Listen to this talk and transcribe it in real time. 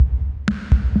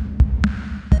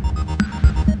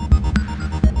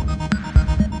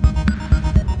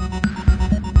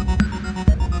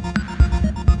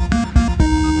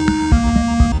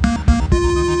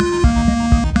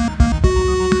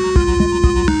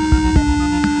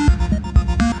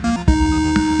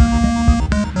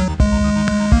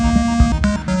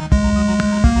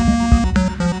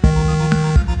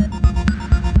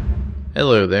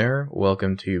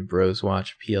welcome to Bros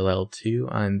Watch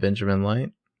PLL2. I'm Benjamin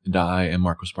Light. And I am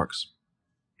Marco Sparks.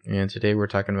 And today we're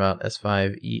talking about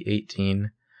S5E18.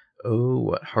 Oh,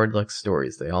 what hard luck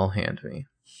stories they all hand me.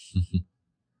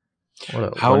 What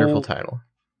a wonderful title.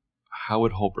 How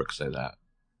would Holbrook say that?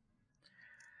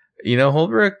 You know,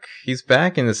 Holbrook, he's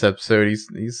back in this episode.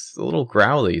 He's a little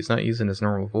growly. He's not using his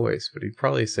normal voice, but he'd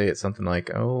probably say it something like,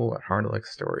 oh, what hard luck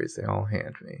stories they all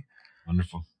hand me.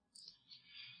 Wonderful.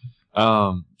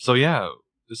 So yeah,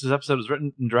 this episode was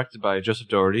written and directed by Joseph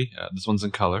Doherty. This one's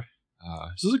in color.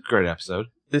 This is a great episode.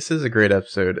 This is a great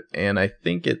episode, and I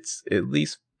think it's at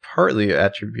least partly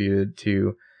attributed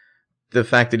to the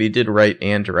fact that he did write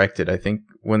and direct it. I think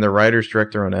when the writers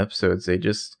direct their own episodes,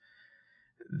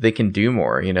 they can do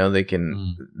more, you know,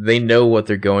 they know what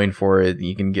they're going for.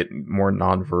 You can get more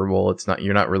nonverbal.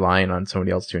 You're not relying on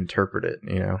somebody else to interpret it,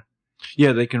 you know?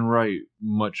 Yeah, they can write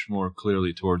much more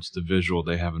clearly towards the visual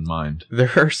they have in mind.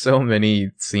 There are so many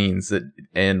scenes that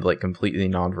end like completely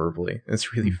nonverbally.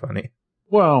 It's really funny.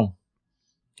 Well,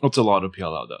 it's a lot of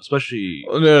PLL though, especially.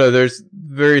 No, there's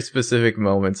very specific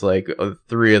moments like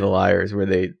Three of the Liars where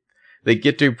they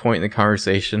get to a point in the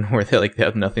conversation where they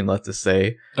have nothing left to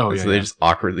say. Oh, yeah. So they just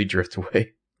awkwardly drift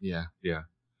away. Yeah.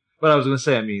 But I was going to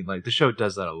say, I mean, like, the show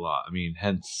does that a lot. I mean,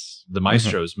 hence the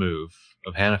Maestro's move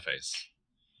of Hannah Face.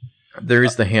 There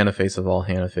is the Hannah Face of all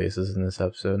Hannah Faces in this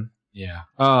episode. Yeah.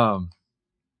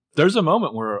 There's a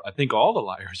moment where I think all the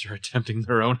liars are attempting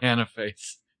their own Hannah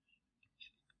Face.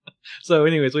 So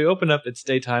anyways, we open up. It's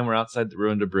daytime. We're outside the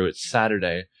Ruin de Brew. It's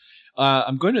Saturday.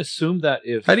 I'm going to assume that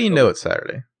if... How do you know it's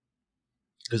Saturday?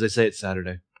 Because they say it's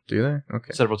Saturday. Do they?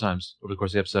 Okay. Several times over the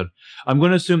course of the episode. I'm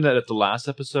going to assume that if the last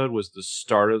episode was the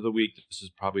start of the week, this is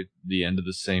probably the end of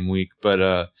the same week.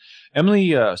 But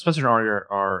Emily, Spencer, and Arya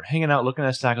are hanging out, looking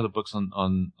at a stack of the books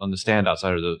on the stand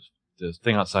outside, or the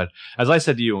thing outside. As I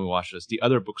said to you when we watched this, the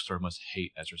other bookstore must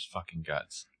hate Ezra's fucking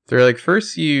guts. They're like,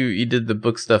 first you did the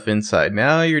book stuff inside.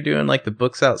 Now you're doing like the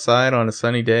books outside on a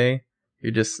sunny day.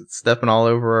 You're just stepping all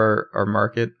over our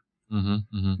market.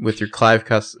 With your Clive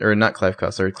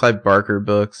Barker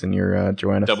books and your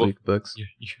Joanna Fleet books.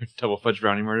 Your Double Fudge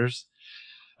Brownie Murders.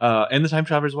 And The Time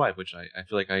Traveler's Wife, which I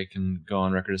feel like I can go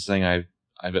on record as saying I've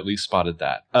at least spotted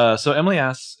that. So Emily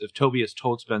asks if Toby has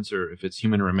told Spencer if it's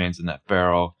human remains in that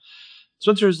barrel.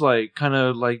 Spencer's kind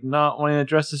of not wanting to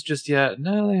address this just yet.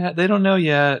 No, they don't know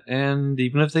yet. And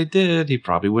even if they did, he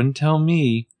probably wouldn't tell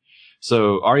me.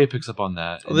 So Arya picks up on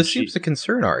that. Well, this seems to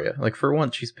concern Arya. For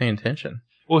once, she's paying attention.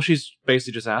 Well, she's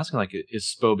basically just asking, is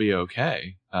Spoby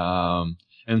okay?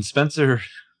 And Spencer,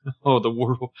 the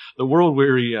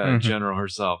world-weary general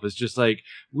herself, is just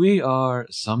we are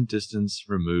some distance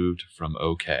removed from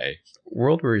okay.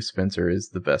 World-weary Spencer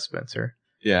is the best Spencer.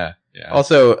 Yeah.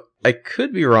 Also, I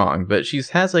could be wrong, but she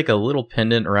has a little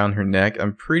pendant around her neck.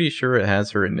 I'm pretty sure it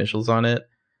has her initials on it.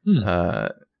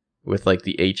 With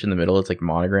the H in the middle. It's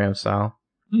monogram style.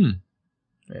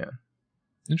 Yeah.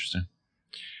 Interesting.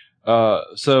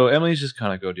 So Emily's just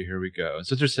kind of go to here we go. And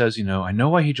Spencer says, I know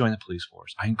why he joined the police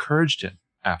force. I encouraged him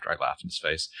after I laughed in his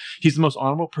face. He's the most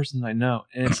honorable person I know.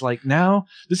 And it's now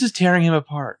this is tearing him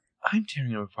apart. I'm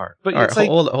tearing him apart. But all right,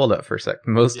 hold up for a sec.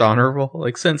 Most honorable?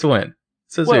 Since when?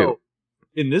 Says who?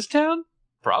 In this town?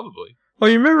 Probably. Well,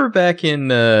 you remember back in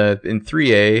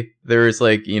 3A, there was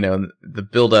the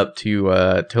build up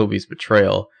to Toby's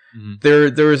betrayal.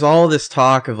 Mm-hmm. There was all this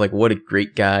talk of what a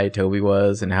great guy Toby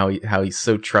was and how he's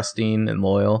so trusting and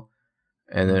loyal,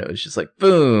 and then it was just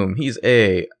boom, he's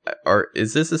A.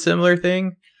 Is this a similar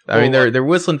thing? I mean, they're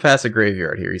whistling past a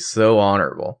graveyard here. He's so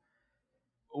honorable.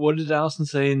 What did Allison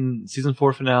say in season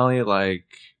 4 finale?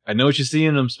 I know what you see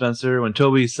in him, Spencer. When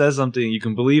Toby says something, you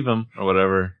can believe him or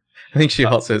whatever. I think she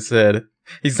also said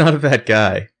he's not a bad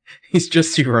guy. He's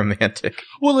just too romantic.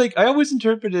 Well, I always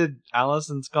interpreted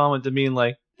Allison's comment to mean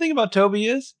thing about Toby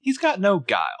is he's got no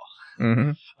guile.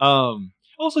 Mm-hmm.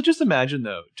 Also, just imagine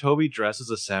though, Toby dressed as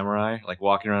a samurai,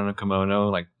 walking around in a kimono,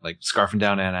 like scarfing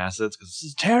down antacids, because this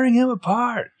is tearing him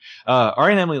apart.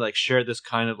 Arya and Emily shared this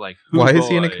kind of why is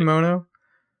he in a kimono?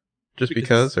 Just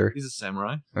because or he's a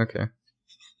samurai? Okay,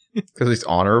 because he's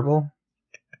honorable.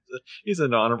 He's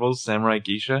an honorable samurai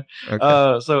geisha.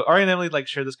 Okay. So Arya and Emily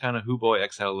share this kind of Hoo-boy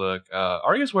exhale look.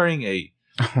 Arya's wearing a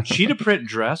cheetah print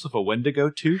dress with a Wendigo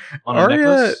tooth on a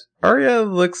necklace. Arya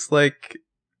looks like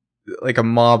a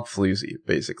mob floozy,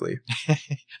 basically.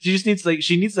 She just needs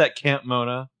she needs that Camp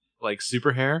Mona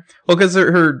super hair. Well, because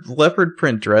her leopard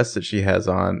print dress that she has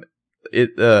on,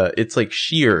 it's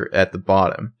sheer at the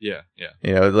bottom. Yeah.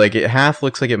 It half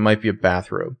looks like it might be a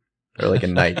bathrobe or a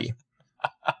nightie.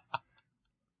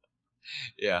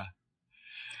 Yeah.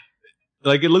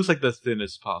 Like, it looks like the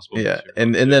thinnest possible. Yeah,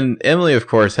 and then Emily, of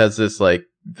course, has this like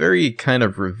very kind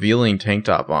of revealing tank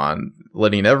top on,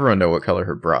 letting everyone know what color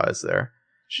her bra is there.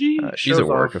 She's at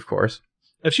work, of course.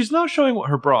 If she's not showing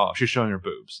her bra, she's showing her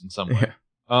boobs in some way.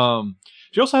 Yeah.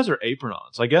 She also has her apron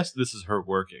on, so I guess this is her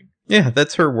working. Yeah,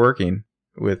 that's her working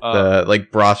with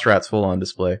like bra straps full on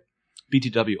display.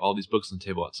 BTW, all these books on the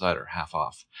table outside are half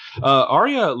off.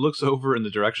 Arya looks over in the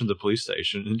direction of the police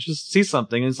station and just sees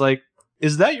something and is like,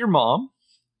 "Is that your mom?"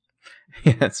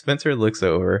 Yeah, Spencer looks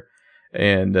over,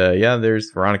 and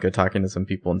there's Veronica talking to some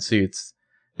people in suits.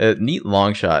 Neat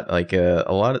long shot. Like a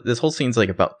lot of this whole scene's like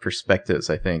about perspectives.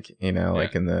 I think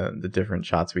like in the different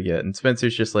shots we get, and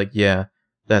Spencer's just like, "Yeah,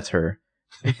 that's her."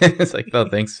 It's like, "Oh,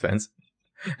 thanks, Spence."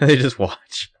 And they just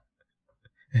watch.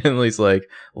 Emily's like,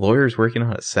 "Lawyers working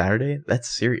on a Saturday? That's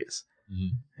serious."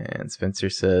 Mm-hmm. And Spencer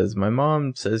says, "My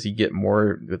mom says you get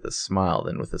more with a smile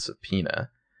than with a subpoena."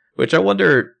 Which I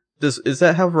wonder, is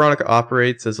that how Veronica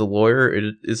operates as a lawyer?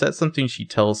 Or is that something she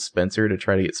tells Spencer to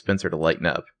try to get Spencer to lighten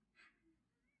up?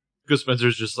 Because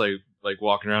Spencer's just like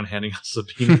walking around handing out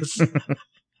subpoenas.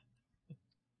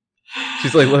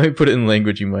 She's like, "Let me put it in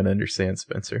language you might understand,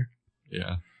 Spencer."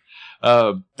 Yeah.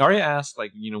 Arya asks,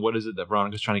 like, what is it that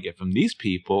Veronica's trying to get from these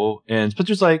people? And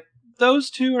Spencer's like, "Those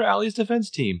two are Allie's defense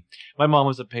team. My mom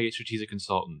was a paid strategic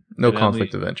consultant." No and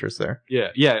conflict of interest there. Yeah.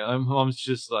 My mom's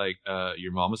just like,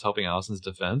 "Your mom was helping Allison's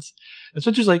defense?" And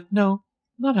Spencer's like, "No,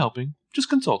 not helping, just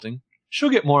consulting. She'll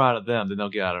get more out of them than they'll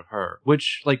get out of her."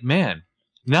 Which, like, man,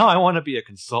 now I want to be a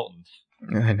consultant.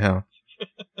 I know.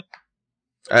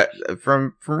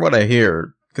 From what I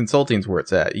hear, consulting's where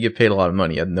it's at. You get paid a lot of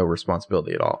money, you have no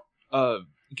responsibility at all.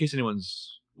 In case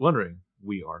anyone's wondering,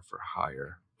 we are for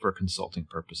hire for consulting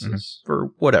purposes. Mm-hmm.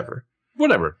 For whatever.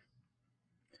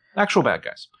 Actual bad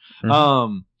guys.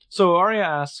 Mm-hmm. So Arya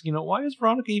asks, "Why is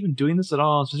Veronica even doing this at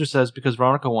all?" And Spencer says, "Because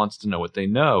Veronica wants to know what they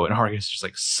know." And Arya's just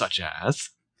like, "Such as?"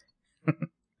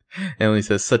 Emily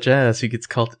says, "Such as who gets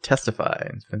called to testify?"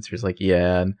 And Spencer's like,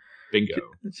 "Yeah." And bingo.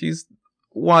 She's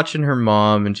watching her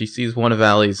mom, and she sees one of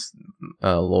Allie's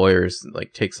lawyers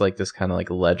like takes like this kind of like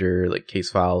ledger, like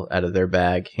case file out of their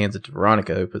bag, hands it to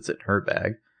Veronica, who puts it in her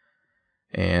bag,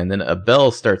 and then a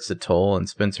bell starts to toll, and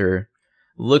Spencer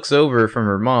looks over from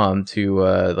her mom to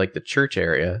like the church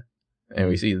area, and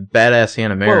we see badass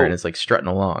Hannah Marin is like strutting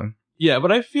along. Yeah,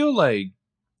 but I feel like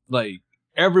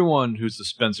everyone who's a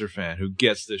Spencer fan who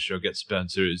gets this show, gets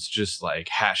Spencer, is just like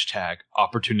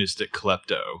 #opportunistic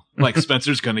klepto. Like,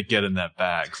 Spencer's going to get in that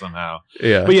bag somehow.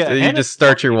 Yeah. But yeah, so you just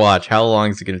start your watch. How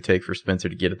long is it going to take for Spencer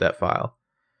to get at that file?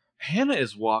 Hannah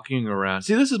is walking around.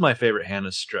 See, this is my favorite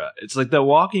Hannah strut. It's like that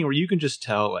walking where you can just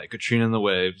tell, like, Katrina and the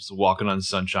Waves, Walking on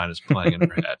Sunshine is playing in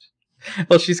her head.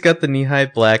 Well, she's got the knee-high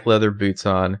black leather boots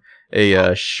on,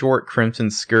 a short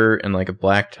crimson skirt, and like a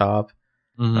black top.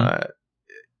 Mm-hmm.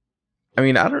 I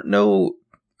mean, I don't know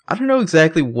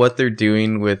exactly what they're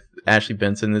doing with Ashley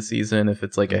Benson this season, if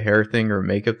it's like a hair thing or a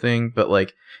makeup thing, but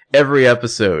like every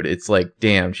episode, it's like,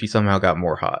 damn, she somehow got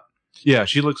more hot. Yeah,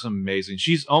 she looks amazing.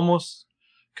 She's almost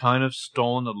kind of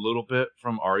stolen a little bit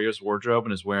from Arya's wardrobe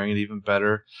and is wearing it even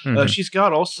better. Mm-hmm. She's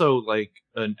got also like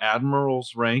an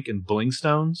admiral's rank and bling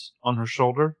stones on her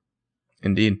shoulder.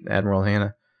 Indeed, Admiral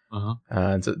Hannah. Uh-huh.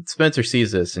 And so Spencer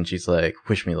sees this and she's like,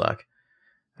 "Wish me luck."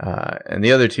 And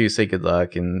the other two say good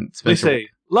luck, and Spencer, they say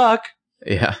luck.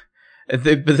 Yeah, but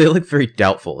they look very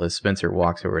doubtful as Spencer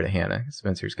walks over to Hannah.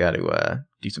 Spencer's got to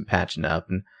do some patching up,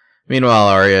 and meanwhile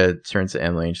Arya turns to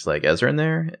Emily and she's like, "Ezra in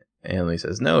there?" And Emily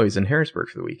says, "No, he's in Harrisburg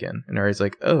for the weekend." And Arya's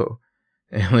like, "Oh,"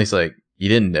 and Emily's like, "You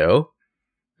didn't know?"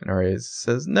 And Arya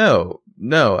says, "No,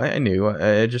 I knew.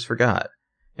 I just forgot."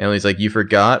 And Emily's like, "You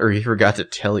forgot, or he forgot to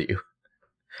tell you?"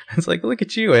 It's like, look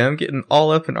at you, I'm getting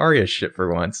all up in Arya's shit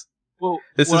for once. Well,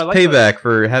 this is payback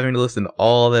for having to listen to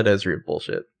all that Ezra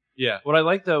bullshit. Yeah, what I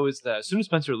like though is that as soon as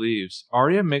Spencer leaves,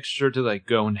 Arya makes sure to like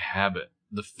go inhabit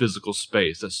the physical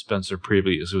space that Spencer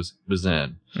previously was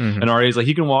in. Mm-hmm. And Arya's like,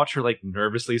 you can watch her like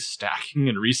nervously stacking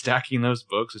and restacking those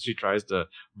books as she tries to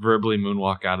verbally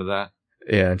moonwalk out of that.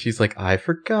 Yeah, and she's like, "I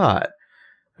forgot."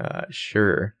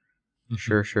 Sure.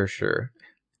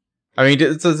 I mean,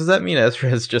 does that mean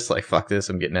Ezra's just like, "Fuck this,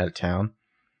 I'm getting out of town"?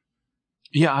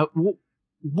 Yeah.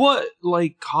 What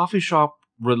like coffee shop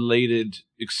related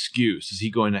excuse is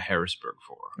he going to Harrisburg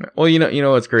for? Well, you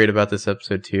know what's great about this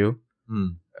episode too?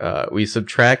 We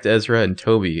subtract Ezra and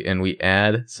Toby and we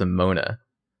add some Mona.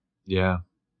 Yeah,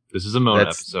 this is a Mona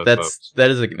episode. That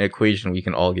is an equation we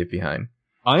can all get behind.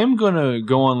 I am gonna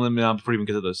go on limb now before we even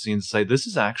get to those scenes. Say this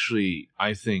is actually,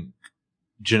 I think,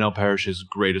 Janelle Parrish's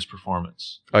greatest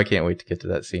performance. I can't wait to get to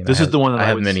that scene. This is the one that I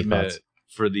have many thoughts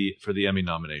for the Emmy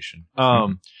nomination.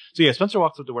 So yeah, Spencer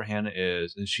walks up to where Hannah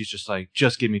is, and she's just like,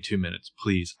 "Just give me 2 minutes,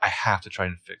 please. I have to try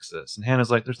and fix this." And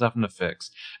Hannah's like, "There's nothing to fix,"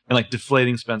 and like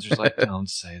deflating Spencer's like, "Don't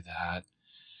say that."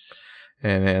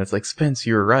 And Hannah's like, "Spence,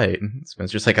 you were right." And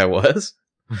Spencer's like, "I was."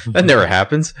 That never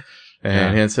happens.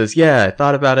 And Hannah says, "Yeah, I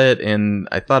thought about it, and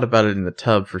I thought about it in the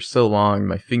tub for so long,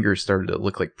 my fingers started to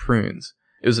look like prunes.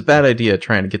 It was a bad idea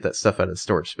trying to get that stuff out of the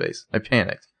storage space. I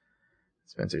panicked."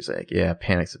 Spencer's like, "Yeah,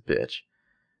 panic's a bitch."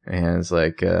 And it's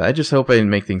like, "I just hope I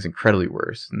didn't make things incredibly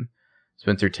worse." And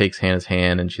Spencer takes Hannah's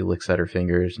hand, and she looks at her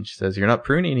fingers, and she says, "You're not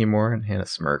pruny anymore." And Hannah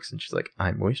smirks, and she's like,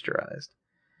 "I'm moisturized."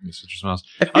 Spencer smiles.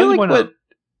 I feel like what...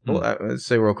 Well, I'll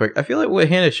say real quick. I feel like what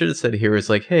Hannah should have said here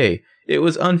is like, "Hey, it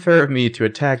was unfair of me to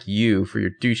attack you for your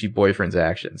douchey boyfriend's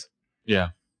actions." Yeah.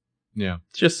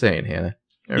 Just saying, Hannah.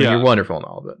 I mean, you're wonderful and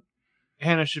all, but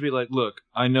Hannah should be like, "Look,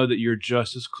 I know that you're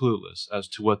just as clueless as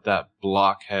to what that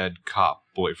blockhead cop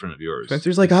boyfriend of yours."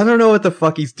 Spencer's like, "I don't know what the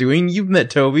fuck he's doing. You've met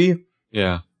Toby."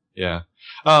 Yeah.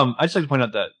 I just like to point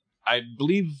out that I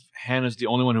believe Hannah's the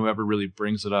only one who ever really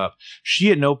brings it up.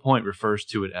 She at no point refers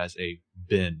to it as a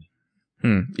bin.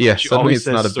 Yeah, she suddenly always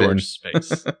it's not a bin.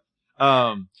 Space.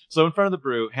 So in front of the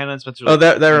brew, Hannah and Spencer. Oh,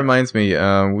 that reminds me.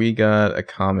 We got a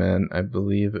comment. I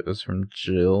believe it was from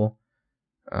Jill.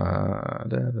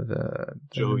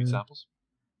 Jill eats apples.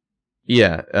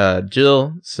 Yeah,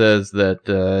 Jill says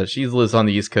that she lives on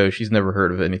the East Coast. She's never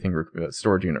heard of anything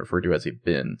storage unit referred to as a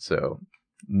bin, so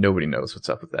nobody knows what's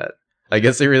up with that. I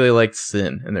guess they really liked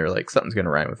sin, and they're like, something's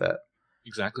gonna rhyme with that.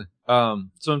 Exactly.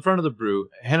 So in front of the brew,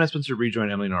 Hannah and Spencer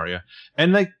rejoin Emily and Arya,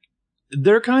 and like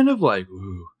they're kind of like,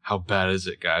 "Ooh, how bad is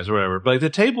it, guys?" or whatever. But like the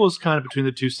table is kind of between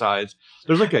the two sides.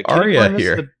 There's like a Arya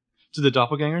here to the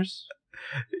doppelgangers.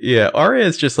 Yeah, Arya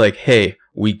is just like, "Hey,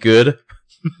 we good?"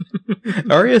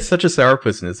 Arya is such a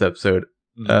sourpuss in this episode.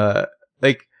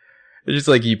 Like, it's just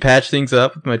like, you patch things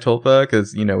up with my tulpa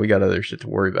because we got other shit to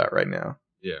worry about right now.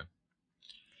 Yeah.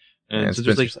 And so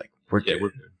Spencer's like, we're good.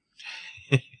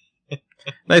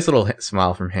 Nice little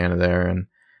smile from Hannah there, and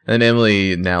then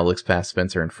Emily now looks past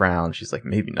Spencer and frowns. She's like,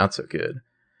 maybe not so good.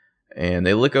 And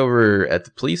they look over at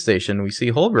the police station. We see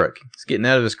Holbrook. He's getting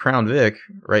out of his Crown Vic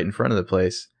right in front of the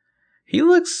place. He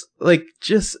looks like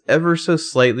just ever so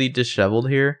slightly disheveled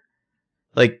here.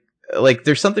 Like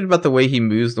there's something about the way he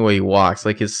moves, the way he walks.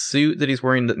 Like his suit that he's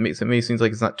wearing that makes it seem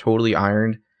like it's not totally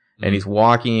ironed. And he's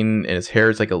walking, and his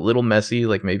hair is like a little messy,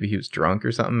 like maybe he was drunk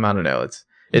or something. I don't know.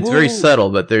 It's very subtle,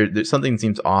 but there's something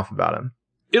seems off about him.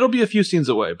 It'll be a few scenes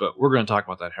away, but we're going to talk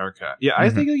about that haircut. Yeah, I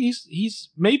think he's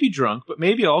maybe drunk, but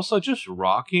maybe also just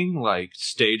rocking like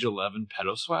stage 11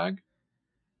 pedo swag.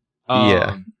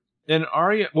 Yeah. And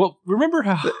Arya, well, remember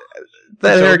how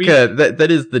that Toby, haircut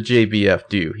that is the JBF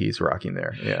do he's rocking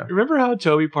there. Yeah. Remember how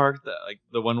Toby parked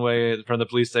the one way in front of the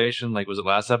police station? Like, was it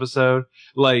last episode?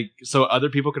 Like, so other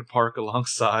people could park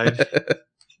alongside.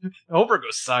 Holbrook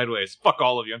goes sideways. Fuck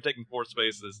all of you. I'm taking 4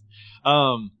 spaces.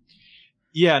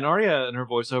 Yeah, and Arya and her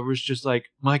voiceover is just like,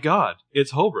 my God,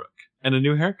 it's Holbrook and a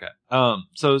new haircut.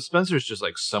 So Spencer's just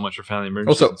like so much for family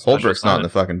emergency. Also, Holbrook's not in the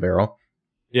fucking barrel.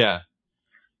 Yeah.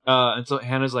 And so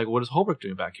Hannah's like, what is Holbrook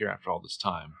doing back here after all this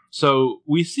time? So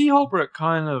we see Holbrook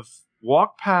kind of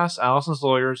walk past Allison's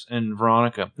lawyers and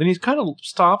Veronica. Then he kind of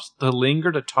stops to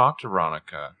linger to talk to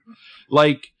Veronica.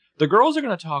 Like, the girls are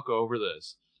going to talk over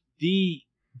this.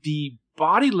 The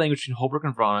body language between Holbrook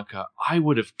and Veronica, I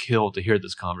would have killed to hear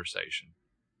this conversation.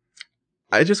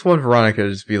 I just want Veronica to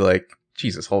just be like,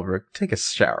 Jesus, Holbrook, take a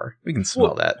shower. We can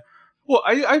smell that. Well,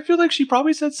 I feel like she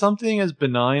probably said something as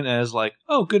benign as like,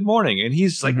 "Oh, good morning," and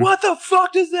he's like, "What the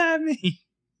fuck does that mean?"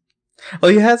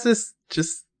 Well, he has this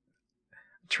just...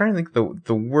 I'm trying to think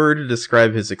the word to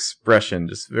describe his expression,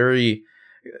 just very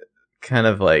kind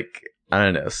of like, I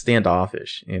don't know,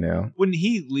 standoffish, When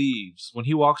he leaves, when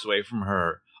he walks away from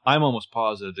her, I'm almost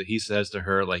positive that he says to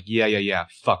her, like, yeah,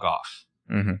 fuck off.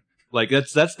 Mm-hmm. Like,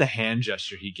 that's the hand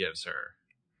gesture he gives her.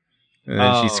 And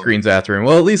then she screams after him,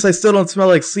 "Well, at least I still don't smell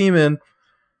like semen."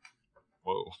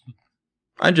 Whoa.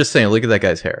 I'm just saying, look at that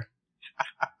guy's hair.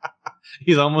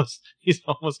 He's almost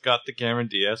got the Cameron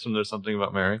Diaz from There's Something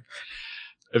About Mary.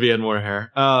 If he had more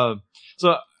hair.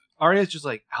 So Arya's just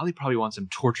like, Allie probably wants him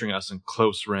torturing us in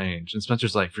close range. And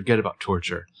Spencer's like, forget about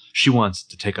torture. She wants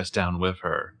to take us down with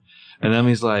her. And then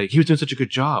he's like, he was doing such a good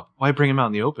job. Why bring him out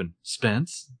in the open?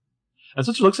 Spence? And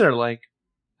Spencer looks at her like,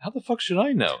 how the fuck should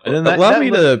I know? And then allow me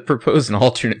to propose an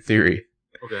alternate theory.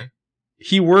 Okay.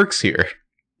 He works here.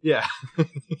 Yeah.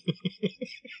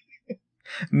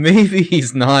 Maybe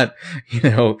he's not,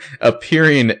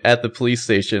 appearing at the police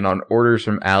station on orders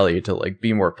from Allie to like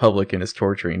be more public in his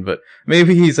torturing, but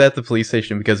maybe he's at the police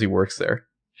station because he works there.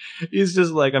 He's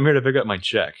just like, I'm here to pick up my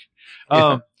check.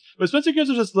 Yeah. But Spencer gives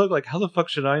her this look like, how the fuck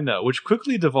should I know? Which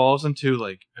quickly devolves into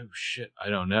like, oh shit, I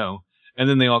don't know. And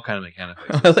then they all kind of make Hannah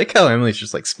faces. I like how Emily's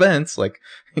just like, Spence, like,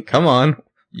 come on.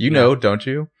 You know, don't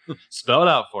you? Spell it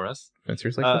out for us.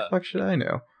 Spencer's like, the fuck should I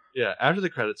know? Yeah, after the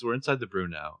credits, we're inside the brew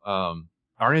now.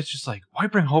 Arya's just like, why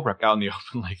bring Holbrook out in the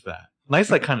open like that? Nice,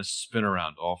 like, kind of spin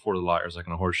around all four of the liars, like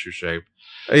in a horseshoe shape.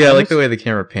 Yeah, I like the way the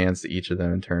camera pans to each of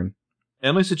them in turn.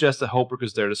 Emily suggests that Holbrook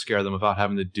is there to scare them without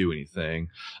having to do anything.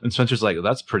 And Spencer's like,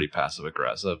 that's pretty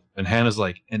passive-aggressive. And Hannah's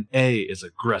like, an A is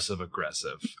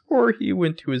aggressive-aggressive. Or he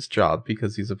went to his job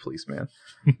because he's a policeman.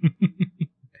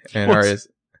 And Arya's...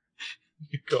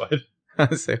 Go ahead.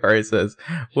 Arya says,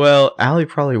 well, Allie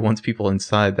probably wants people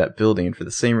inside that building for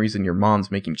the same reason your mom's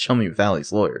making chummy with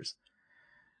Allie's lawyers.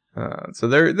 So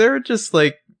they're just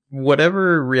like,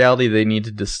 whatever reality they need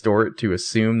to distort to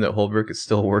assume that Holbrook is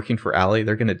still working for Allie,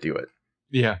 they're going to do it.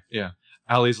 Yeah.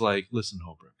 Allie's like, listen,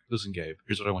 Holbrook, listen, Gabe,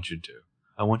 here's what I want you to do.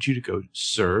 I want you to go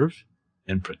serve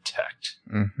and protect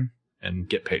and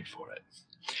get paid for it.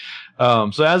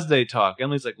 So as they talk,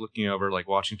 Emily's like looking over, like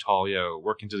watching Talia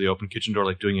working through the open kitchen door,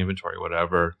 like doing inventory,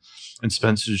 whatever. And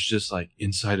Spencer's just like,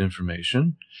 inside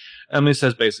information. Emily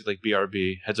says basically like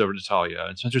BRB, heads over to Talia.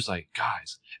 And Spencer's like,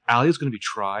 guys, Allie is going to be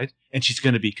tried and she's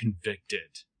going to be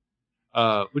convicted.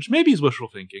 Which maybe is wishful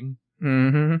thinking.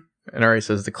 Mm-hmm. And Arya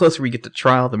says, the closer we get to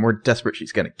trial, the more desperate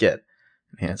she's going to get.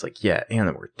 And Hannah's like, yeah, and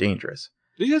the more dangerous.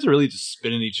 These guys are really just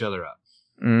spinning each other up.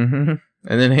 Mm-hmm.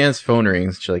 And then Hannah's phone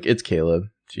rings. She's like, it's Caleb.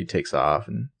 She takes off.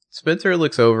 And Spencer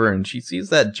looks over and she sees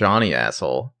that Johnny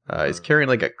asshole. He's carrying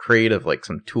like a crate of like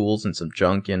some tools and some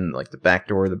junk in like the back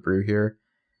door of the brew here.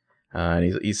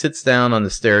 And he sits down on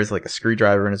the stairs like a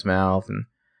screwdriver in his mouth. And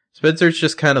Spencer's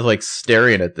just kind of like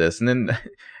staring at this. And then...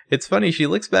 It's funny, she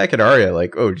looks back at Arya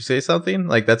like, oh, did you say something?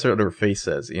 Like, that's what her face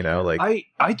says, you know? Like,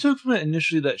 I took from it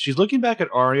initially that she's looking back at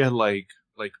Arya like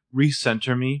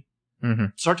recenter me. Mm-hmm.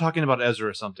 Start talking about Ezra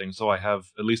or something, so I have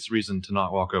at least a reason to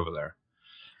not walk over there.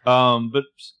 But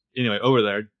anyway, over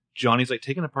there, Johnny's like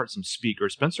taking apart some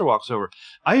speakers. Spencer walks over.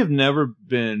 I have never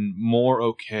been more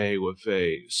okay with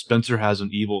a Spencer has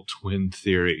an evil twin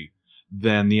theory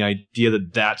than the idea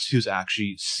that that's who's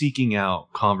actually seeking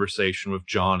out conversation with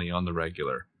Johnny on the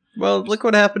regular. Well, look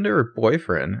what happened to her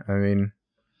boyfriend. I mean...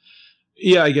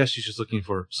 Yeah, I guess she's just looking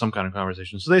for some kind of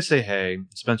conversation. So they say, hey,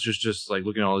 Spencer's just like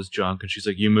looking at all his junk, and she's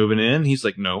like, you moving in? He's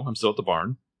like, no, I'm still at the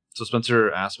barn. So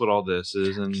Spencer asks what all this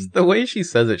is, and... Just the way she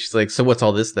says it, she's like, so what's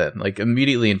all this then? Like,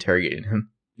 immediately interrogating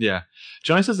him. Yeah.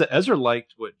 Johnny says that Ezra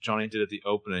liked what Johnny did at the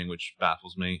opening, which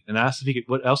baffles me, and asked if he could,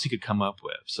 what else he could come up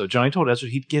with. So Johnny told Ezra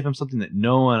he'd give him something that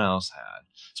no one else had.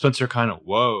 Spencer kind of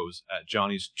woes at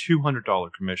Johnny's $200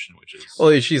 commission, which is...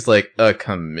 Well, she's like, a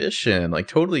commission? Like,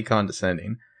 totally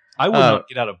condescending. I would not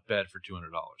get out of bed for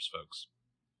 $200, folks.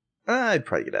 I'd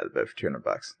probably get out of bed for $200.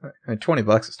 I mean,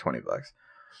 $20 is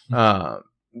 $20.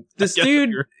 This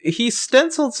dude, he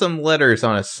stenciled some letters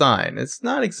on a sign. It's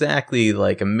not exactly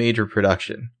like a major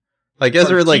production. Like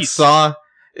Ezra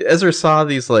saw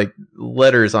these like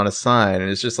letters on a sign, and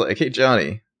it's just like, hey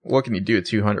Johnny, what can you do at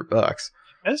 $200?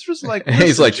 Ezra's like, and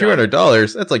he's like,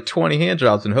 $200. That's like 20 hand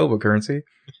jobs in hobo currency.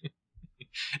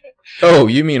 Oh,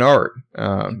 you mean art?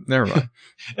 Never mind.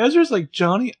 Ezra's like,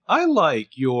 Johnny, I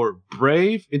like your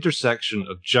brave intersection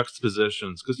of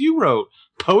juxtapositions because you wrote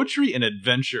poetry and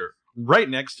adventure right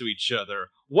next to each other.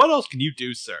 What else can you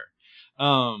do, sir?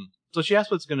 So she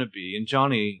asks what it's going to be, and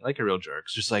Johnny, like a real jerk,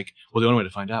 is just like, well, the only way to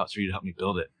find out is for you to help me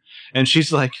build it. And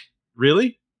she's like,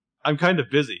 really? I'm kind of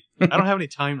busy. I don't have any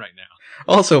time right now.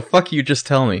 Also, fuck you, just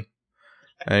tell me.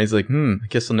 And he's like, I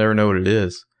guess I'll never know what it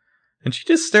is. And she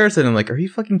just stares at him like, are you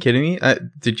fucking kidding me?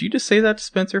 Did you just say that to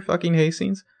Spencer fucking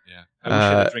Hastings? Yeah. I wish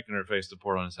she had a drink in her face to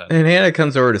pour on his head. And Hannah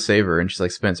comes over to save her, and she's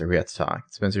like, Spencer, we have to talk.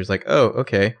 Spencer's like, oh,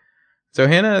 okay. So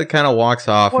Hannah kind of walks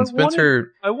off, and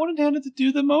Spencer... I wanted Hannah to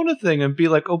do the Mona thing and be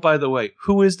like, oh, by the way,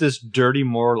 who is this dirty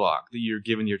Morlock that you're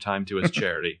giving your time to as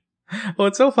charity? Well,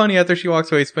 it's so funny, after she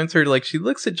walks away, Spencer, like, she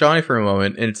looks at Johnny for a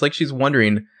moment, and it's like she's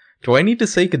wondering, do I need to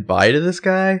say goodbye to this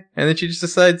guy? And then she just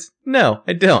decides, no,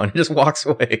 I don't, and just walks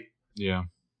away. Yeah.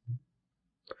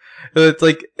 It's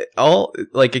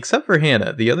like, except for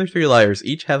Hannah, the other three liars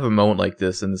each have a moment like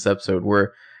this in this episode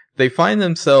where they find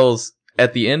themselves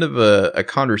at the end of a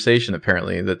conversation,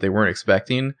 apparently, that they weren't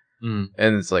expecting. And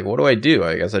it's like, what do I do?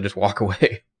 I guess I just walk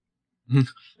away.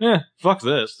 Yeah, fuck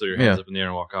this. Throw your hands up in the air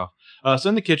and walk off. So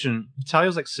in the kitchen,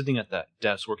 Talia's like sitting at that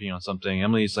desk working on something.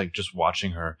 Emily's like just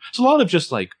watching her. It's a lot of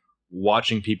just like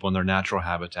watching people in their natural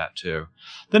habitat too.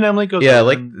 Then Emily goes, yeah,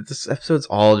 like this episode's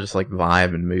all just like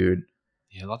vibe and mood.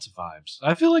 Yeah, lots of vibes.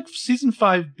 I feel like season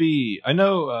 5B. I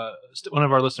know one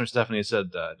of our listeners, Stephanie,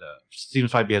 said that season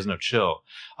 5B has no chill.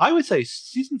 I would say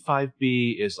season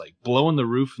 5B is like blowing the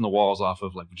roof and the walls off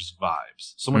of like just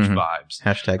vibes. So much vibes.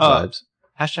 Hashtag vibes.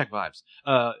 Hashtag vibes.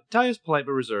 Talia's polite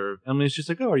but reserved. Emily's just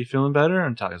like, "Oh, are you feeling better?"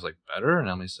 And Talia's like, "Better." And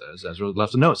Emily says, Ezra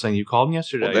left a note saying, "You called me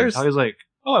yesterday." And Talia's like,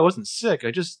 "Oh, I wasn't sick.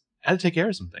 I just had to take care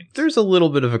of some things." There's a little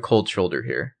bit of a cold shoulder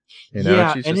here. You know,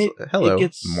 yeah, she's and just, hello,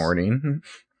 morning.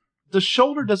 The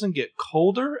shoulder doesn't get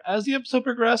colder as the episode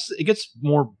progresses. It gets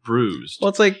more bruised. Well,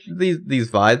 it's like these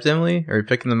vibes, Emily, are you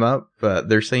picking them up? But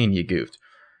they're saying you goofed.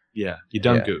 Yeah, you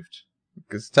done goofed.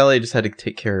 Because Talia just had to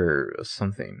take care of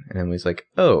something. And Emily's like,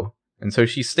 oh. And so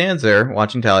she stands there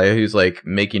watching Talia, who's like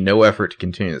making no effort to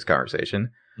continue this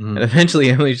conversation. Mm-hmm. And eventually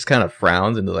Emily just kind of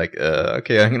frowns and like,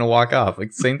 okay, I'm going to walk off.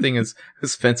 Like, same thing as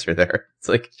Spencer there. It's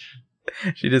like,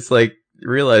 she just like,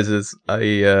 realizes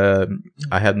I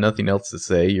have nothing else to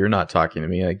say. You're not talking to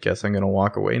me. I guess I'm going to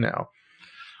walk away now.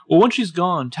 Well, once she's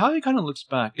gone, Talia kind of looks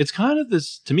back. It's kind of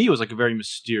this, to me, it was like a very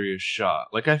mysterious shot.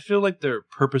 Like, I feel like they're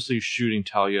purposely shooting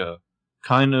Talia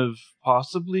kind of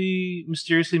possibly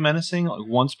mysteriously menacing, like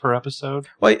once per episode.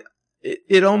 Well,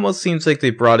 it almost seems like they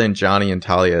brought in Johnny and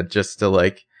Talia just to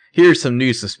like, here's some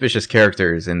new suspicious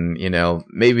characters, and you know,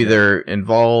 maybe they're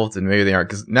involved and maybe they aren't.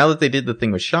 Because now that they did the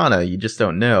thing with Shauna, you just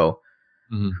don't know.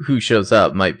 Mm-hmm. Who shows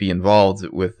up might be involved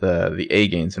with the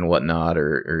A-Gains and whatnot,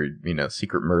 or you know,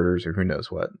 secret murders, or who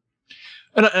knows what.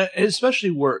 And it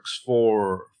especially works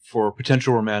for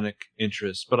potential romantic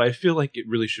interests, but I feel like it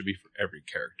really should be for every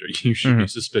character. You should be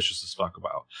suspicious as fuck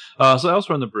about. So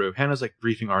elsewhere in the brew, Hannah's like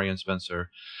briefing Arya and Spencer.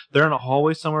 They're in a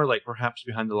hallway somewhere, like perhaps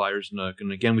behind the liar's nook,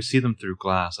 and again we see them through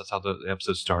glass. That's how the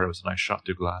episode started. It was a nice shot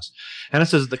through glass. Hannah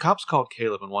says the cops called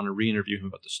Caleb and want to re-interview him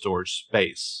about the storage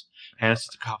space. Hannah says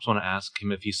the cops want to ask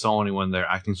him if he saw anyone there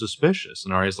acting suspicious.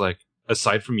 And Arya's like,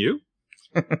 aside from you?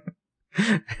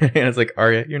 Hannah's like,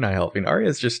 Arya, you're not helping.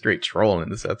 Arya's just straight trolling in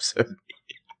this episode.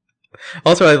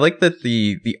 Also, I like that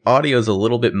the audio is a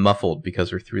little bit muffled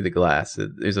because we're through the glass.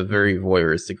 There's a very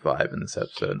voyeuristic vibe in this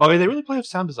episode. Oh, yeah, they really play with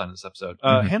sound design in this episode.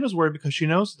 Hannah's worried because she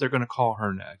knows that they're going to call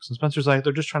her next. And Spencer's like,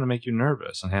 they're just trying to make you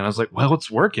nervous. And Hannah's like, well, it's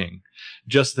working.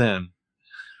 Just then,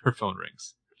 her phone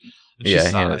rings. And yeah,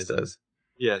 Hannah does.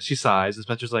 Yeah, she sighs, and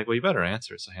Spencer's like, well, you better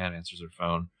answer it. So Hannah answers her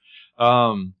phone.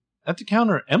 At the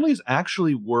counter, Emily's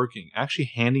actually working, actually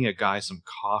handing a guy some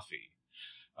coffee.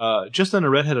 Just then,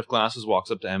 a redhead of glasses walks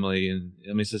up to Emily, and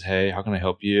Emily says, hey, how can I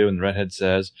help you? And the redhead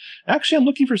says, actually, I'm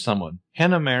looking for someone.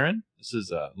 Hannah Marin. This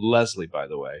is Leslie, by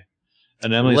the way.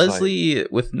 And Emily's Leslie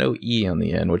like, with no E on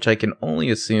the end, which I can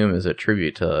only assume is a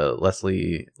tribute to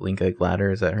Leslie Linka Glatter.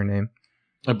 Is that her name?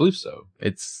 I believe so.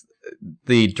 It's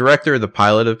the director of the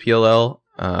pilot of PLL.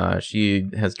 She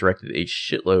has directed a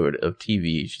shitload of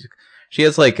TV. She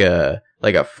has like a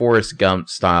Forrest Gump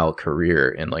style career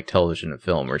in like television and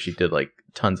film, where she did like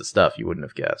tons of stuff you wouldn't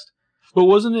have guessed. But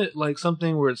wasn't it like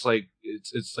something where it's like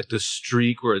it's like this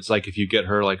streak where it's like if you get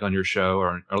her like on your show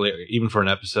or like, even for an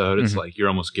episode, it's like you're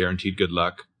almost guaranteed good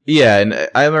luck. Yeah, and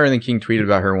I remember the King tweeted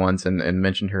about her once and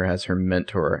mentioned her as her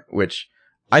mentor, which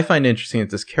I find interesting that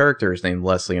this character is named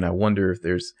Leslie, and I wonder if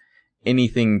there's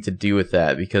anything to do with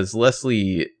that, because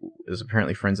Leslie is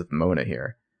apparently friends with Mona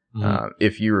here.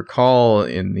 If you recall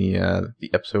in the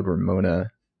episode where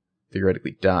Mona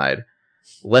theoretically died,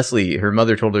 Leslie, her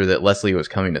mother told her that Leslie was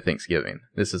coming to Thanksgiving.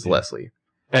 This is Leslie.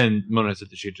 And Mona said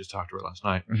that she had just talked to her last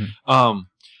night.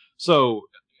 So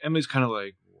Emily's kind of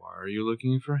like, why are you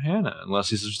looking for Hannah? And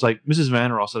Leslie's just like, Mrs.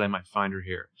 Vanderall said I might find her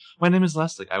here. My name is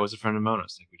Leslie. I was a friend of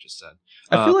Mona's, like we just said.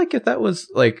 I feel like if that was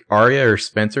like Arya or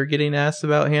Spencer getting asked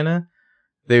about Hannah,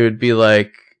 they would be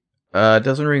like, it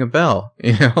doesn't ring a bell.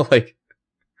 You know, like,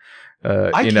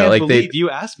 I can't believe you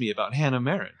asked me about Hannah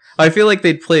Marin. I feel like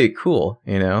they'd play it cool,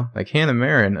 you know? Like, Hannah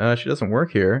Marin, she doesn't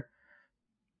work here.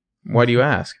 Why do you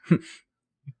ask?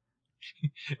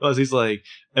 Leslie's like,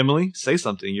 Emily, say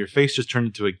something. Your face just turned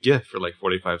into a GIF for like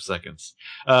 45 seconds.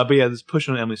 But yeah, this push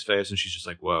on Emily's face, and she's just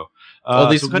like, whoa. Well,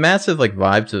 these massive like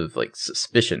vibes of like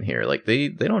suspicion here. Like, they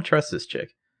don't trust this chick.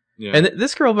 Yeah. And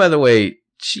this girl, by the way,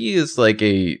 she is like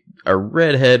a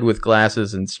redhead with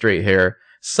glasses and straight hair.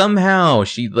 Somehow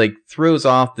she like throws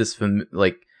off this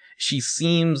like she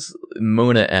seems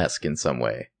Mona-esque in some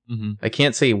way. I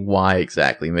can't say why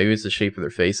exactly. Maybe it's the shape of their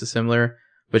face is similar,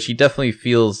 but she definitely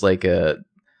feels like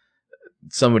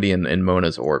somebody in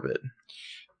Mona's orbit.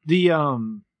 The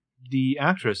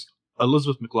actress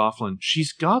Elizabeth McLaughlin,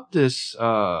 she's got this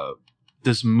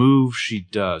this move she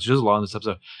does. She does a lot in this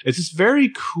episode. It's this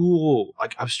very cool,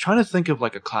 like I was trying to think of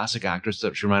like a classic actress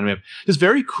that she reminded me of. This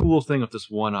very cool thing with this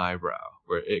one eyebrow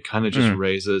where it kind of just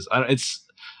raises.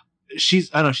 She's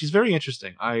very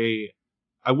interesting.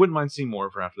 I wouldn't mind seeing more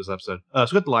of her after this episode. So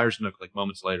we got the Liars Nook like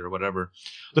moments later or whatever.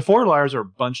 The 4 liars are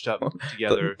bunched up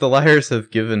together. The liars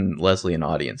have given Leslie an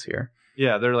audience here.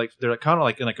 Yeah, they're kind of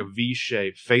like in like a V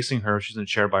shape, facing her. She's in a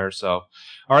chair by herself.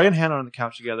 Arya and Hannah are on the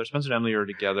couch together. Spencer and Emily are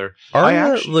together.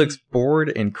 Arya looks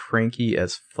bored and cranky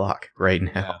as fuck right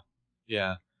now.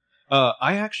 Yeah.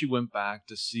 I actually went back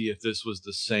to see if this was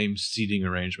the same seating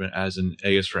arrangement as in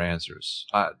A's for Answers.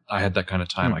 I had that kind of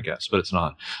time, I guess, but it's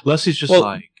not. Leslie's just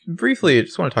briefly, I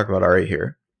just want to talk about Arya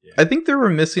here. Yeah. I think they were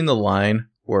missing the line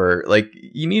where, like,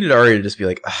 you needed Arya to just be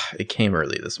like, it came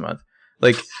early this month.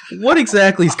 Like, what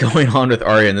exactly is going on with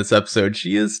Arya in this episode?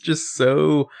 She is just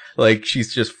so, like,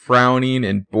 she's just frowning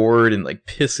and bored and, like,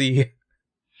 pissy.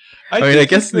 I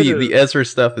guess the Ezra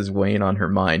stuff is weighing on her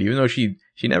mind, even though she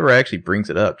never actually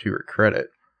brings it up to her credit.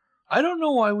 I don't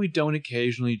know why we don't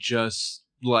occasionally just,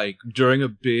 like, during a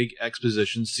big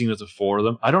exposition scene with the 4 of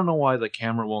them, I don't know why the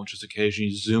camera won't just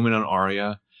occasionally zoom in on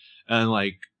Arya and,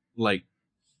 like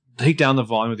take down the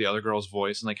volume of the other girl's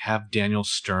voice and, like, have Daniel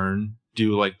Stern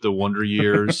do, like, the Wonder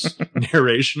Years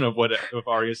narration of what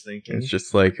Arya's thinking. It's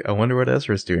just like, I wonder what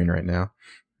Ezra's doing right now.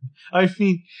 I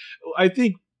mean, I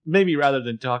think maybe rather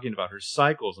than talking about her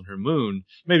cycles and her moon,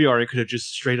 maybe Arya could have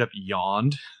just straight up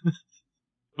yawned.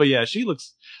 But yeah, she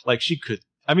looks like she could,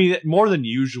 I mean, more than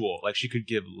usual, like she could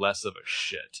give less of a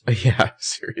shit. Yeah,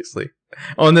 seriously.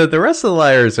 Oh, and the rest of the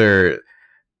liars are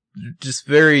just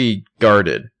very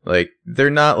guarded. Like, they're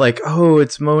not like, oh,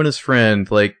 it's Mona's friend,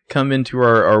 like, come into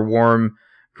our warm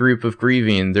group of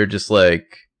grieving. They're just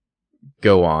like,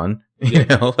 go on. You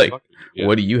know, like,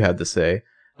 what do you have to say?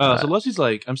 So Leslie's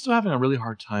like, I'm still having a really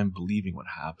hard time believing what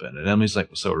happened. And Emily's like,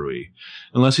 well, so are we.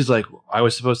 And Leslie's like, I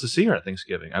was supposed to see her at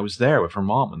Thanksgiving. I was there with her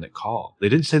mom when they called. They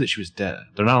didn't say that she was dead.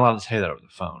 They're not allowed to say that over the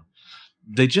phone.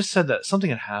 They just said that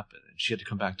something had happened and she had to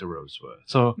come back to Rosewood.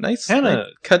 So nice. Hannah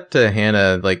cut to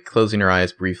Hannah, like, closing her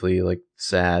eyes briefly, like,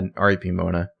 sad. R.I.P.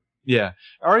 Mona. Yeah.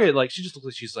 Arya, like, she just looks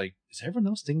like she's like, is everyone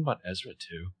else thinking about Ezra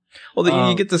too? Well,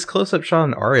 you get this close-up shot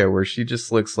on Arya where she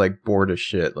just looks like bored as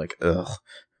shit. Like, ugh.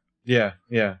 Yeah.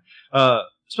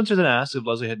 Spencer then asked if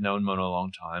Leslie had known Mona a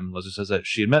long time. Leslie says that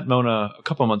she had met Mona a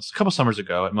couple summers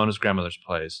ago at Mona's grandmother's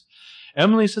place.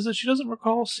 Emily says that she doesn't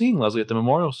recall seeing Leslie at the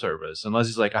memorial service. And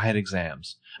Leslie's like, I had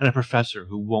exams and a professor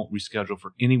who won't reschedule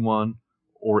for anyone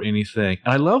or anything.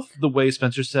 And I love the way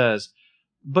Spencer says,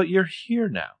 but you're here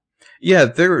now. Yeah,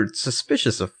 they're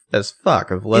suspicious as fuck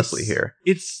of Leslie here.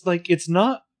 It's like, it's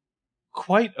not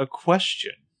quite a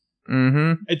question.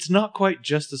 Mm-hmm. It's not quite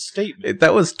just a statement.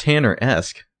 That was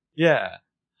Tanner-esque. Yeah,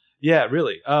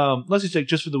 really. Leslie's like,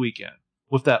 just for the weekend.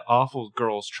 With that awful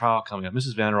girl's trial coming up,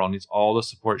 Mrs. Vanderall needs all the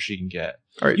support she can get.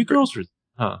 All right, you girls were,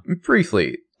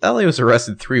 Briefly, Ellie was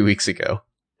arrested 3 weeks ago.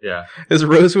 Yeah. Is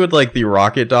Rosewood like the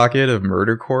rocket docket of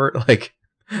murder court? Like,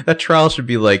 that trial should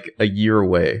be like a year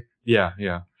away. Yeah.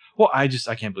 Well, I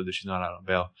can't believe that she's not out on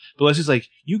bail. But Leslie's like,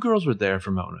 you girls were there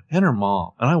for Mona and her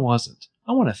mom, and I wasn't.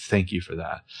 I want to thank you for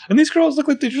that. And these girls look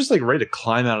like they're just like ready to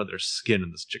climb out of their skin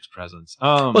in this chick's presence.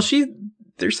 Well,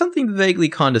 there's something vaguely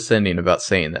condescending about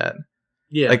saying that.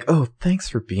 Yeah. Like, oh, thanks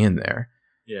for being there.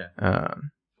 Yeah.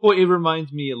 Well, it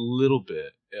reminds me a little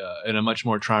bit in a much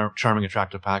more charming,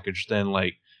 attractive package than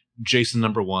like Jason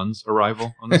 #1's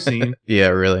arrival on the scene. Yeah,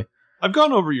 really. I've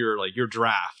gone over your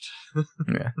draft.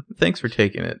 Yeah. Thanks for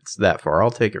taking it. It's that far.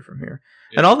 I'll take it from here.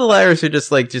 Yeah. And all the liars are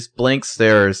just blank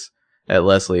stares at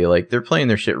Leslie. Like, they're playing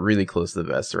their shit really close to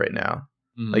the vest right now.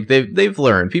 Mm-hmm. Like, they've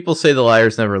learned. People say the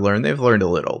liars never learn. They've learned a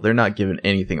little. They're not giving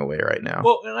anything away right now.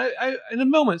 Well, and I in a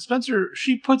moment, Spencer,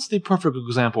 she puts the perfect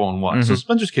example on one. Mm-hmm. So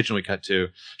Spencer's kitchen we cut to.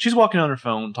 She's walking on her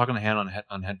phone, talking to Hannah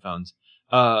on headphones.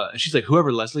 And she's like,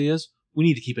 whoever Leslie is, we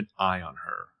need to keep an eye on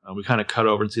her. We kind of cut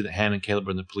over and see that Hannah and Caleb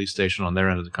are in the police station on their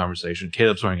end of the conversation.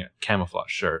 Caleb's wearing a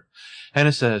camouflage shirt.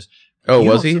 Hannah says, oh,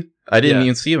 was he? I didn't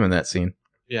even see him in that scene.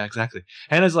 Yeah, exactly.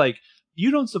 Hannah's like, you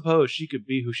don't suppose she could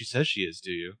be who she says she is,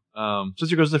 do you?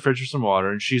 Spencer goes to the fridge for some water,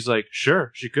 and she's like,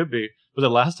 sure, she could be. But the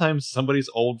last time somebody's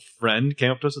old friend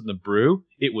came up to us in the brew,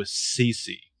 it was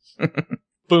Cece.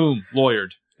 Boom,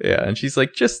 lawyered. Yeah, and she's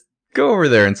like, just go over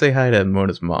there and say hi to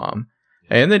Mona's mom.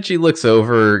 And then she looks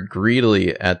over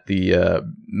greedily at the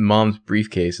mom's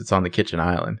briefcase. It's on the kitchen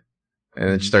island. And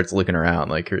then she starts looking around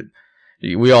like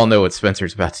we all know what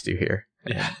Spencer's about to do here.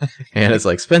 Yeah. And it's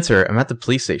like, Spencer, I'm at the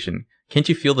police station. Can't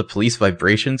you feel the police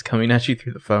vibrations coming at you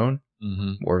through the phone?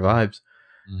 Mm-hmm. More vibes.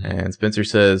 Mm-hmm. And Spencer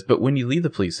says, but when you leave the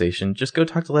police station, just go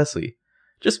talk to Leslie.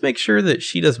 Just make sure that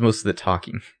she does most of the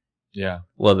talking. Yeah.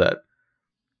 Love that.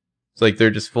 It's like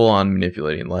they're just full on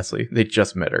manipulating Leslie. They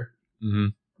just met her. Mm-hmm.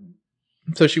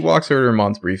 So she walks over to her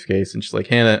mom's briefcase and she's like,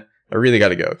 Hannah, I really got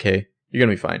to go, okay? You're going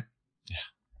to be fine.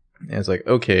 Yeah. And it's like,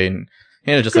 okay. And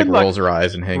Hannah just Good luck. rolls her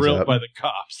eyes and hangs Grilled up. by the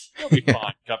cops. It'll be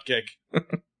fine, Cupcake.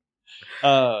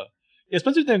 Yeah,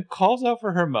 Spencer then calls out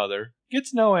for her mother,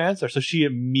 gets no answer, so she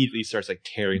immediately starts like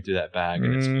tearing through that bag.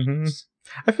 And it's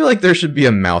I feel like there should be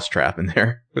a mousetrap in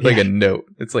there with like a note.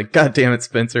 It's like, God damn it,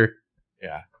 Spencer.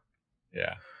 Yeah.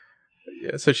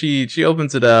 Yeah, so she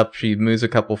opens it up, she moves a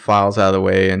couple files out of the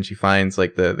way, and she finds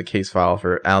like the case file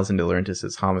for Alison De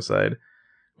Laurentiis' homicide,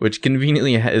 which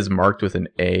conveniently is marked with an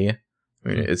A. I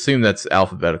mean, assume that's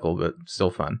alphabetical, but still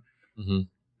fun.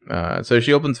 Mm-hmm. So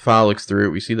she opens the file, looks through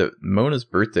it. We see that Mona's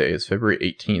birthday is February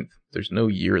 18th. There's no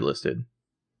year listed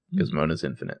because Mona's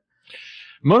infinite.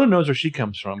 Mona knows where she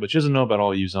comes from, but she doesn't know about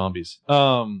all you zombies.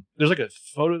 There's like a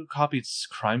photocopied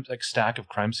stack of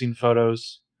crime scene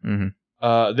photos. Mm-hmm.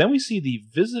 Then we see the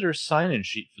visitor sign-in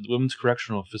sheet for the Women's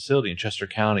Correctional Facility in Chester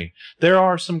County. There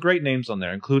are some great names on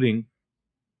there, including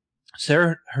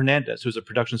Sarah Hernandez, who's a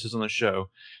production assistant on the show.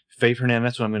 Faith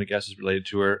Hernandez, who I'm going to guess is related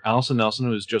to her. Allison Nelson,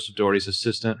 who is Joseph Doherty's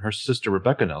assistant. Her sister,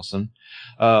 Rebecca Nelson.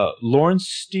 Lauren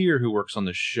Steer, who works on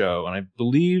the show. And I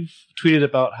believe tweeted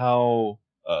about how,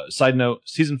 side note,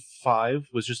 season 5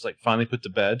 was just like finally put to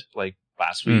bed like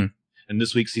last week. And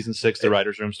this week, season 6, the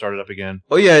writer's room started up again.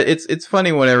 Oh yeah, it's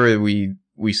funny whenever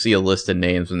we see a list of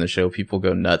names in the show, people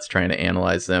go nuts trying to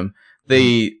analyze them.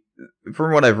 They,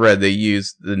 from what I've read, they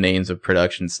use the names of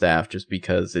production staff just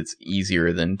because it's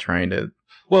easier than trying to,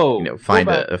 find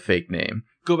a fake name.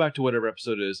 Go back to whatever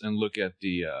episode it is and look at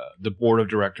the board of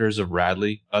directors of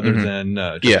Radley, other than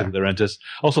Jessica De Laurentiis.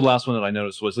 Also, the last one that I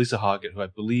noticed was Lisa Hoggett, who I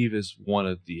believe is one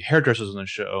of the hairdressers on the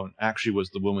show, and actually was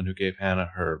the woman who gave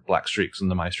Hannah her black streaks in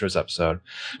the Maestros episode.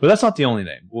 But that's not the only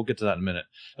name. We'll get to that in a minute.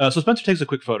 So Spencer takes a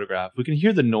quick photograph. We can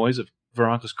hear the noise of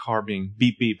Veronica's car being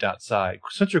beeped outside.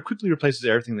 Spencer quickly replaces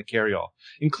everything in the carryall,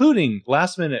 including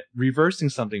last minute reversing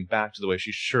something back to the way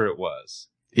she's sure it was.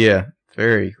 Yeah.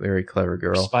 Very, very clever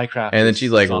girl. Spycraft. And then she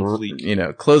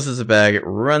closes the bag,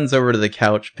 runs over to the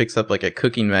couch, picks up like a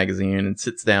cooking magazine and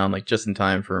sits down like just in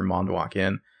time for her mom to walk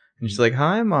in. And she's like,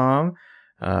 "Hi, Mom."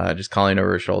 Just calling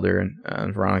over her shoulder.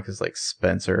 And Veronica's like,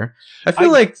 "Spencer." I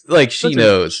feel like she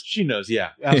knows. She knows. Yeah,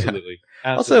 absolutely.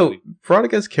 Yeah. Also,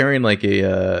 Veronica's carrying like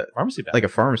a pharmacy bag. Like a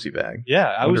pharmacy bag. Yeah.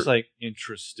 I was like,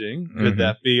 interesting. Could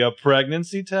that be a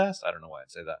pregnancy test? I don't know why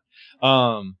I'd say that.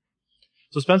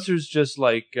 So Spencer's just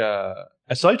like, I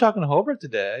saw you talking to Holbrook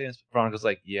today. And Veronica's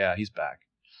like, yeah, he's back.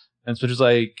 And Spencer's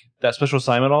like, that special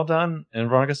assignment all done? And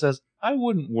Veronica says, I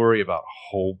wouldn't worry about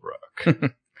Holbrook.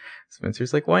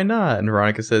 Spencer's like, why not? And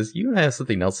Veronica says, you and I have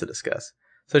something else to discuss.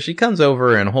 So she comes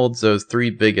over and holds those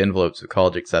 3 big envelopes of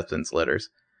college acceptance letters.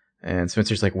 And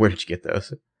Spencer's like, where did you get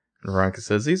those? And Veronica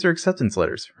says, these are acceptance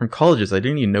letters from colleges I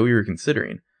didn't even know you were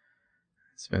considering.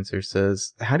 Spencer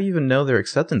says, how do you even know they're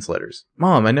acceptance letters?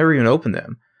 Mom, I never even opened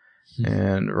them.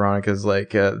 And Veronica's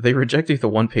like, they rejected the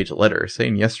 1-page letter,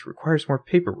 saying yes requires more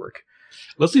paperwork.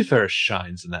 Leslie Ferris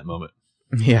shines in that moment.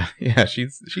 Yeah,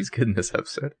 she's good in this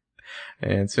episode.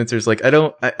 And Spencer's like,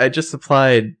 I just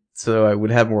applied so I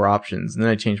would have more options, and then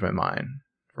I changed my mind.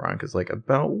 Veronica's like,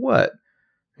 about what?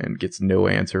 And gets no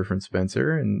answer from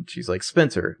Spencer, and she's like,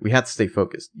 Spencer, we have to stay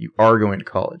focused. You are going to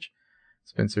college.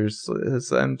 Spencer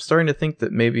says, I'm starting to think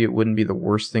that maybe it wouldn't be the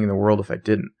worst thing in the world if I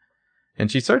didn't.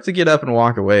 And she starts to get up and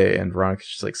walk away, and Veronica's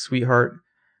just like, sweetheart,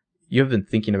 you have been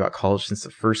thinking about college since the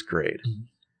 1st grade.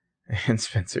 And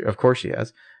Spencer, of course she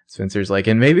has. Spencer's like,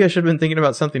 and maybe I should have been thinking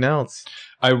about something else.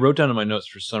 I wrote down in my notes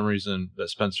for some reason that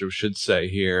Spencer should say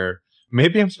here,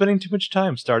 maybe I'm spending too much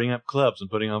time starting up clubs and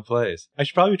putting on plays. I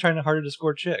should probably be trying harder to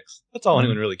score chicks. That's all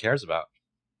anyone really cares about.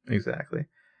 Exactly.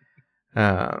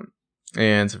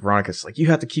 And Veronica's like, you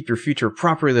have to keep your future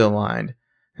properly aligned.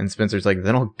 And Spencer's like,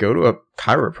 then I'll go to a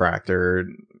chiropractor.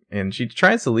 And she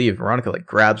tries to leave. Veronica like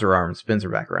grabs her arm and spins her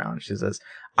back around. She says,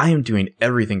 I am doing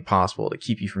everything possible to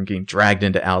keep you from getting dragged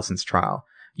into Allison's trial.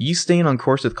 You staying on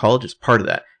course with college is part of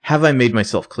that. Have I made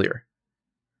myself clear?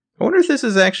 I wonder if this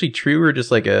is actually true or just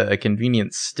like a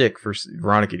convenient stick for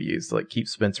Veronica to use to like keep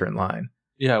Spencer in line.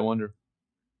 Yeah, I wonder.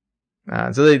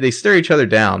 So they stare each other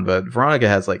down, but Veronica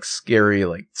has like scary,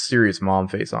 like serious mom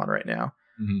face on right now.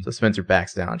 Mm-hmm. So Spencer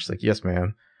backs down. She's like, yes,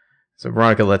 ma'am. So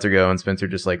Veronica lets her go, and Spencer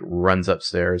just like runs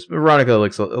upstairs. But Veronica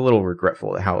looks a little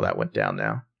regretful at how that went down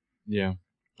now. Yeah,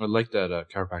 I like that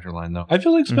chiropractor line though. I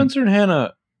feel like Spencer and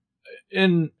Hannah,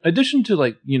 in addition to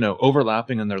like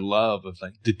overlapping in their love of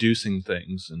like deducing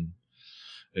things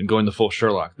and going the full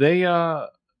Sherlock, they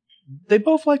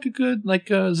both like a good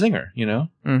zinger,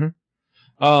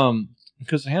 Mm-hmm.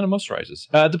 Because Hannah moisturizes.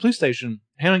 At the police station,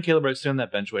 Hannah and Caleb are sitting on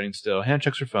that bench waiting still. Hannah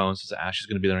checks her phone, says that Ashley's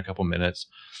going to be there in a couple minutes.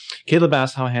 Caleb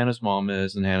asks how Hannah's mom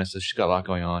is, and Hannah says she's got a lot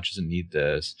going on. She doesn't need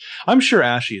this. I'm sure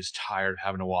Ashley is tired of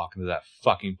having to walk into that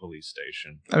fucking police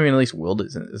station. I mean, at least Will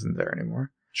isn't there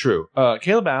anymore. True.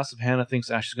 Caleb asks if Hannah thinks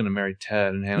Ashley's going to marry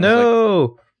Ted, and Hannah's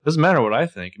no! Doesn't matter what I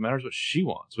think. It matters what she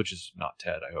wants, which is not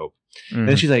Ted, I hope. Mm-hmm. And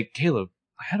then she's like, Caleb,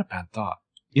 I had a bad thought.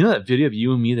 You know that video of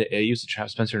you and me that A used to trap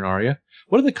Spencer and Arya?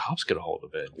 What if the cops get a hold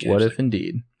of it? What if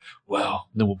indeed? Well,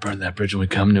 then we'll burn that bridge when we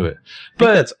come to it.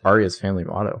 But that's Arya's family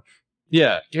motto.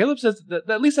 Yeah, Caleb says that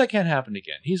at least that can't happen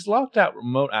again. He's locked out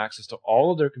remote access to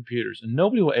all of their computers, and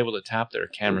nobody will be able to tap their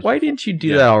cameras. Why didn't you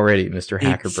do that already, Mr.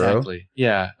 Hacker Bro? Exactly.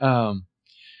 Yeah.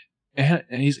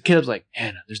 And Caleb's like,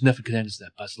 Hannah, there's nothing connected to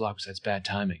that busted lock besides bad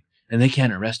timing, and they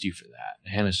can't arrest you for that.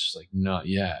 And Hannah's just like, not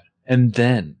yet. And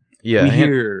then we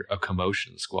hear a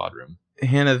commotion in the squad room.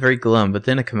 Hannah's very glum, but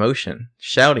then a commotion,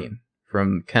 shouting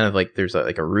from kind of like there's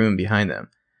a room behind them,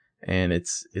 and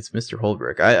it's Mr.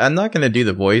 Holbrook. I'm not going to do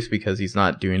the voice because he's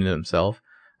not doing it himself.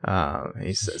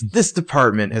 He says, "This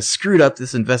department has screwed up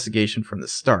this investigation from the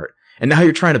start, and now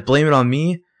you're trying to blame it on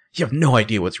me? You have no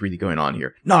idea what's really going on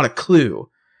here. Not a clue."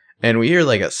 And we hear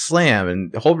like a slam,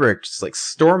 and Holbrook just like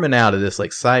storming out of this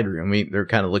like side room. They're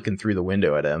kind of looking through the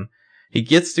window at him. He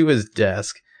gets to his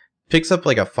desk, picks up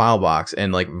like a file box,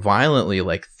 and like violently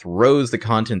like throws the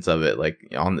contents of it like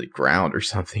on the ground or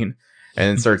something, and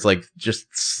then starts like just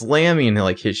slamming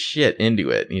like his shit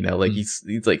into it. You know, like he's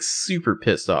like super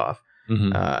pissed off.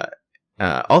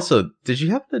 Also, did you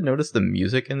happen to notice the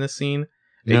music in this scene?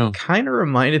 No. It kind of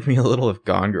reminded me a little of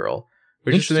Gone Girl,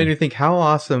 which just made me think, how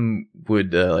awesome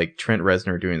would like Trent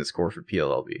Reznor doing the score for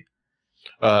PLL be?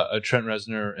 A Trent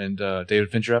Reznor and David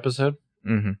Fincher episode?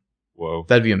 Mm-hmm. Whoa.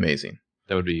 That'd be amazing.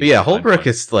 That would be. But yeah, Holbrook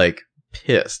is like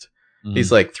pissed. Mm-hmm.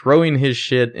 He's like throwing his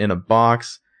shit in a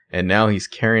box, and now he's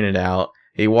carrying it out.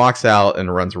 He walks out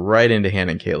and runs right into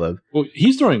Hannah and Caleb. Well,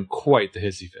 he's throwing quite the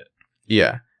hissy fit.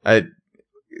 Yeah.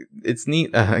 It's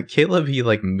neat. Caleb, he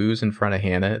like moves in front of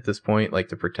Hannah at this point, like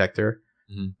to protect her.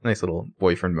 Mm-hmm. Nice little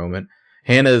boyfriend moment.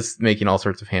 Hannah's making all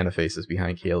sorts of Hannah faces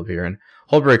behind Caleb here, and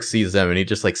Holbrook sees them and he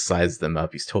just like sizes them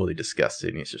up. He's totally disgusted,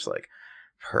 and he's just like,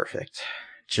 perfect.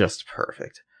 Just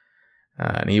perfect.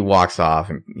 And he walks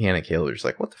off, and Hannah and Caleb are just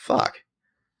like, what the fuck?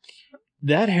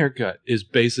 That haircut is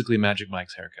basically Magic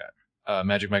Mike's haircut.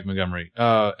 Magic Mike Montgomery.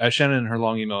 As Shannon in her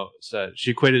long email said,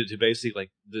 she equated it to basically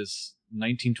like this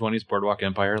 1920s Boardwalk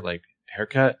Empire like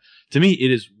haircut. To me,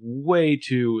 it is way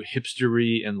too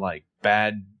hipstery and like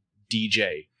bad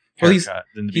DJ haircut.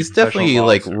 Well, he's definitely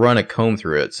like run a comb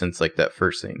through it since like that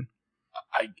first scene.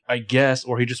 I guess,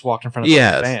 or he just walked in front of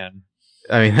a fan.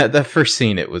 I mean, that first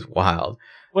scene, it was wild.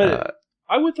 But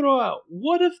I would throw out,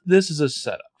 what if this is a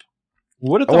setup?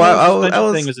 What if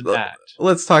the thing is an act?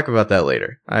 Let's talk about that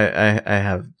later. I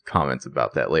have comments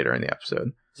about that later in the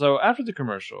episode. So after the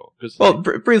commercial...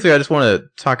 briefly, I just want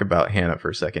to talk about Hannah for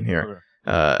a second here.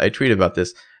 Okay. I tweeted about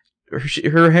this.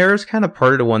 Her hair is kind of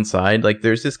parted to one side. Like,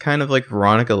 there's this kind of like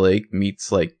Veronica Lake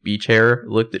meets like beach hair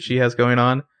look that she has going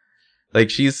on. Like,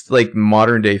 she's like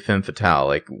modern day femme fatale.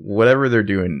 Like, whatever they're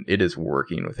doing, it is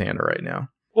working with Hannah right now.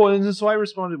 Well, and so I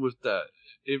responded with that.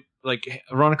 Like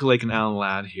Veronica Lake and Alan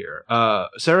Ladd here.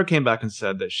 Sarah came back and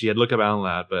said that she had looked up Alan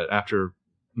Ladd, but after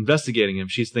investigating him,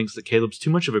 she thinks that Caleb's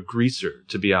too much of a greaser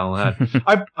to be Alan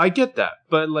Ladd. I get that,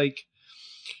 but like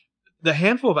the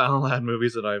handful of Alan Ladd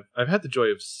movies that I've had the joy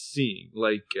of seeing,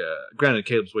 like granted,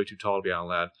 Caleb's way too tall to be Alan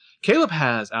Ladd. Caleb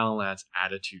has Alan Ladd's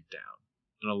attitude down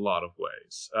in a lot of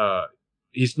ways.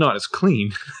 He's not as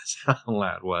clean as Alan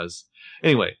Ladd was.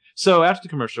 Anyway, so after the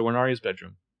commercial, we're in Arya's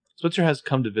bedroom. Spencer has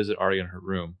come to visit Arya in her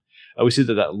room. We see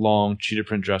that long cheetah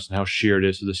print dress and how sheer it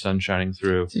is with the sun shining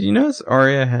through. Did you notice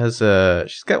Arya has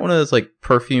she's got one of those like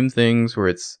perfume things where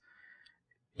it's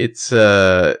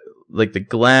like the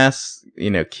glass,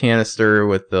 canister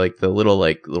with the little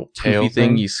poofy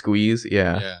thing you squeeze.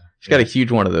 Yeah. She's got a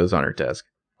huge one of those on her desk.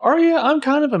 Arya, I'm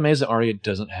kind of amazed that Arya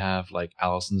doesn't have like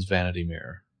Allison's vanity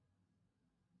mirror.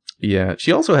 Yeah,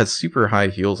 she also has super high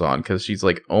heels on because she's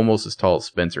like almost as tall as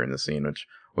Spencer in the scene, which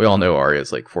we all know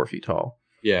Arya's like 4 feet tall.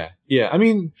 Yeah. I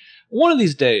mean, one of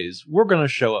these days, we're going to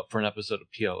show up for an episode of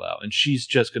PLL, and she's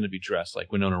just going to be dressed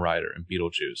like Winona Ryder in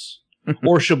Beetlejuice.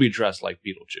 Or she'll be dressed like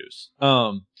Beetlejuice.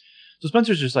 So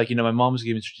Spencer's just like, my mom was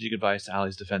giving strategic advice to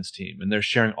Allie's defense team, and they're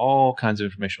sharing all kinds of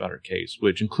information about her case,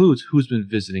 which includes who's been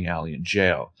visiting Allie in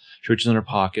jail. She reaches in her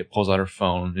pocket, pulls out her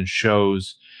phone, and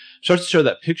starts to show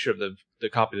that picture of the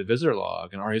copy of the visitor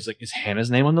log, and Arya's like, is Hannah's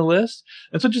name on the list?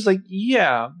 And so just like,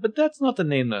 yeah, but that's not the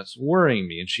name that's worrying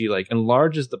me. And she like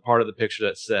enlarges the part of the picture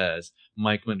that says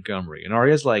Mike Montgomery. And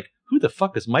Arya's like, who the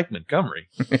fuck is Mike Montgomery?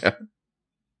 Yeah.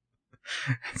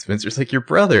 And Spencer's like, your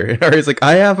brother. And Arya's like,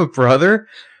 I have a brother?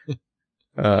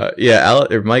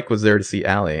 Mike was there to see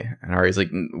Allie. And Arya's like,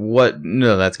 what?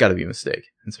 No, that's got to be a mistake.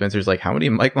 And Spencer's like, how many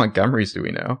Mike Montgomerys do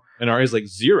we know? And Arya's like,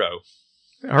 0.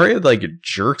 Arya, like,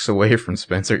 jerks away from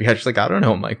Spencer. Yeah, she's like, I don't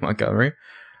know Mike Montgomery.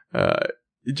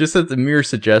 Just at the mere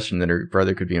suggestion that her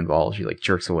brother could be involved, she, like,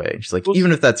 jerks away. She's like,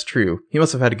 even if that's true, he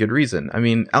must have had a good reason. I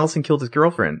mean, Allison killed his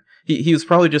girlfriend. He was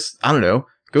probably just, I don't know,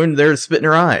 going there to spit in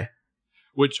her eye.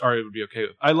 Which Arya would be okay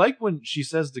with. I like when she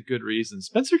says the good reason.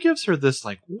 Spencer gives her this,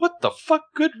 like, what the fuck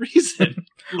good reason?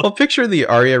 Well, picture the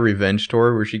Arya revenge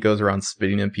tour where she goes around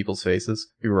spitting in people's faces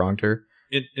who wronged her.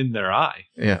 In their eye.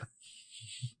 Yeah.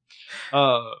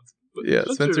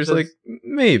 Spencer Spencer's says, like,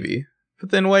 maybe.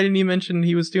 But then why didn't he mention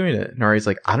he was doing it? And Arya's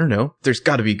like, I don't know. There's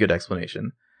got to be a good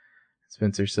explanation.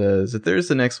 Spencer says, if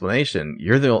there's an explanation,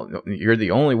 you're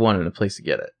the only one in a place to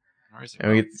get it.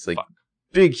 And we get these like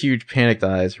big, huge panicked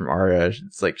eyes from Arya.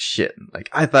 It's like, shit. Like,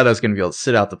 I thought I was going to be able to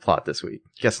sit out the plot this week.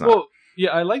 Guess not. Well,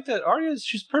 yeah, I like that.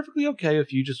 She's perfectly okay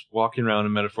if you just walking around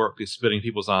and metaphorically spitting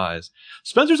people's eyes.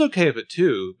 Spencer's okay with it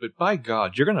too, but by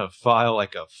God, you're going to file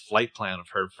like a flight plan of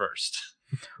her first.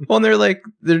 Well, and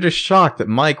they're just shocked that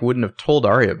Mike wouldn't have told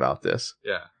Arya about this.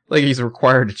 Yeah. Like he's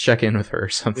required to check in with her or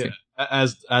something. Yeah.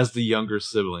 As the younger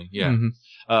sibling, yeah.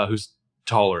 Mm-hmm. Who's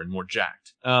taller and more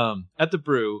jacked. At the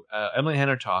brew, Emily and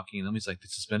Hannah are talking, and Emily's like, they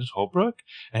suspended Holbrook?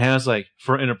 And Hannah's like,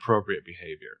 for inappropriate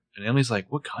behavior. And Emily's like,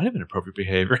 what kind of inappropriate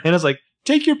behavior? Hannah's like,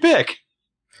 take your pick.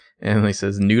 And Emily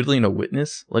says, noodling a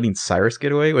witness? Letting Cyrus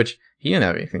get away? Which he didn't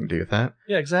have anything to do with that.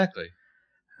 Yeah, exactly.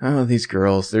 Oh, these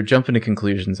girls. They're jumping to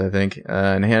conclusions, I think.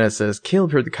 And Hannah says,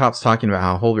 Caleb heard the cops talking about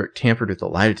how Holbrook tampered with the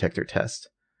lie detector test.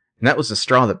 And that was the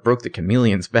straw that broke the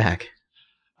chameleon's back.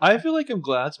 I feel like I'm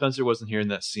glad Spencer wasn't here in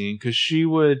that scene, because she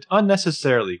would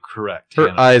unnecessarily correct Her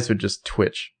Hannah. eyes would just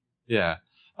twitch. Yeah.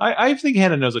 I think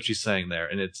Hannah knows what she's saying there,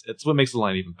 and it's what makes the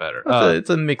line even better. It's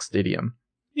a mixed idiom.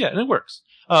 Yeah, and it works.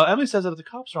 Emily says that if the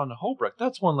cops are on to Holbrook,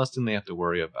 that's one less thing they have to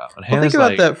worry about. And think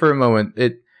about that for a moment.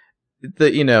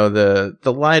 The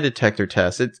lie detector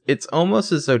test, it's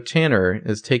almost as though Tanner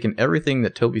has taken everything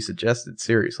that Toby suggested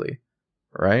seriously,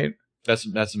 right? That's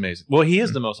amazing. Well, he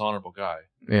is the most honorable guy.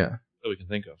 Yeah. That we can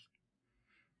think of.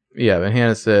 Yeah, but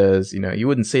Hannah says, you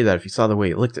wouldn't say that if you saw the way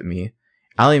he looked at me.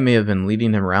 Allie may have been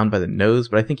leading him around by the nose,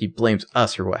 but I think he blames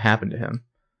us for what happened to him.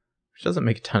 Which doesn't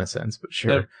make a ton of sense, but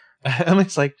sure.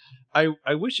 Emily's like, I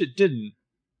wish it didn't,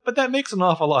 but that makes an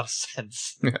awful lot of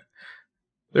sense.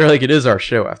 They're like, it is our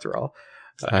show after all.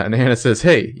 And Hannah says,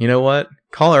 hey, you know what?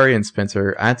 Call Arya and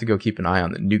Spencer. I have to go keep an eye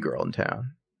on the new girl in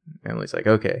town. Emily's like,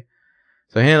 okay.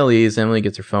 So Hannah leaves, Emily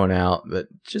gets her phone out, but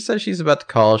just as she's about to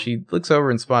call, she looks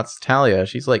over and spots Talia.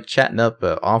 She's like chatting up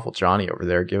awful Johnny over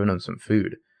there, giving him some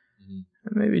food.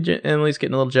 Mm-hmm. Maybe Emily's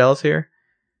getting a little jealous here.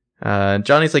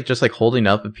 Johnny's just holding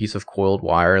up a piece of coiled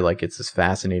wire like it's this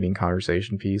fascinating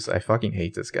conversation piece. I fucking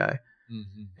hate this guy.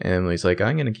 Mm-hmm. And Emily's like,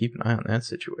 I'm going to keep an eye on that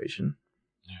situation.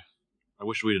 Yeah. I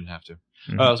wish we didn't have to.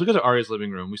 Mm-hmm. So we go to Arya's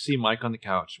living room. We see Mike on the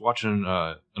couch watching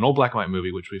an old black and white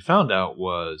movie, which we found out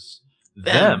was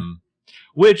Them.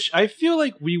 Which I feel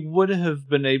like we would have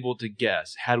been able to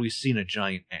guess had we seen a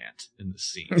giant ant in the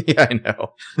scene. Yeah, I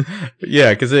know.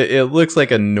 Yeah, because it looks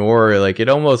like a Nor, it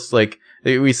almost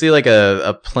we see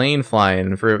a plane flying,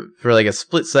 and for a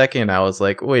split second I was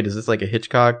like, wait, is this a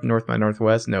Hitchcock North by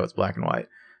Northwest? No, it's black and white.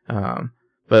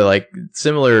 But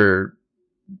similar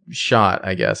shot,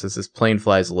 I guess, as this plane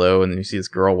flies low and then you see this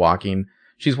girl walking.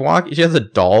 She has a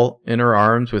doll in her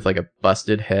arms with a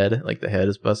busted head, the head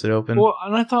is busted open. Well,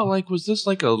 and I thought was this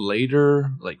a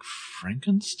later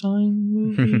Frankenstein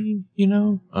movie?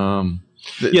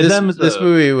 This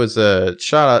movie was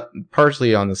shot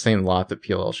partially on the same lot that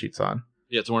PLL shoots on.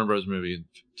 Yeah, it's a Warner Bros. Movie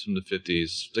from the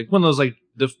 50s. One of those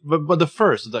the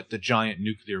first the giant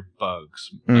nuclear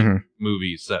bugs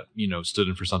movies that stood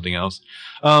in for something else.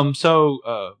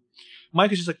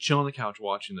 Mike is just chilling on the couch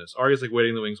watching this. Arya's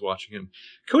waiting in the wings watching him.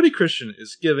 Cody Christian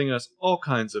is giving us all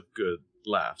kinds of good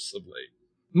laughs of late.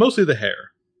 Mostly the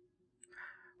hair.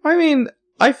 I mean,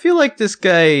 I feel like this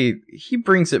guy, he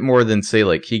brings it more than,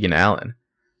 say, Keegan Allen.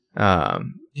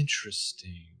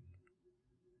 Interesting.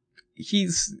 He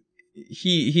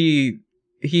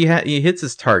hits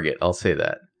his target, I'll say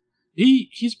that.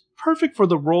 He's perfect for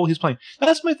the role he's playing.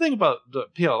 That's my thing about the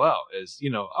PLL is,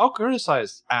 I'll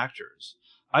criticize actors.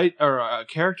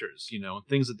 Characters,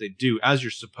 things that they do as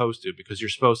you're supposed to, because you're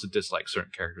supposed to dislike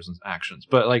certain characters and actions.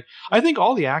 But I think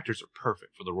all the actors are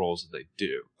perfect for the roles that they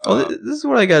do. This is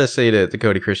what I gotta say to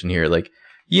Cody Christian here.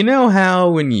 How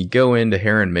when you go into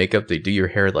hair and makeup, they do your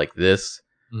hair like this,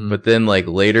 but then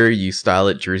later you style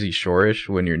it Jersey Shore-ish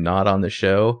when you're not on the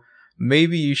show.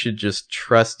 maybe you should just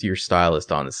trust your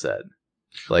stylist on the set.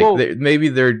 Like, Well, maybe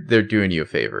they're doing you a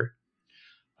favor.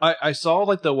 I saw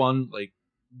like the one like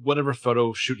whatever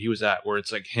photo shoot he was at where it's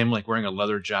like him like wearing a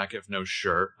leather jacket with no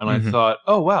shirt, and I thought,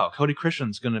 oh wow, Cody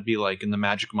Christian's gonna be like in the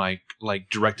Magic Mike like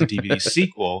direct-to-DVD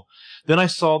sequel. Then I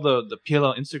saw the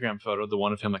PLL Instagram photo, the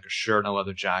one of him like a shirt and a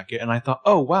leather jacket, and I thought,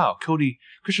 oh wow, Cody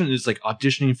Christian is like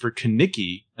auditioning for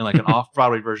Kaneki and like an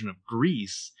off-Broadway version of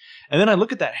Grease. And then I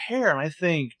look at that hair and I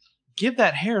think, give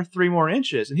that hair 3 more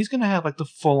inches and he's gonna have like the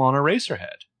full-on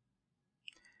Eraserhead.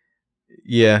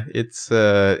 Yeah, it's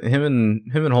him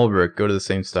and Holbrook go to the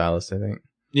same stylist, I think.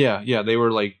 Yeah, they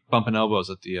were like bumping elbows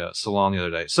at the salon the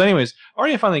other day. So, anyways,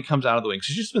 Arya finally comes out of the wing.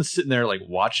 She's just been sitting there like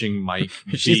watching Mike.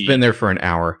 She's been there for an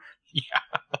hour.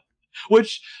 Yeah,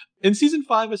 which in season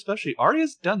 5 especially,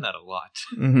 Arya's done that a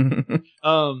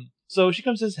lot. So she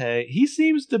comes and says, "Hey," he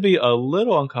seems to be a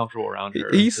little uncomfortable around her.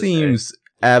 He seems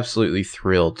absolutely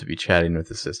thrilled to be chatting with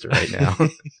his sister right now.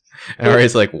 And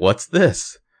Arya's like, "What's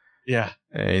this?" Yeah.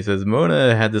 And he says,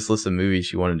 Mona had this list of movies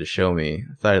she wanted to show me.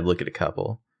 I thought I'd look at a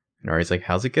couple. And Arya's like,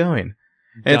 how's it going?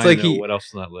 And it's like what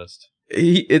else on that list?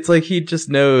 It's like he just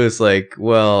knows, like,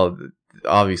 well,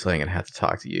 obviously I'm going to have to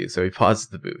talk to you. So he pauses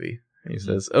the movie. And he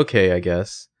says, okay, I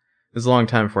guess. It was a long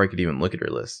time before I could even look at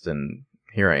her list. And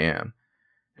here I am.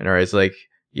 And Arya's like,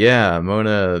 yeah,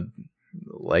 Mona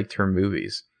liked her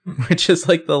movies. Which is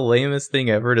like the lamest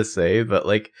thing ever to say. But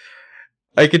like,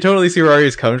 I can totally see where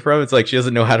Arya's coming from. It's like she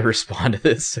doesn't know how to respond to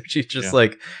this. So she's just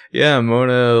like, yeah,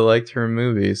 Mona liked her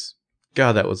movies.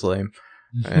 God, that was lame.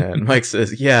 And Mike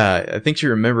says, yeah, I think she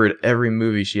remembered every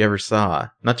movie she ever saw.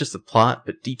 Not just the plot,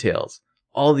 but details.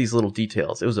 All these little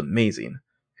details. It was amazing.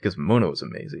 Because Mona was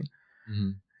amazing.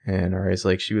 Mm-hmm. And Arya's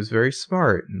like, she was very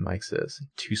smart. And Mike says,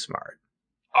 too smart.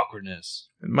 Awkwardness.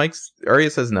 And Arya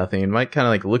says nothing. And Mike kind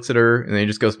of like looks at her, and then he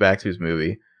just goes back to his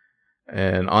movie.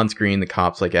 And on screen, the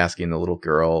cop's like asking the little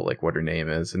girl like what her name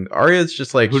is, and Arya's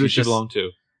just like, who does she belong to?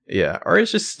 Yeah,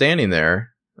 Arya's just standing there,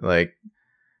 like,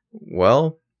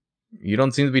 well, you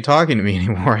don't seem to be talking to me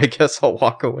anymore. I guess I'll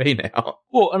walk away now.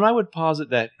 Well, and I would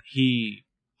posit that he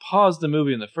paused the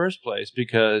movie in the first place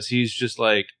because he's just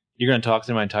like, you're going to talk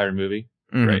through my entire movie?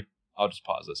 Mm-hmm. Great. I'll just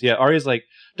pause this. Yeah, Arya's like,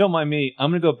 don't mind me.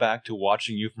 I'm going to go back to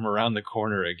watching you from around the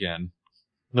corner again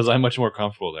because I'm much more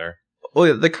comfortable there. Well,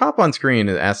 yeah, the cop on screen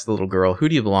asks the little girl, who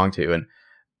do you belong to? And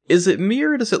is it me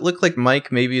or does it look like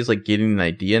Mike maybe is like getting an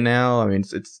idea now? I mean,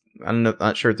 it's I don't know,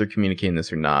 not sure if they're communicating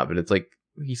this or not, but it's like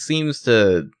he seems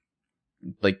to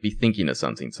like be thinking of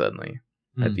something suddenly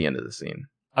at the end of the scene.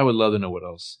 I would love to know what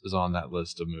else is on that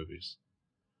list of movies.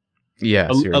 Yeah,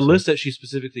 a list that she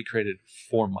specifically created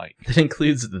for Mike. That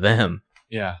includes them.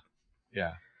 Yeah.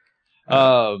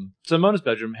 So Mona's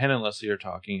bedroom, Hannah and Leslie are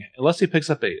talking. Leslie picks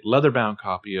up a leather-bound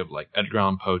copy of like Edgar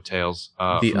Allan Poe tales.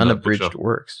 The unabridged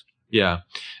works. Yeah.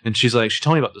 And she's like, she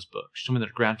told me about this book. She told me that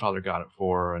her grandfather got it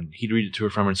for her and he'd read it to her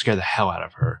from her and scare the hell out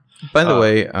of her. By the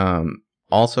way,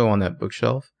 also on that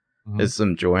bookshelf is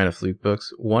some Joanna Fluke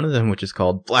books. One of them, which is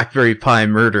called Blackberry Pie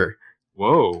Murder.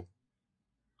 Whoa.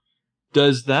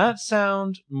 Does that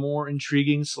sound more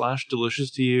intriguing /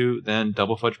 delicious to you than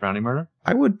Double Fudge Brownie Murder?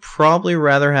 I would probably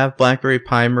rather have Blackberry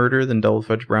Pie Murder than Double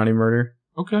Fudge Brownie Murder.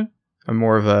 Okay. I'm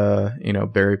more of a,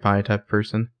 berry pie type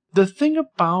person. The thing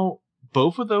about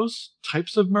both of those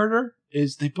types of murder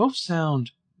is they both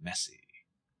sound messy.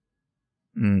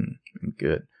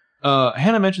 Good.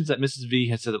 Hannah mentions that Mrs. V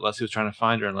had said that Leslie was trying to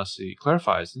find her, and Leslie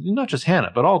clarifies, not just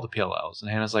Hannah, but all the PLLs. And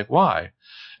Hannah's like, why?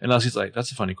 And Leslie's like,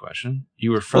 that's a funny question.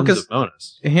 You were friends of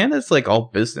Mona's. Hannah's like all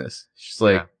business. She's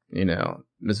like,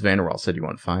 Miss Vanderwall said you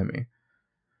want to find me.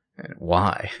 And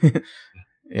why?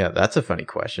 Yeah, that's a funny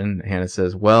question. Hannah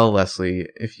says, well, Leslie,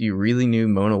 if you really knew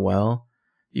Mona well,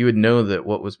 you would know that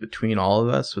what was between all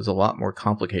of us was a lot more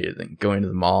complicated than going to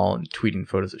the mall and tweeting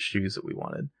photos of shoes that we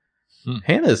wanted.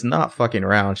 Hannah is not fucking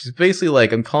around. She's basically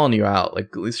like, I'm calling you out. Like,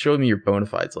 at least show me your bona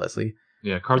fides, Leslie.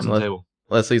 Yeah, cards on the table.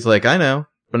 Leslie's like, I know.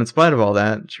 But in spite of all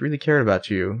that, she really cared about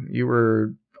you. You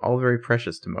were all very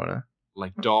precious to Mona.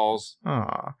 Like dolls.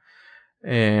 Aw.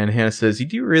 And Hannah says, you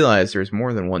do realize there's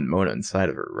more than one Mona inside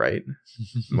of her, right?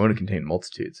 Mona contained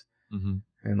multitudes.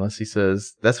 And Leslie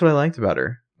says, that's what I liked about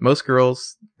her. Most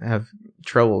girls have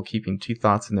trouble keeping two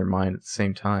thoughts in their mind at the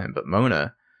same time, but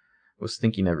Mona was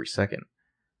thinking every second.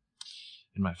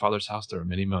 In my father's house, there are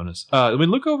many Monas. We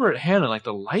look over at Hannah, like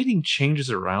the lighting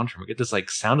changes around her. We get this like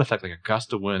sound effect, like a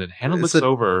gust of wind, and Hannah looks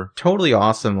over. Totally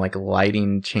awesome, like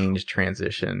lighting change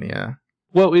transition. Yeah.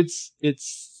 Well, it's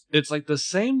like the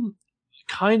same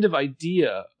kind of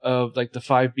idea of like the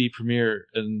 5B premiere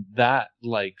and that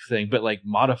like thing, but like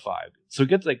modified. So it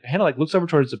gets like Hannah like looks over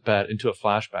towards the bed into a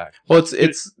flashback. Well,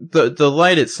 it's the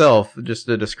light itself. Just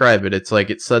to describe it, it's like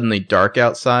it's suddenly dark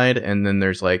outside, and then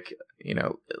there's like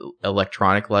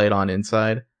electronic light on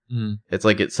inside. Mm-hmm. It's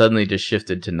like it suddenly just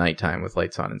shifted to nighttime with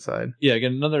lights on inside. Yeah,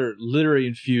 again, another literary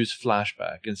infused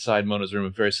flashback inside Mona's room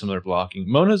with very similar blocking.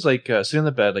 Mona's like sitting on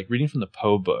the bed, like reading from the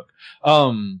Poe book.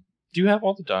 Do you have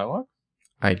all the dialogue?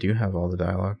 I do have all the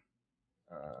dialogue.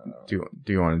 Do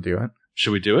you want to do it?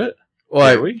 Should we do it?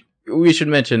 Well, we should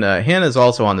mention Hannah's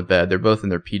also on the bed. They're both in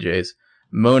their PJs.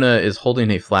 Mona is holding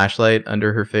a flashlight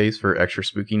under her face for extra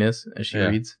spookiness as she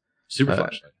reads. Super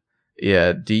flashlight.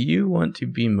 Yeah. Do you want to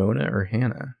be Mona or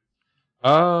Hannah?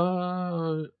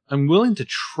 I'm willing to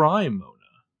try Mona.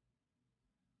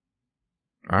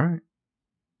 All right.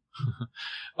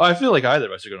 I feel like either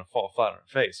of us are going to fall flat on our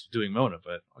face doing Mona,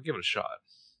 but I'll give it a shot.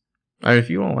 I mean, if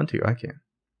you don't want to, I can.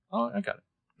 Oh, I got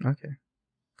it. Okay.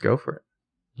 Go for it.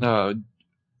 Let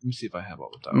me see if I have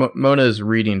all the time. Mona is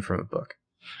reading from a book.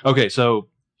 Okay, so,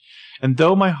 and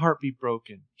though my heart be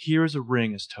broken, here is a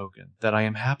ring as token that I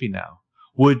am happy now.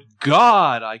 Would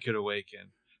God I could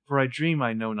awaken, for I dream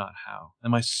I know not how,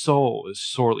 and my soul is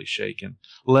sorely shaken,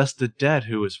 lest the dead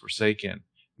who is forsaken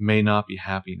may not be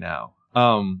happy now.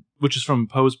 Which is from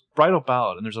Poe's Bridal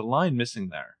Ballad, and there's a line missing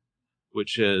there,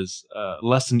 which is,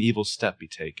 lest an evil step be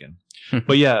taken.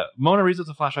 But yeah, Mona reads with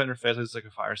the flashlight in her face. It's like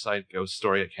a fireside ghost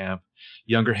story at camp.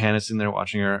 Younger Hannah's sitting there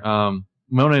watching her.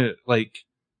 Mona, like,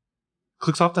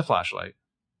 clicks off the flashlight.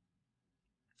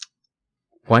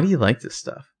 Why do you like this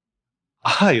stuff?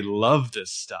 I love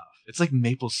this stuff. It's like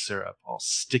maple syrup, all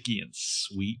sticky and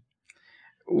sweet.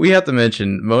 We have to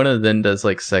mention, Mona then does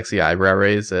like sexy eyebrow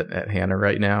raise at Hannah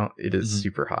right now. It is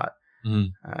super hot.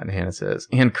 And Hannah says,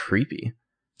 and creepy.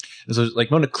 And so like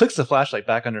Mona clicks the flashlight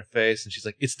back on her face and she's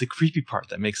like, it's the creepy part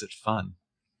that makes it fun.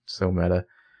 So meta.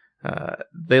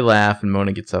 They laugh and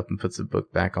Mona gets up and puts the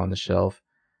book back on the shelf.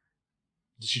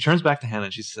 She turns back to Hannah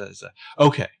and she says,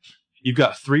 okay, you've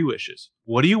got 3 wishes.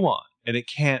 What do you want? And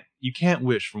you can't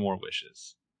wish for more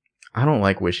wishes. I don't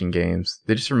like wishing games.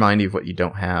 They just remind you of what you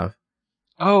don't have.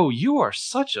 Oh, you are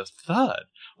such a thud.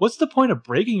 What's the point of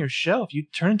breaking your shell if you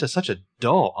turn into such a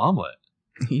dull omelet?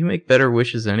 You make better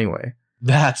wishes anyway.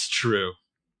 That's true.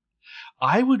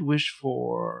 I would wish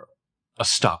for a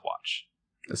stopwatch.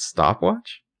 A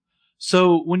stopwatch?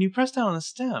 So when you press down on the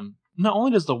stem, not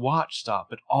only does the watch stop,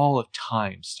 but all of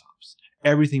time stops.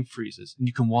 Everything freezes, and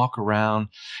you can walk around,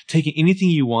 taking anything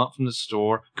you want from the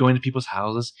store, going to people's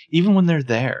houses, even when they're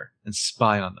there, and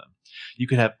spy on them. You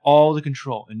could have all the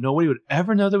control, and nobody would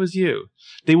ever know that was you.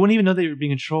 They wouldn't even know they were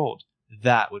being controlled.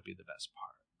 That would be the best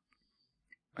part.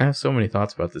 I have so many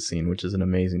thoughts about this scene, which is an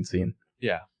amazing scene.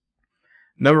 Yeah.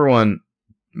 Number one,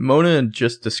 Mona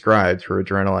just described her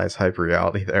adrenalized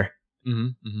hyperreality there.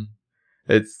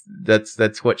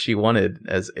 That's what she wanted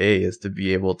as A, is to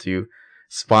be able to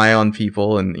spy on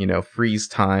people and, freeze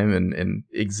time and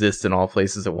exist in all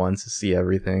places at once to see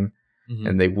everything.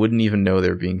 And they wouldn't even know they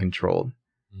were being controlled.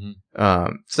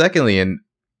 Secondly, and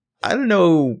I don't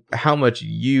know how much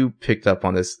you picked up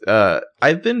on this.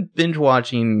 I've been binge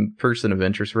watching Person of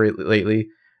Interest lately.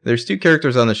 There's 2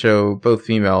 characters on the show, both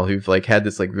female, who've like had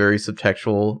this like very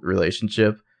subtextual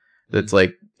relationship. That's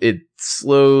like, it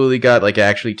slowly got like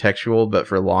actually textual, but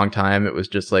for a long time it was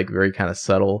just like very kind of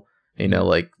subtle,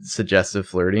 like suggestive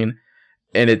flirting.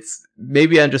 And it's,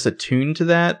 maybe I'm just attuned to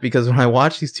that, because when I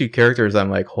watch these 2 characters, I'm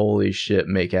like, holy shit,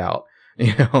 make out.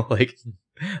 It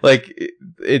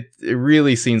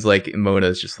really seems like Mona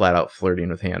is just flat out flirting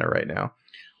with Hannah right now.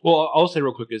 Well, I'll say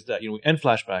real quick is that, we end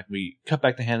flashback, we cut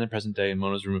back to Hannah in present day in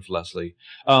Mona's room with Leslie.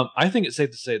 I think it's safe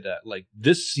to say that, like,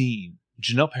 this scene,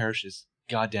 Janelle Parrish is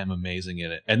goddamn amazing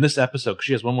in it. And this episode, because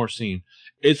she has one more scene,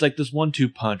 it's like this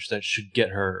 1-2 punch that should get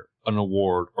her an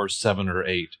award or 7 or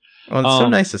 8. Well, it's so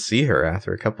nice to see her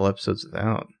after a couple episodes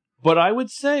without. But I would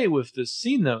say with this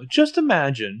scene, though, just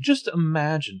imagine,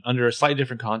 under a slightly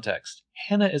different context,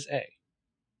 Hannah is A.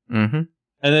 And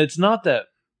it's not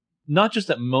just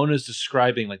that Mona's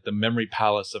describing like the memory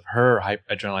palace of her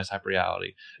adrenalized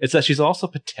hyperreality. It's that she's also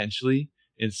potentially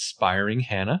inspiring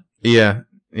Hannah. Yeah.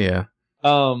 The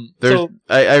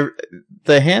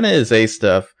Hannah is A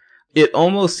stuff. It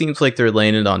almost seems like they're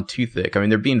laying it on too thick. I mean,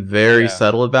 they're being very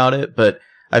subtle about it, but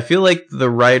I feel like the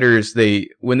writers,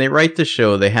 when they write the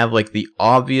show, they have like the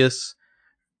obvious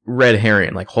red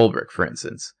herring, like Holbrook, for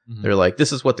instance. They're like,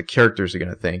 this is what the characters are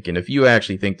going to think. And if you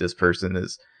actually think this person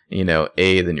is,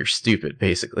 A, then you're stupid,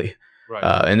 basically. Right.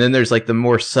 And then there's like the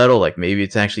more subtle, like maybe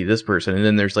it's actually this person. And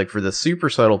then there's like for the super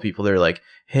subtle people, they're like,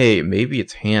 hey, maybe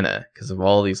it's Hannah because of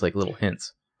all these like little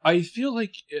hints. I feel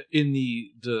like in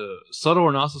the subtle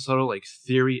or not so subtle, like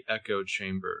theory echo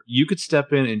chamber, you could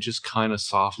step in and just kind of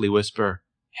softly whisper,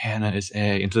 Hannah is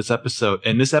A into this episode.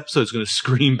 And this episode is going to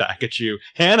scream back at you,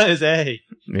 Hannah is A.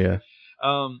 Yeah.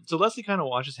 So Leslie kind of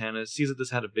watches Hannah, sees that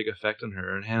this had a big effect on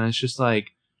her. And Hannah's just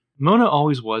like, Mona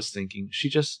always was thinking. She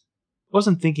just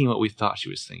wasn't thinking what we thought she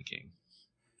was thinking.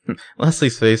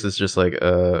 Leslie's face is just like,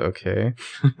 okay.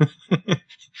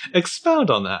 Expound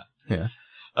on that. Yeah.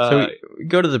 So we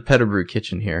go to the Peterbrew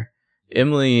kitchen here.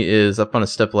 Emily is up on a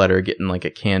stepladder getting like a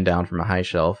can down from a high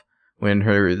shelf when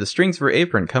the strings of her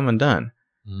apron come undone.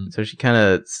 So she kind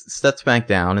of steps back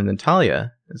down, and then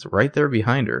Talia is right there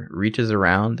behind her, reaches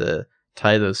around to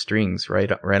tie those strings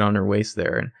right on her waist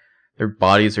there, and their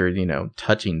bodies are,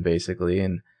 touching basically,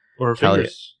 and or her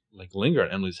fingers like linger on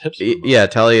Emily's hips. Yeah,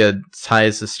 Talia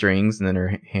ties the strings, and then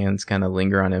her hands kind of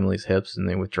linger on Emily's hips, and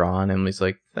they withdraw, and Emily's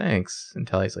like, thanks, and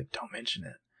Talia's like, don't mention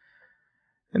it.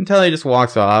 And Talia just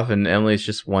walks off, and Emily's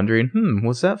just wondering,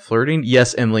 was that flirting?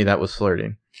 Yes, Emily, that was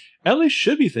flirting. Emily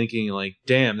should be thinking, like,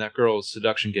 damn, that girl's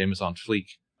seduction game is on fleek.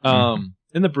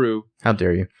 In the brew. How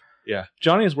dare you? Yeah.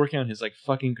 Johnny is working on his, like,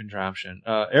 fucking contraption.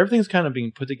 Everything's kind of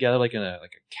being put together, like, in a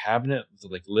cabinet,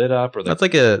 like, lit up. Or That's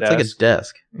like a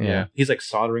desk. Yeah. He's, like,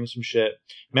 soldering some shit.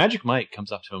 Magic Mike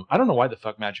comes up to him. I don't know why the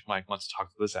fuck Magic Mike wants to talk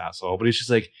to this asshole, but he's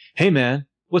just like, hey, man,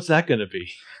 what's that gonna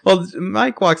be? Well,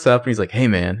 Mike walks up, and he's like, hey,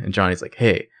 man. And Johnny's like,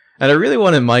 hey. And I really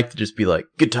wanted Mike to just be like,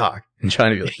 good talk. And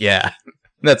Johnny be like, yeah.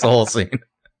 That's the whole scene.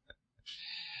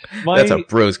 That's how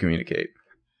bros communicate.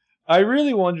 I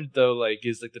really wondered, though, like,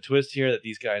 is like the twist here that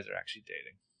these guys are actually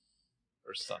dating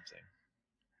or something?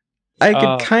 I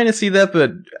could kind of see that,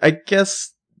 but I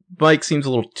guess Mike seems a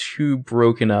little too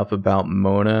broken up about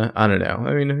Mona. I don't know.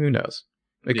 I mean, who knows?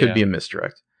 It could be a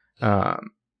misdirect.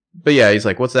 But yeah, he's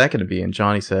like, what's that going to be? And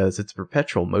Johnny says, it's a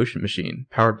perpetual motion machine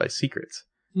powered by secrets.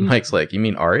 Mike's like, you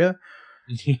mean Arya?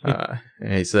 And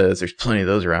he says, there's plenty of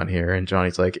those around here. And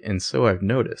Johnny's like, and so I've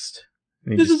noticed.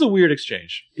 This is a weird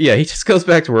exchange. Yeah, he just goes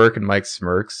back to work and Mike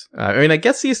smirks. I mean, I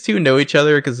guess these two know each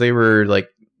other because they were like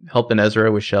helping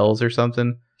Ezra with shells or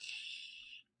something.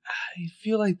 I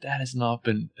feel like that has not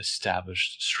been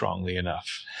established strongly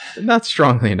enough. Not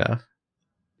strongly enough.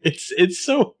 It's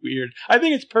so weird. I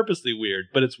think it's purposely weird,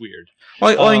 but it's weird.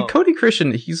 Well, I mean, Cody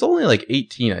Christian, he's only like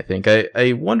 18, I think.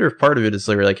 I wonder if part of it is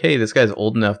like, hey, this guy's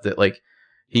old enough that like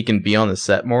he can be on the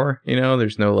set more,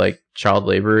 there's no like child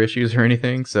labor issues or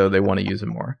anything, so they want to use him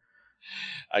more.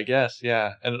 I guess,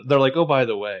 yeah. And they're like, oh, by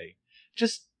the way,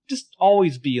 just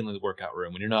always be in the workout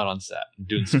room when you're not on set and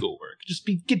doing schoolwork.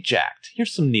 Get jacked.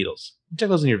 Here's some needles. Check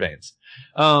those in your veins.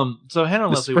 So Hannah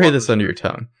and Leslie spray this under your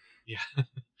tongue. Yeah.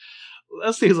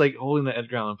 Leslie is like holding the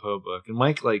Edgar Allan Poe book, and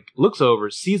Mike like looks over,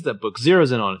 sees that book,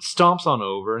 zeroes in on it, stomps on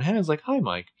over, and Hannah's like, "Hi,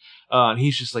 Mike." And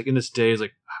he's just like in this daze,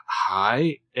 like,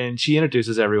 "Hi," and she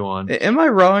introduces everyone. Am I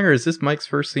wrong, or is this Mike's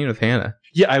first scene with Hannah?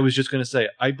 Yeah, I was just gonna say,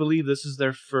 I believe this is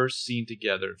their first scene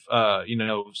together.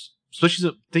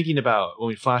 Especially thinking about when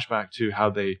we flash back to how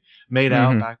they made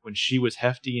out back when she was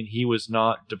hefty and he was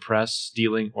not depressed,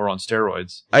 stealing, or on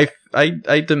steroids.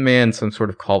 I demand some sort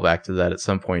of callback to that at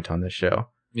some point on this show.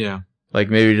 Yeah. Like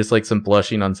maybe just like some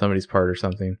blushing on somebody's part or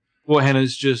something. Well,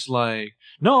 Hannah's just like,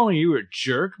 not only are you a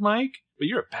jerk, Mike, but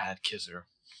you're a bad kisser.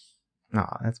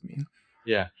 Aw, that's mean.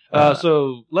 Yeah.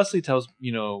 So Leslie tells,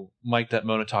 Mike that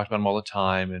Mona talked about him all the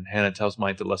time, and Hannah tells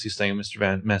Mike that Leslie's staying with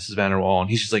Mrs. Van der Waal, and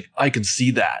he's just like, I can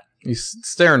see that. He's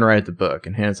staring right at the book,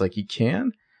 and Hannah's like, you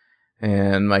can?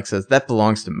 And Mike says, that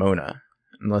belongs to Mona.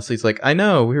 And Leslie's like, I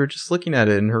know, we were just looking at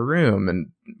it in her room.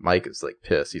 And Mike is like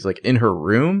pissed. He's like, in her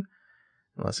room?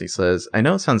 And Leslie says, I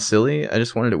know it sounds silly, I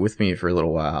just wanted it with me for a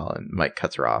little while. And Mike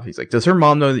cuts her off. He's like, does her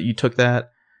mom know that you took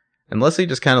that? And Leslie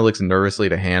just kind of looks nervously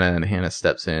to Hannah, and Hannah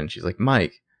steps in. She's like,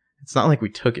 Mike, it's not like we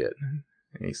took it.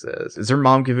 And he says, is her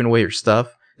mom giving away her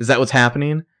stuff? Is that what's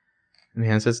happening? And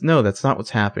Hannah says, no, that's not what's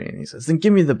happening. And he says, then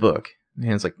give me the book. And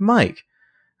Hannah's like, Mike.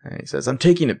 And he says, I'm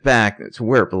taking it back to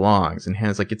where it belongs. And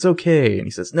Hannah's like, it's okay. And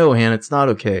he says, no, Hannah, it's not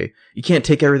okay. You can't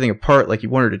take everything apart like you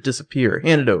want her to disappear.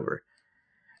 Hand it over.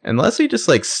 And Leslie just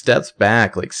like steps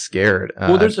back, like scared.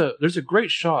 Well, there's a great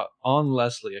shot on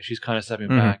Leslie as she's kind of stepping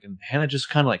back, and Hannah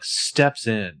just kind of like steps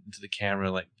into the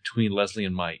camera, like between Leslie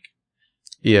and Mike.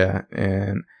 Yeah,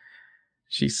 and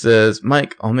she says,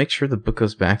 Mike, I'll make sure the book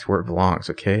goes back to where it belongs,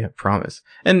 okay? I promise.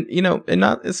 And,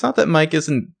 it's not that Mike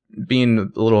isn't being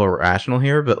a little irrational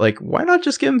here, but, like, why not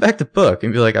just give him back the book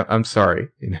and be like, I'm sorry,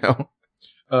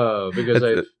 Because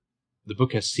the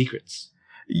book has secrets.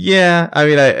 Yeah, I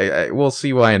mean, I we'll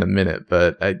see why in a minute,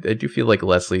 but I do feel like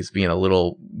Leslie's being a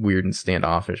little weird and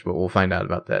standoffish, but we'll find out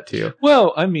about that, too.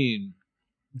 Well, I mean,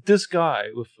 this guy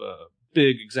with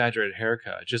big exaggerated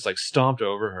haircut, just like stomped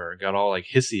over her and got all like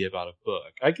hissy about a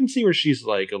book. I can see where she's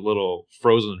like a little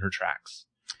frozen in her tracks.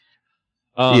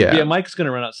 Yeah, Mike's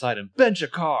gonna run outside and bench a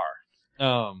car.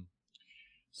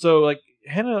 So like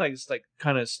Hannah like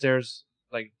kind of stares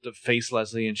like to face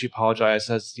Leslie, and she apologizes,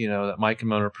 says that Mike and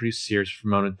Mona are pretty serious for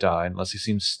Mona died, and Leslie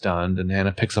seems stunned, and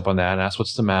Hannah picks up on that and asks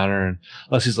what's the matter, and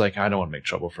Leslie's like, I don't want to make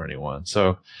trouble for anyone.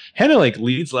 So Hannah like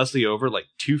leads Leslie over like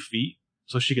 2 feet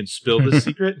so she can spill the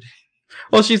secret.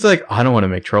 Well, she's like, I don't want to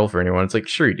make trouble for anyone. It's like,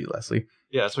 sure you do, Leslie.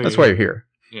 Yeah, that's why you're here.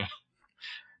 Yeah.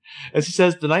 And she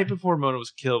says, the night before Mona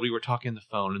was killed, we were talking on the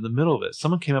phone. In the middle of it,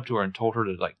 someone came up to her and told her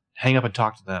to like hang up and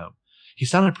talk to them. He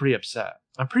sounded pretty upset.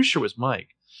 I'm pretty sure it was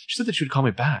Mike. She said that she would call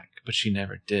me back, but she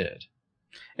never did.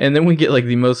 And then we get like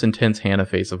the most intense Hannah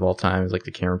face of all time. It's like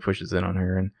the camera pushes in on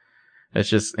her, and it's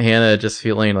just Hannah just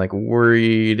feeling like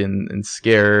worried and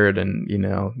scared and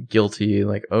guilty.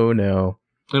 Like, oh no.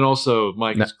 And also,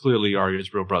 Mike is clearly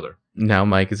Arya's real brother. Now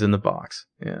Mike is in the box.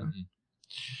 Yeah.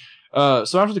 Mm-hmm.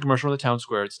 So after the commercial in the town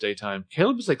square, it's daytime.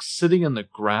 Caleb is like sitting in the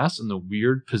grass in the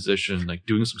weird position, like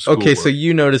doing some schoolwork. Okay, so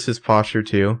you notice his posture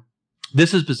too.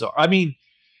 This is bizarre. I mean,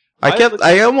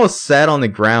 I almost sat on the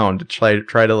ground to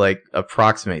try to like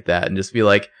approximate that and just be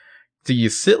like, do you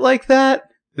sit like that?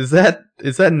 Is that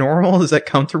normal? Is that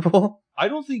comfortable? I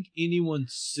don't think anyone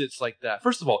sits like that.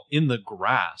 First of all, in the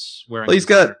grass, wearing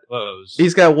clothes.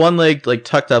 He's got one leg like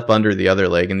tucked up under the other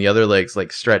leg, and the other leg's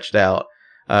like stretched out.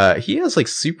 He has like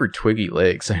super twiggy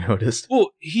legs, I noticed.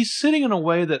 Well, he's sitting in a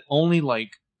way that only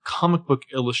like comic book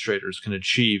illustrators can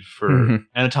achieve for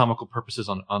anatomical purposes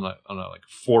on a like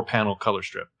 4-panel color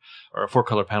strip or a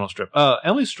 4-color panel strip.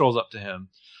 Emily strolls up to him.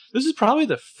 This is probably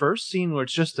the first scene where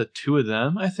it's just the two of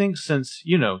them, I think, since,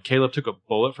 Caleb took a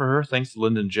bullet for her, thanks to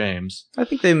Lyndon James. I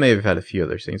think they may have had a few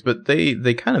other scenes, but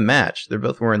they kind of match. They're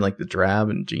both wearing, like, the drab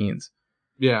and jeans.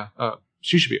 Yeah,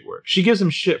 she should be at work. She gives him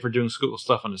shit for doing school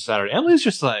stuff on a Saturday. Emily's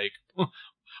just like,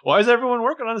 why is everyone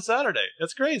working on a Saturday?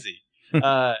 That's crazy.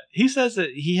 He says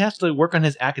that he has to work on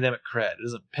his academic cred. It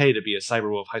doesn't pay to be a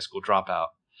Cyberwolf high school dropout.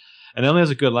 And Emily has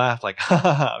a good laugh, like, ha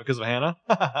ha ha, because of Hannah.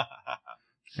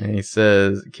 And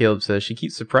Caleb says, she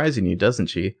keeps surprising you, doesn't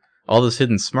she? All those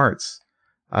hidden smarts.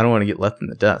 I don't want to get left in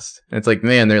the dust. And it's like,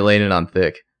 man, they're laying it on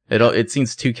thick. It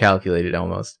seems too calculated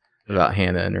almost about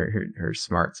Hannah and her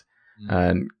smarts. Mm-hmm.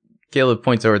 And Caleb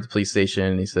points over at the police station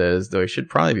and he says, though I should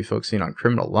probably be focusing on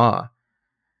criminal law.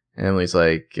 And Emily's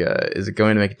like, is it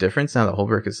going to make a difference now that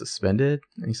Holbrook is suspended?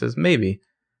 And he says, maybe.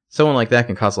 Someone like that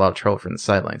can cause a lot of trouble from the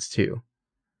sidelines too.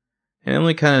 And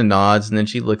Emily kind of nods, and then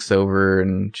she looks over,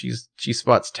 and she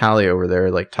spots Talia over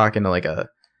there, like talking to like a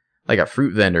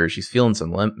fruit vendor. She's feeling some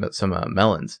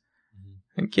melons. Mm-hmm.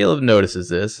 And Caleb notices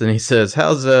this, and he says,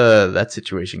 "How's that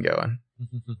situation going?"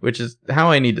 Which is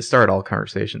how I need to start all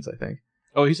conversations, I think.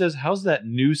 Oh, he says, "How's that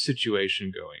new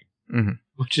situation going?" Mm-hmm.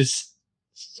 Which is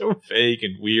so vague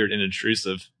and weird and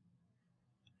intrusive.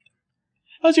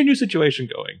 How's your new situation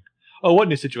going? Oh, what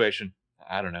new situation?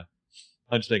 I don't know.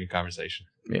 I'm just making conversation.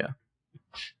 Yeah.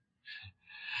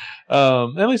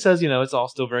 Emily says, it's all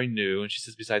still very new, and she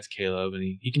says besides Caleb,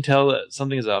 and he can tell that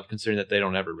something is up considering that they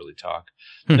don't ever really talk.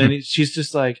 And she's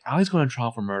just like, Allie's going on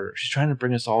trial for murder. She's trying to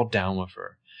bring us all down with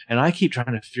her. And I keep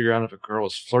trying to figure out if a girl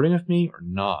is flirting with me or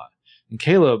not. And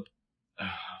Caleb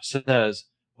says,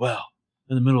 well,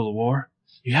 in the middle of the war,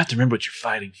 you have to remember what you're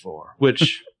fighting for.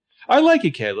 Which, I like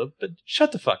it, Caleb, but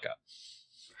shut the fuck up.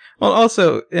 Well,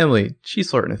 also, Emily,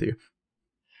 she's flirting with you.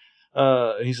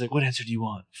 He's like, what answer do you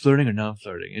want? Flirting or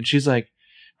non-flirting? And she's like,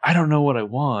 I don't know what I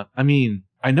want. I mean,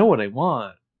 I know what I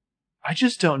want. I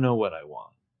just don't know what I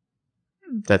want.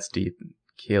 That's deep.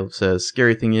 Caleb says,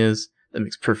 scary thing is, that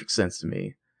makes perfect sense to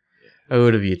me.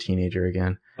 Oh, to be a teenager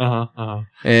again. And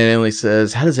Emily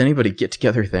says, how does anybody get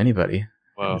together with anybody?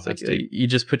 Wow, it's like, you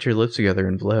just put your lips together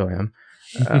and blow, Em.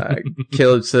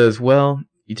 Caleb says, well,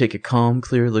 you take a calm,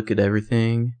 clear look at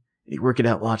everything. You work it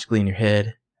out logically in your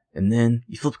head. And then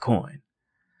you flip a coin.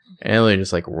 And Emily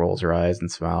just like rolls her eyes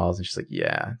and smiles. And she's like,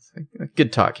 yeah, it's like,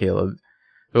 good talk, Caleb.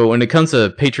 But when it comes to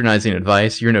patronizing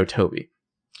advice, you're no Toby.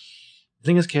 The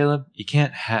thing is, Caleb, you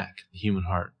can't hack the human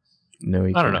heart. No,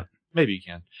 you can't. I don't know. Maybe you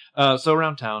can. So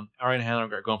around town, Arya and Hannah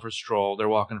are going for a stroll. They're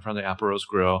walking in front of the Apple Rose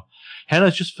Grill.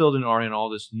 Hannah's just filled in Arya and all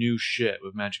this new shit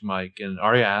with Magic Mike. And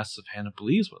Arya asks if Hannah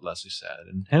believes what Leslie said.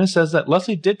 And Hannah says that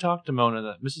Leslie did talk to Mona,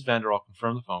 that Mrs. Vanderall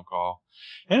confirmed the phone call.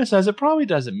 Hannah says it probably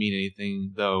doesn't mean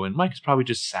anything, though, and Mike is probably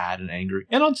just sad and angry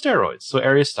and on steroids. So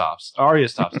Arya stops.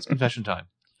 It's confession time.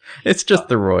 It's just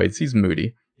the roids. He's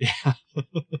moody. Yeah.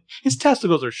 His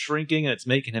testicles are shrinking, and it's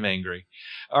making him angry.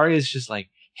 Arya's just like,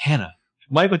 Hannah,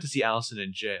 Mike went to see Allison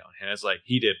in jail. And Hannah's like,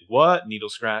 he did what? Needle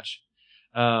scratch.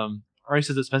 Ari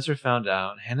says that Spencer found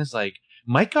out. Hannah's like,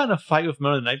 Mike got in a fight with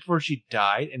Mona the night before she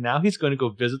died, and now he's going to go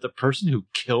visit the person who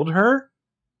killed her?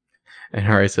 And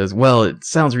Ari says, well, it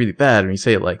sounds really bad when you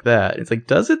say it like that. It's like,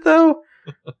 does it though?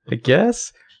 I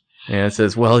guess. And it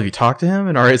says, well, have you talked to him?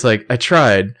 And Ari's like, I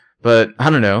tried, but I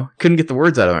don't know. Couldn't get the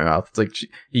words out of my mouth. It's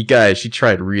like, she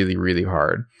tried really, really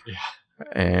hard. Yeah.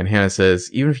 And Hannah says,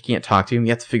 even if you can't talk to him,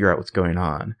 you have to figure out what's going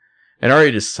on. And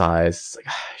Ari just sighs. It's like,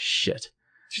 shit.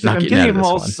 She's like, I'm getting him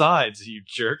all sides, you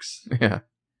jerks. Yeah.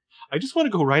 I just want to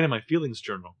go write in my feelings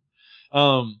journal.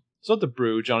 So at the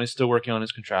brew, Johnny's still working on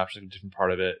his contraption, a different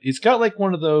part of it. He's got like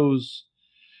one of those.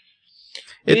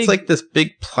 It's like this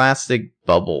big plastic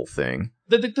bubble thing.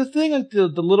 The thing, like the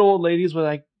little old ladies with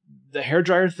like the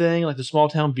hairdryer thing, like the small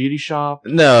town beauty shop.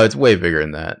 No, it's way bigger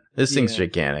than that. This thing's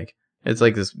gigantic. It's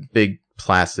like this big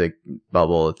plastic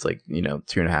bubble. It's like,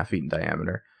 2.5 feet in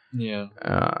diameter. Yeah.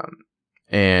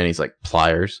 And he's like,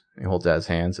 pliers. He holds out his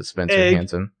hands as Spencer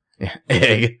hands him. Yeah,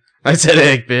 egg. I said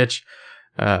egg, bitch.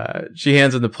 She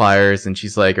hands him the pliers and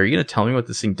she's like, are you going to tell me what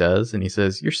this thing does? And he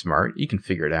says, you're smart. You can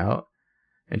figure it out.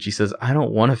 And she says, I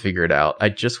don't want to figure it out. I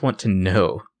just want to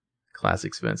know.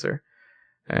 Classic Spencer.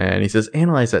 And he says,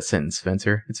 analyze that sentence,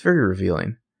 Spencer. It's very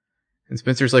revealing. And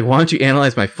Spencer's like, why don't you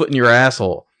analyze my foot in your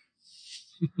asshole?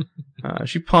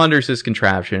 She ponders his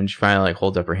contraption. She finally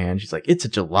holds up her hand. She's like, it's a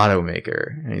gelato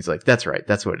maker. And he's like, that's right.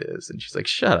 That's what it is. And she's like,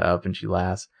 shut up. And she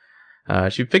laughs.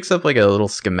 She picks up like a little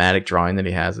schematic drawing that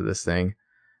he has of this thing.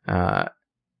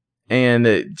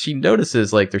 And she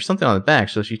notices like there's something on the back.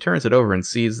 So she turns it over and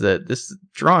sees that this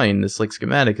drawing, this like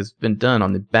schematic, has been done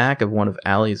on the back of one of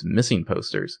Allie's missing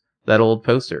posters. That old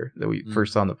poster that we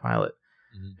first saw in the pilot.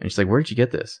 Mm-hmm. And she's like, where'd you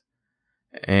get this?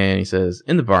 And he says,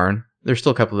 in the barn. There's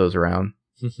still a couple of those around.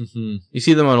 You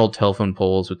see them on old telephone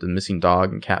poles with the missing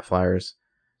dog and cat flyers.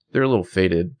 They're a little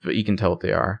faded, but you can tell what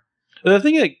they are. The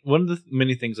thing, like, one of the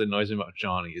many things that annoys me about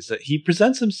Johnny is that he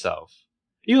presents himself,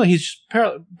 even though he's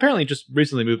apparently just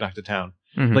recently moved back to town.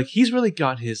 Mm-hmm. Like, he's really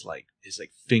got his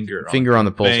finger on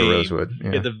the pulse of Rosewood.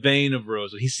 Yeah, the vein of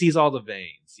Rosewood. He sees all the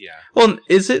veins. Yeah. Well,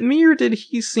 is it me or did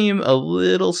he seem a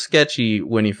little sketchy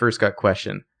when he first got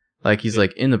questioned? Like, he's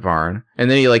like in the barn,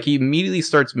 and then he immediately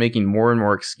starts making more and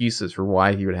more excuses for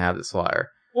why he would have this flyer.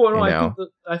 Well, no,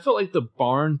 I felt like the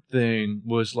barn thing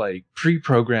was like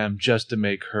pre-programmed just to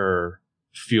make her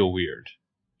feel weird,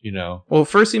 Well,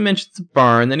 first he mentions the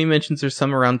barn, then he mentions there's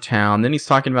some around town, then he's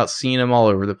talking about seeing them all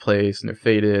over the place and they're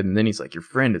faded, and then he's like, your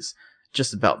friend is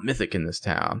just about mythic in this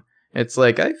town. It's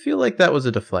like, I feel like that was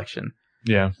a deflection.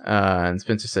 Yeah. And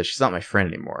Spencer says, she's not my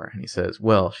friend anymore. And he says,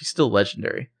 well, she's still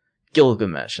legendary.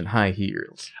 Gilgamesh and high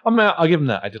heels. I'll give him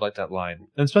that. I did like that line.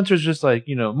 And Spencer's just like,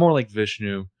 more like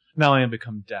Vishnu. Now I am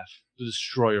become death, the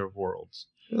destroyer of worlds.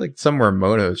 Like somewhere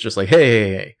Mono is just like,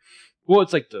 hey. Well,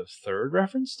 it's like the third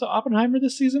reference to Oppenheimer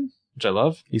this season, which I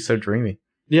love. He's so dreamy.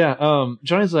 Yeah.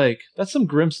 Johnny's like, that's some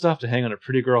grim stuff to hang on a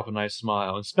pretty girl with a nice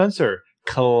smile. And Spencer,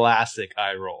 classic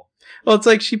eye roll. Well, it's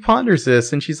like she ponders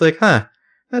this and she's like, huh,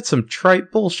 that's some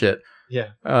trite bullshit.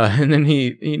 Yeah. And then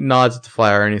he nods at the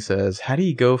flyer and he says, how do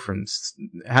you go from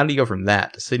that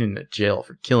to sitting in a jail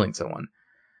for killing someone?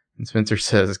 And Spencer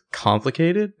says,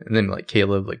 complicated? And then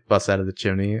Caleb busts out of the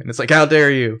chimney and it's like, how dare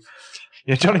you?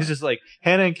 Yeah, Johnny's just like,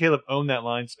 Hannah and Caleb own that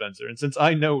line, Spencer. And since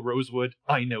I know Rosewood,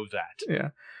 I know that. Yeah.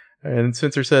 And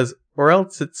Spencer says, or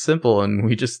else it's simple and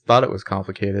we just thought it was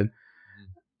complicated.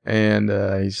 Mm-hmm.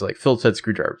 And he's like, Phillips head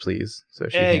screwdriver, please. So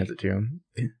she hands it to him.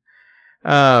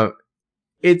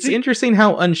 It's interesting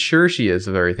how unsure she is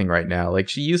of everything right now. Like,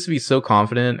 she used to be so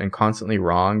confident and constantly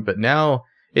wrong, but now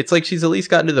it's like she's at least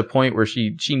gotten to the point where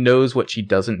she knows what she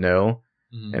doesn't know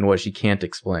and what she can't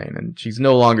explain, and she's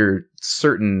no longer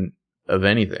certain of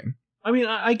anything. I mean,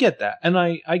 I get that, and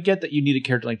I get that you need a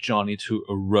character like Johnny to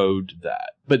erode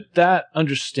that, but that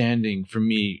understanding for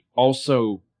me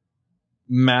also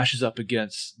mashes up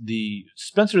against the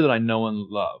Spencer that I know and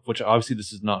love, which obviously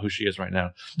this is not who she is right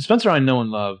now. The Spencer I know and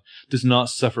love does not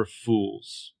suffer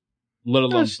fools, let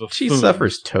alone buffoons. She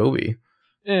suffers Toby.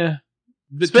 Yeah.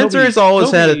 Spencer has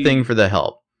always had a thing for the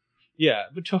help. Yeah,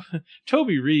 but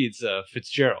Toby reads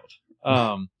Fitzgerald.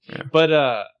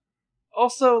 But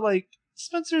also,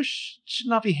 Spencer should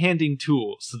not be handing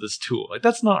tools to this tool.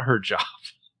 That's not her job.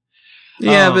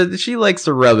 Yeah, but she likes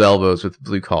to rub elbows with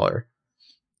blue collar.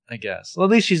 I guess. Well,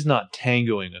 at least she's not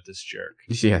tangoing with this jerk.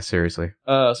 Yeah, seriously.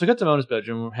 So we got to Mona's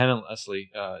bedroom. Hannah and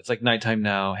Leslie. It's nighttime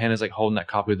now. Hannah's holding that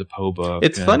copy of the Poe book.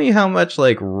 It's funny how much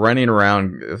running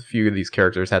around a few of these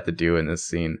characters have to do in this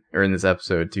scene or in this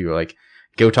episode to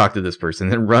go talk to this person,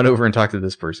 then run over and talk to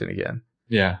this person again.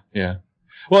 Yeah, yeah.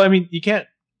 Well, I mean, you can't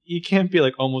you can't be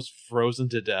like almost frozen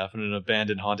to death in an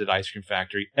abandoned haunted ice cream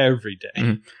factory every day.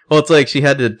 Mm-hmm. Well, it's like she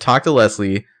had to talk to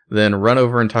Leslie, then run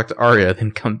over and talk to Arya,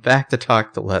 then come back to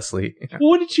talk to Leslie.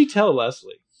 What did she tell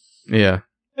Leslie? Yeah.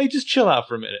 Hey, just chill out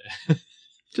for a minute.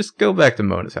 Just go back to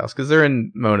Mona's house, because they're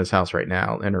in Mona's house right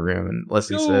now in her room, and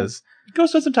Leslie says... Go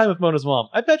spend some time with Mona's mom.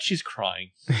 I bet she's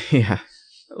crying. Yeah.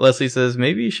 Leslie says,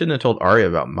 maybe you shouldn't have told Arya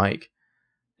about Mike.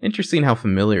 Interesting how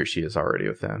familiar she is already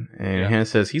with him. And Hannah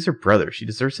says, he's her brother. She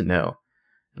deserves to know.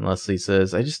 And Leslie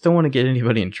says, I just don't want to get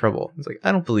anybody in trouble. He's like,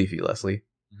 I don't believe you, Leslie.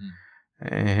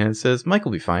 Mm-hmm. And Hannah says, Mike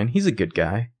will be fine. He's a good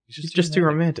guy. He's just too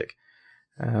romantic.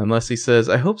 And Leslie says,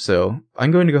 I hope so.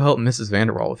 I'm going to go help Mrs.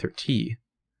 Vanderwaal with her tea.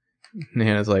 And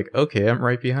Hannah's like, okay, I'm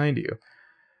right behind you.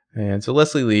 And so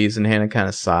Leslie leaves, and Hannah kind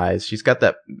of sighs. She's got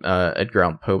that Edgar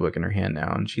Allan Poe book in her hand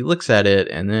now, and she looks at it,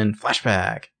 and then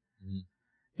flashback. Mm-hmm.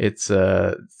 It's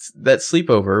that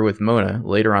sleepover with Mona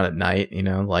later on at night. You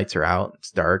know, lights are out,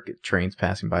 it's dark, trains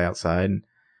passing by outside. And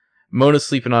Mona's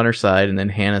sleeping on her side, and then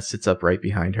Hannah sits up right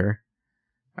behind her.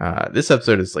 This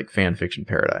episode is like fan fiction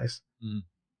paradise. Mm-hmm.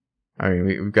 I mean,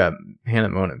 we've got Hannah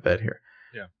and Mona in bed here.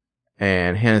 Yeah.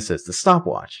 And Hannah says, the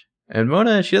stopwatch. And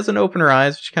Mona, she doesn't open her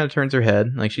eyes, but she kind of turns her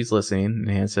head like she's listening. And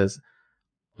Hannah says,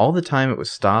 all the time it was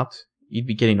stopped, you'd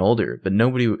be getting older, but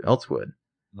nobody else would.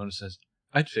 Mona says,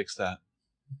 I'd fix that.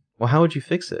 Well, how would you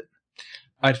fix it?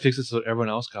 I'd fix it so that everyone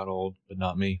else got old, but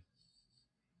not me.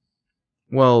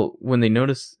 Well, when they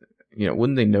notice,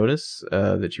 wouldn't they notice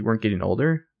that you weren't getting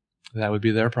older? That would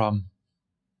be their problem.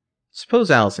 Suppose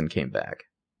Allison came back.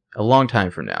 A long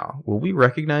time from now. Will we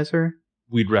recognize her?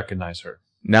 We'd recognize her.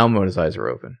 Now Mona's eyes are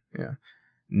open. Yeah.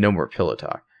 No more pillow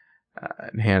talk.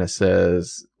 And Hannah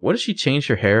says, what if she changed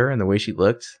her hair and the way she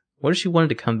looked? What if she wanted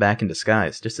to come back in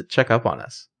disguise just to check up on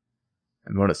us?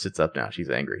 And Mona sits up now. She's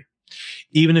angry.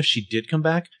 Even if she did come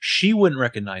back, she wouldn't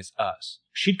recognize us.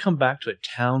 She'd come back to a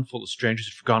town full of strangers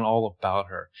who've forgotten all about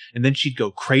her. And then she'd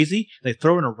go crazy, they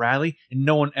throw her in a rally, and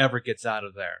no one ever gets out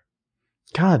of there.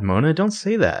 God, Mona, don't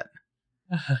say that.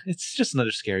 It's just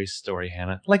another scary story,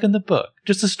 Hannah. Like in the book.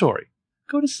 Just a story.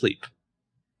 Go to sleep.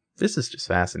 This is just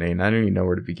fascinating. I don't even know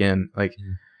where to begin.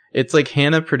 It's like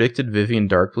Hannah predicted Vivian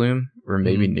Darkbloom, or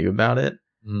maybe knew about it.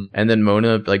 And then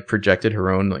Mona projected her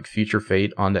own future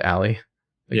fate onto Allie,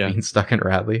 being stuck in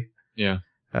Radley. Yeah.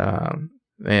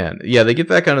 Man, yeah, they get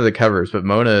back under the covers, but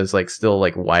Mona is still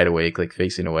wide awake,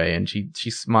 facing away, and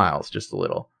she smiles just a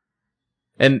little.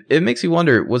 And it makes you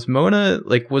wonder, was Mona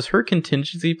was her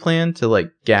contingency plan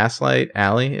to gaslight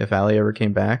Allie if Allie ever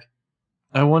came back?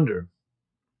 I wonder.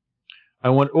 Or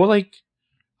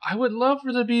I would love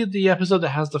for there to be the episode that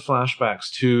has the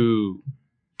flashbacks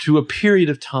to a period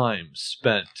of time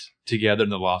spent together in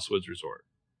the Lost Woods Resort.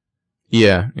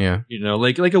 Yeah.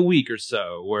 Like a week or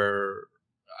so, where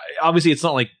obviously it's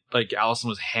not like Allison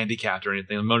was handicapped or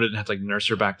anything. Mona didn't have to nurse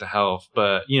her back to health,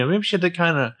 but maybe she had to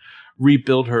kind of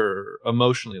rebuild her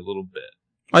emotionally a little bit.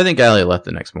 I think Allie left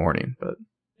the next morning, but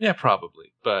yeah,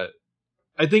 probably. But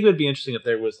I think it would be interesting if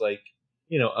there was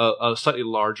a slightly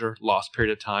larger lost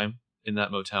period of time in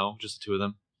that motel, just the two of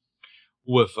them,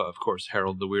 with of course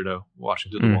Harold the weirdo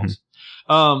watching through the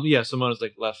walls. So Mona's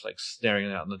left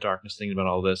staring out in the darkness, thinking about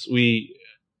all this. We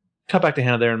cut back to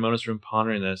Hannah there in Mona's room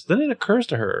pondering this. Then it occurs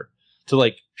to her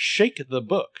to shake the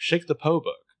Poe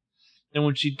book, and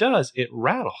when she does, it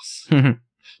rattles.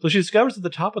 So she discovers that the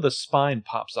top of the spine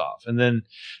pops off, and then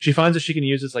she finds that she can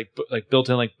use this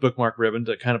built-in bookmark ribbon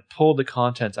to kind of pull the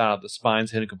contents out of the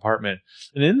spine's hidden compartment.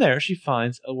 And in there, she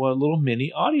finds a little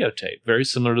mini audio tape, very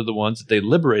similar to the ones that they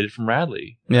liberated from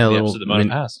Radley. Yeah, the episode that Mona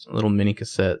passed. A little mini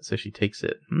cassette. So she takes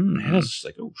it. Hannah's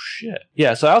just oh shit.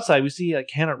 Yeah. So outside, we see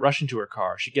Hannah rushing to her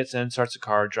car. She gets in, starts the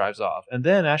car, drives off, and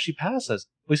then as she passes,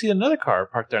 we see another car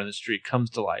parked there on the street comes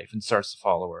to life and starts to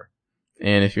follow her.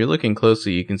 And if you're looking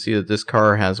closely, you can see that this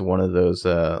car has one of those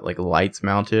lights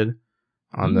mounted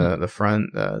on the front.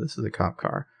 This is a cop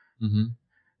car. Mm-hmm.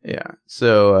 Yeah.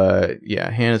 So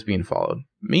Hannah's being followed.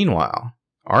 Meanwhile,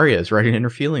 Arya is writing in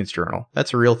her feelings journal.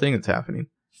 That's a real thing that's happening.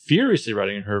 Furiously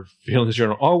writing in her feelings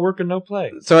journal. All work and no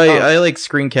play. So I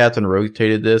screen capped and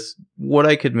rotated this. What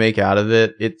I could make out of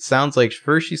it, it sounds like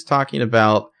first she's talking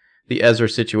about the Ezra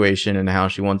situation and how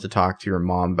she wants to talk to her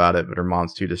mom about it, but her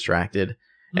mom's too distracted.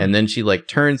 And then she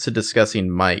turns to discussing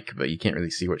Mike, but you can't really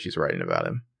see what she's writing about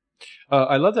him.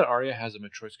 I love that Arya has a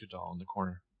Matryoshka doll in the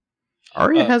corner.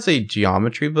 Arya has a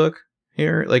geometry book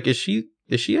here. Is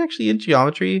she actually in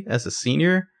geometry as a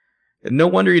senior? No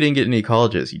wonder you didn't get any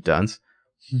colleges, you dunce.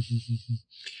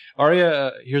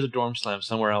 Arya hears a dorm slam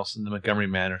somewhere else in the Montgomery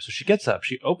Manor, so she gets up.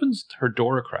 She opens her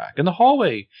door a crack. In the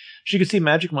hallway, she can see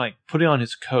Magic Mike putting on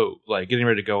his coat, getting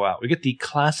ready to go out. We get the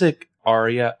classic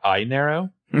Arya eye narrow.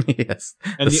 Yes,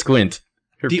 And the squint,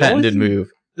 her patented move.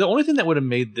 The only thing that would have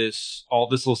made this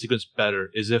little sequence better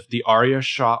is if the Arya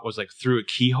shot was like through a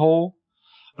keyhole.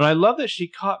 And I love that she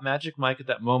caught Magic Mike at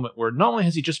that moment where not only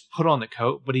has he just put on the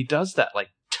coat, but he does that like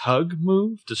tug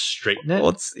move to straighten it.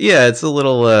 Well, it's a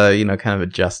little kind of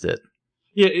adjust it.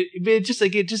 Yeah, it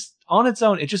just on its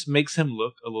own, it just makes him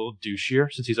look a little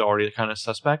douchier since he's already the kind of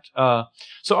suspect.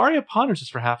 So Arya ponders this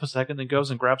for half a second, then goes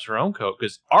and grabs her own coat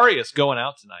because Arya's going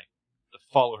out tonight to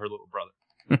follow her little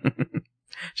brother.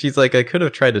 She's like, I could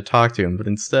have tried to talk to him, but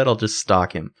instead I'll just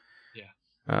stalk him.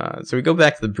 Yeah. So we go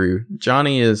back to the brew.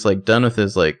 Johnny is like done with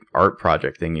his like art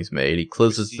project thing he's made. He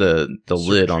closes the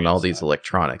lid on all these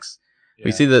electronics. Yeah.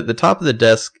 We see that the top of the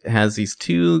desk has these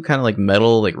two kind of like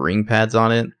metal like ring pads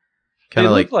on it. Kind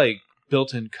of like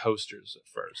built-in coasters at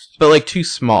first, but like too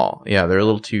small. Yeah, they're a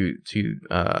little too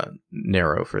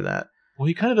narrow for that. Well,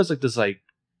 he kind of does like this like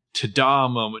ta-da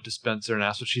moment to Spencer and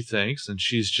asks what she thinks, and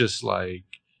she's just like,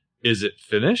 "Is it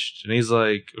finished?" And he's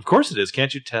like, "Of course it is.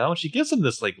 Can't you tell?" And she gives him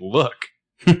this like look,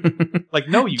 like,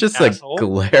 "No, you just asshole." Like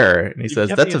glare, and he says,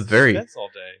 "That's a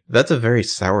very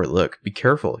sour look. Be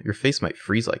careful, your face might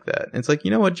freeze like that." And it's like,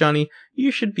 you know what, Johnny,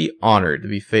 you should be honored to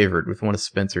be favored with one of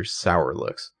Spencer's sour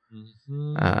looks.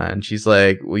 Mm-hmm. And she's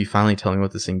like, will you finally tell me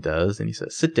what this thing does? And he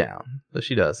says, sit down. So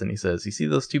she does. And he says, you see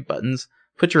those two buttons?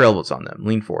 Put your elbows on them.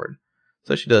 Lean forward.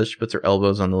 So she does. She puts her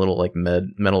elbows on the little like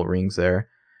metal rings there.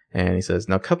 And he says,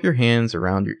 now cup your hands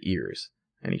around your ears.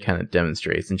 And he kind of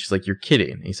demonstrates. And she's like, you're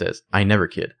kidding. And he says, I never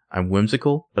kid. I'm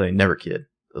whimsical, but I never kid.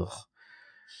 Ugh.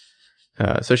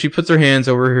 So she puts her hands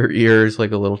over her ears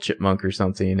like a little chipmunk or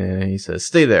something. And he says,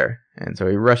 stay there. And so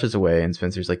he rushes away. And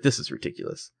Spencer's like, this is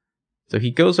ridiculous. So he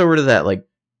goes over to that like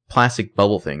plastic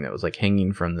bubble thing that was like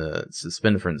hanging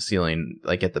suspended from the ceiling,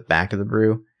 like at the back of the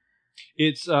brew.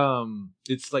 It's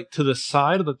like to the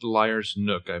side of the Liar's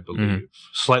Nook, I believe. Mm-hmm.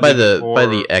 Slightly by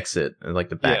the exit, like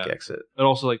the back exit. And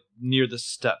also like near the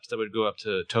steps that would go up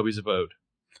to Toby's abode.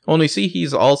 Well, and we see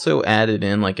he's also added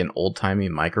in like an old-timey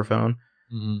microphone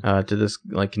to this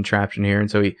like contraption here.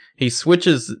 And so he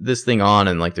switches this thing on,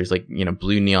 and like there's like,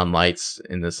 blue neon lights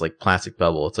in this like plastic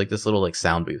bubble. It's like this little like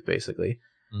sound booth basically.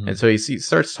 Mm-hmm. And so he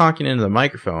starts talking into the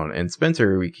microphone, and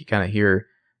Spencer, we can kind of hear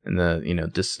in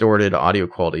the distorted audio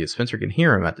quality, Spencer can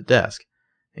hear him at the desk.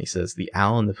 And he says, the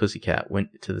owl and the pussycat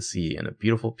went to the sea in a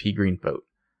beautiful pea green boat.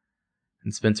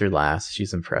 And Spencer laughs.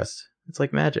 She's impressed. It's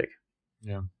like magic.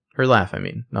 Yeah. Her laugh, I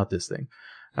mean, not this thing.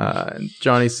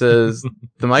 Johnny says,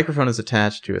 the microphone is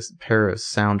attached to a pair of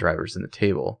sound drivers in the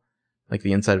table, like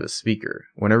the inside of a speaker.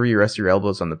 Whenever you rest your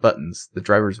elbows on the buttons, the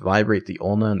drivers vibrate the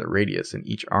ulna and the radius in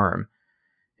each arm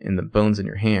in the bones in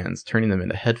your hands, turning them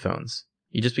into headphones.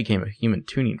 You just became a human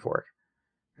tuning fork.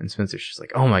 And Spencer's just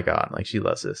like, oh my god, like she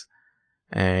loves this.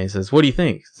 And he says, what do you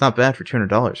think? It's not bad for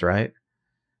 $200, right?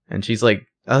 And she's like,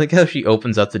 I like how she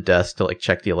opens up the desk to like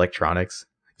check the electronics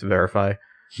to verify.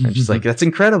 And she's like, that's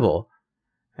incredible.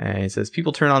 And he says,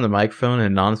 people turn on the microphone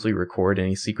and anonymously record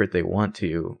any secret they want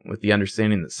to, with the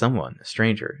understanding that someone, a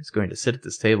stranger, is going to sit at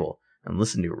this table and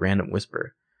listen to a random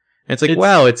whisper. And it's like,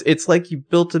 wow, it's like you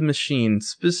built a machine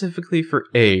specifically for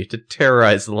A to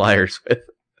terrorize the liars with.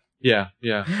 Yeah,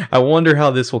 yeah. I wonder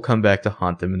how this will come back to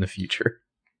haunt them in the future.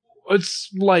 It's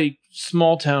like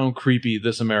small town creepy.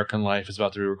 This American Life is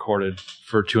about to be recorded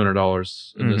for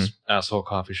 $200 in this asshole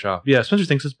coffee shop. Yeah, Spencer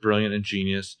thinks it's brilliant and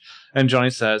genius. And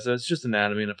Johnny says that it's just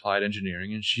anatomy and applied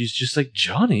engineering. And she's just like,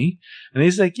 Johnny? And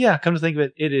he's like, yeah, come to think of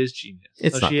it, it is genius.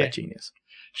 It's not that genius.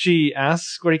 She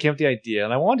asks where he came up with the idea.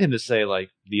 And I want him to say, like,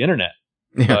 the internet.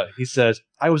 Yeah. But he says,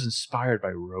 I was inspired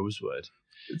by Rosewood.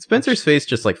 Spencer's face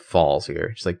just like falls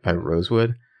here. Just like by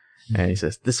Rosewood. And he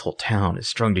says, this whole town is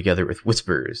strung together with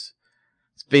whispers.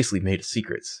 It's basically made of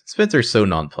secrets. Spencer's so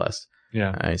nonplussed.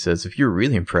 Yeah. He says, if you were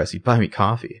really impressed, you'd buy me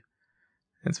coffee.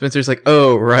 And Spencer's like,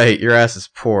 oh, right, your ass is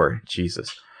poor.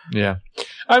 Jesus. Yeah.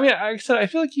 I mean, I said, I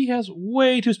feel like he has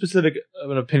way too specific of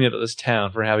an opinion about this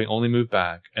town for having only moved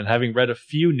back and having read a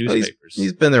few newspapers.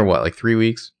 He's been there, what, like 3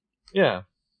 weeks? Yeah.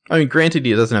 I mean, granted,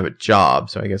 he doesn't have a job,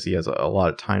 so I guess he has a lot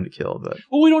of time to kill. But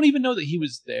well, we don't even know that he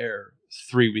was there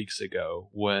 3 weeks ago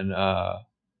when,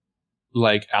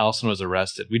 like, Allison was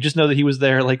arrested. We just know that he was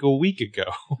there, like, a week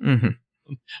ago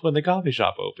when the coffee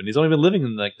shop opened. He's only been living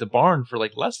in, like, the barn for,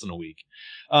 like, less than a week.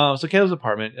 So Caleb's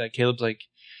apartment, Caleb's, like,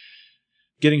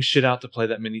 getting shit out to play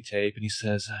that mini tape, and he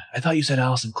says, I thought you said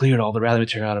Allison cleared all the rally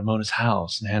material out of Mona's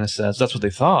house. And Hannah says, that's what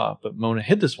they thought, but Mona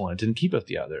hid this one and didn't keep up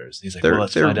the others. And he's like, well,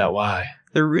 let's find out why.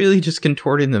 They're really just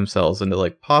contorting themselves into,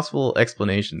 like, possible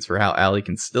explanations for how Allie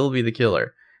can still be the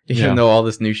killer, even though all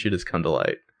this new shit has come to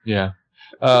light. Yeah.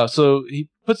 So he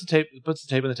puts the tape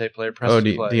in the tape player, presses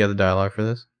play. Do you have the dialogue for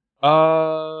this?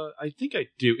 I think I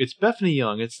do. It's Bethany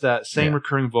Young. It's that same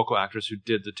recurring vocal actress who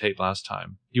did the tape last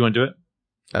time. You want to do it?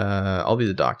 I'll be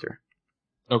the doctor.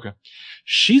 Okay.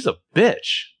 She's a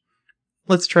bitch.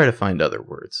 Let's try to find other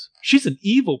words. She's an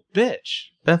evil bitch.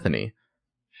 Bethany.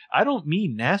 I don't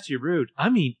mean nasty or rude. I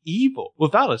mean evil,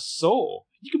 without a soul.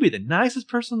 You could be the nicest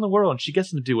person in the world and she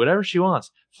gets to do whatever she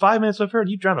wants. 5 minutes with her and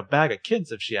you drown a bag of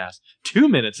kittens if she asks. 2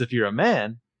 minutes if you're a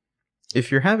man.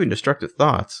 If you're having destructive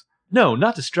thoughts. No,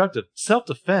 not destructive.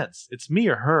 Self-defense. It's me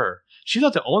or her. She's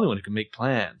not the only one who can make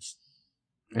plans.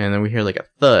 And then we hear like a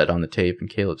thud on the tape and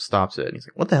Caleb stops it. And he's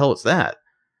like, what the hell was that?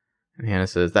 And Hannah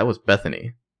says, that was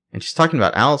Bethany. And she's talking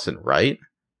about Allison, right?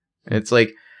 And it's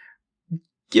like,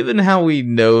 given how we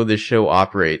know the show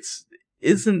operates,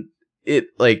 isn't it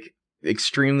like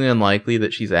extremely unlikely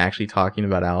that she's actually talking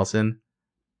about Allison?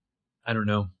 I don't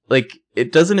know. Like,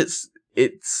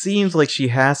 it seems like she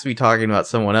has to be talking about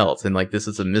someone else, and like this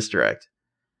is a misdirect.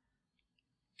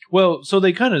 Well, so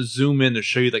they kind of zoom in to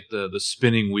show you like the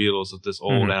spinning wheels of this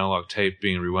old analog tape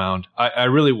being rewound. I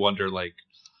really wonder, like,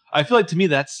 I feel like to me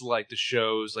that's like the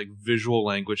show's like visual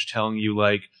language telling you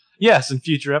like, yes, in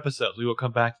future episodes we will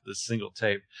come back to this single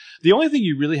tape. The only thing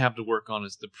you really have to work on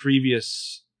is the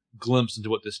previous glimpse into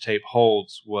what this tape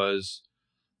holds was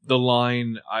the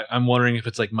line, I'm wondering if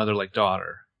it's like mother like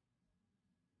daughter.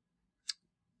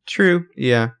 True,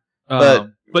 yeah.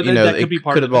 But you know, that could be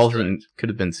part of the could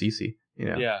have been Cece, you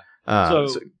know. Yeah.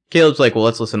 So Caleb's like, well,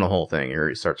 let's listen to the whole thing, or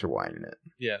he starts rewinding it.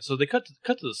 Yeah, so they cut to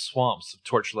the swamps of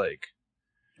Torch Lake.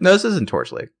 No, this isn't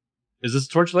Torch Lake. Is this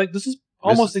Torch Lake? This is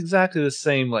almost exactly the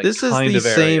same, like, this is kind of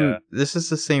area. This is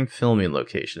the same filming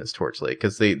location as Torch Lake,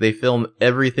 because they film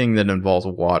everything that involves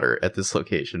water at this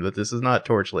location, but this is not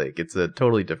Torch Lake. It's a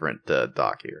totally different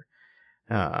dock here.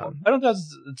 I don't know.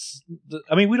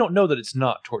 I mean, we don't know that it's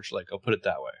not Torch Lake. I'll put it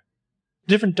that way.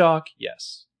 Different dock,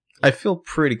 yes. I feel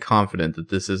pretty confident that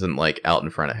this isn't like out in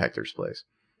front of Hector's place.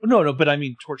 No, but I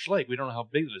mean Torch Lake. We don't know how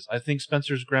big it is. I think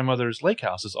Spencer's grandmother's lake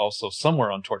house is also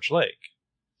somewhere on Torch Lake.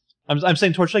 I'm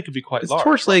saying Torch Lake could be quite large. Is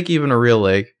Torch Lake even a real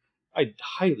lake? I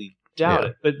highly doubt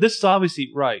it. But this is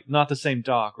obviously not the same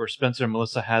dock where Spencer and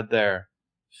Melissa had their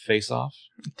face-off,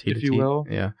 if you will.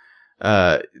 Yeah.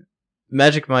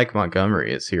 Magic Mike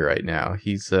Montgomery is here right now.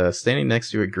 He's standing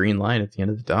next to a green line at the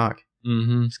end of the dock.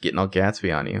 Mm-hmm. He's getting all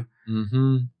Gatsby on you.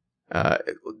 Mm-hmm.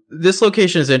 This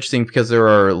location is interesting because there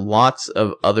are lots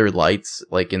of other lights,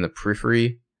 like in the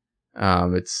periphery.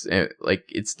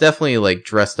 It's definitely like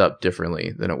dressed up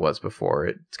differently than it was before.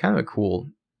 It's kind of a cool,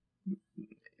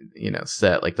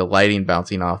 set. Like the lighting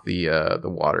bouncing off the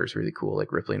water is really cool,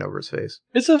 like rippling over his face.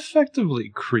 It's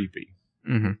effectively creepy.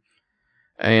 Mm-hmm.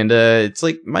 And it's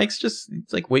like Mike's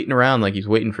it's like waiting around, like he's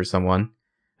waiting for someone.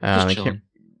 Just chilling.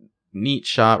 Neat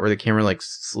shot where the camera like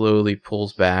slowly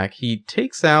pulls back. He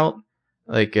takes out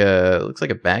like looks like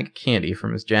a bag of candy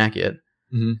from his jacket.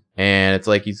 Mm-hmm. And it's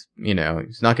like he's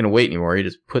not going to wait anymore. He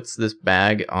just puts this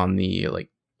bag on the like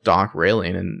dock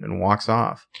railing and walks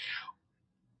off.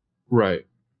 Right.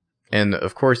 And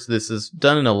of course this is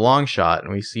done in a long shot,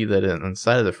 and we see that on the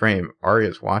side of the frame,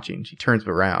 Arya's watching. She turns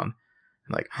around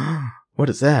and like, what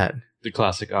is that? The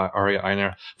classic Arya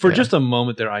Einar. For just a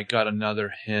moment there, I got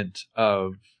another hint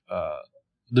of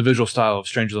the visual style of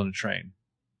Strangers on a Train.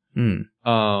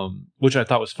 Which I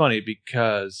thought was funny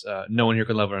because No One Here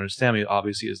Can Love or Understand Me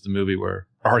obviously is the movie where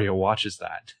Arya watches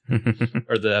that.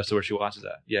 Or the episode where she watches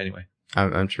that. Yeah, anyway.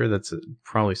 I'm sure that's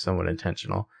probably somewhat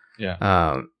intentional.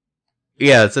 Yeah.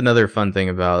 Yeah, it's another fun thing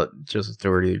about Joseph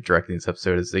Doherty directing this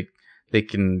episode is they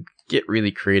can get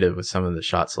really creative with some of the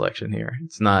shot selection here.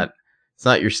 It's not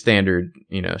your standard,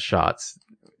 shots.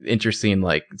 Interesting,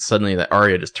 like suddenly that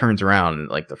Arya just turns around and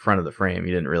like the front of the frame,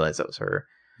 you didn't realize that was her.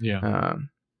 Yeah.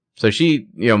 So she,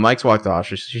 Mike's walked off.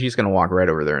 She's going to walk right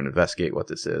over there and investigate what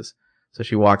this is. So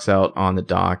she walks out on the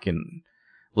dock and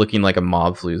looking like a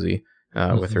mob floozy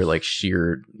with her like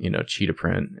sheer, cheetah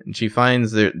print. And she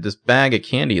finds this bag of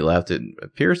candy left. It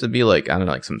appears to be like, I don't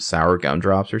know, like some sour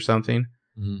gumdrops or something.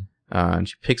 Mm-hmm. And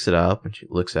she picks it up and she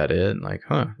looks at it and like,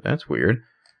 that's weird.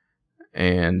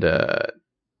 And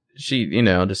she,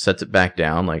 just sets it back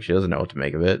down like she doesn't know what to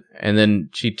make of it. And then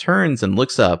she turns and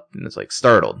looks up and is like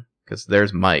startled. Because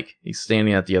there's Mike. He's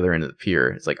standing at the other end of the pier.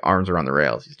 It's like arms around the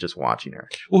rails. He's just watching her.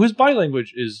 Well, his body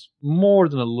language is more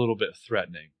than a little bit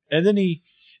threatening. And then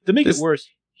to make it worse,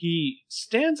 he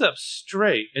stands up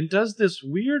straight and does this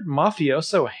weird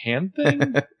mafioso hand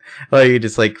thing. Like he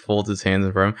just like folds his hands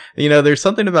in front of him. There's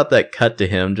something about that cut to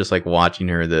him just like watching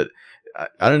her that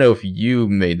I don't know if you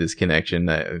made this connection.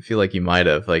 I feel like you might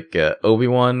have. Like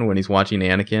Obi-Wan when he's watching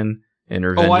Anakin. In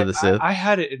Revenge of the Sith. I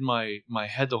had it in my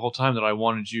head the whole time that I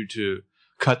wanted you to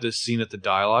cut this scene at the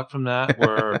dialogue from that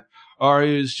where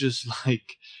Arya is just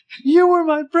like, "You were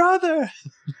my brother."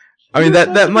 I mean,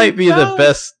 that might be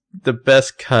the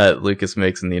best cut Lucas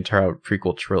makes in the entire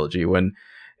prequel trilogy, when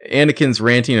Anakin's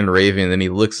ranting and raving, and then he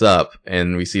looks up,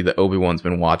 and we see that Obi-Wan's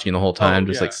been watching the whole time,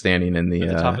 like standing in the at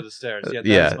the top of the stairs.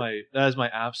 That is my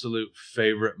absolute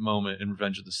favorite moment in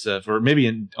Revenge of the Sith, or maybe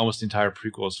in almost the entire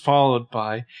prequels, followed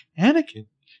by Anakin,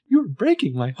 "You're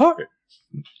breaking my heart."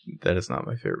 That is not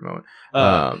my favorite moment.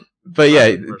 But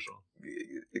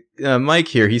yeah, Mike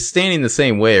here, he's standing the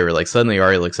same way, where like suddenly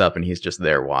Arya looks up and he's just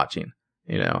there watching.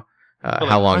 You know,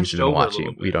 how long he's been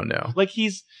watching, we don't know. Like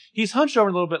he's hunched over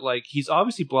a little bit, like he's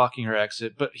obviously blocking her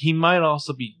exit, but he might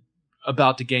also be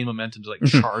about to gain momentum to like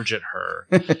charge at her.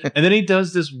 And then he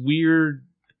does this weird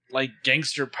like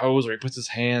gangster pose where he puts his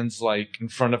hands like in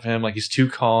front of him, like he's too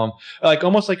calm, like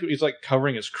almost like he's like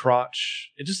covering his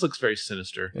crotch. It just looks very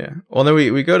sinister. Yeah. Well, then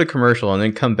we go to commercial and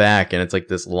then come back, and it's like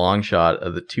this long shot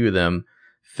of the two of them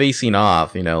facing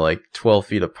off, you know, like 12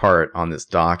 feet apart on this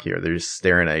dock here. They're just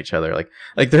staring at each other,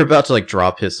 like they're about to like draw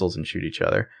pistols and shoot each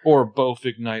other, or both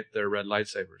ignite their red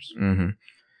lightsabers. Mm-hmm.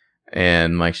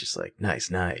 And Mike's just like, "Nice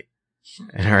night."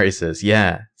 And Arya says,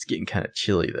 "Yeah, it's getting kind of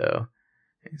chilly though."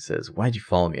 And he says, "Why'd you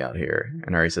follow me out here?"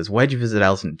 And Arya says, "Why'd you visit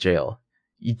Allison in jail?"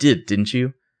 "You did, didn't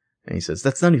you?" And he says,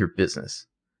 "That's none of your business."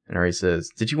 And Arya says,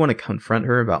 "Did you want to confront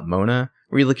her about Mona?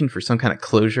 Were you looking for some kind of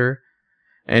closure?"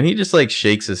 And he just like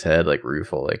shakes his head like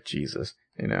rueful, like Jesus,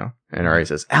 you know. And Arya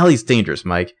says, "Allie's dangerous,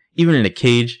 Mike. Even in a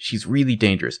cage, she's really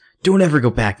dangerous. Don't ever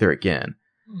go back there again."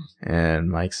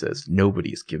 And Mike says,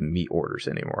 "Nobody's giving me orders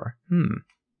anymore."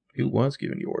 Who was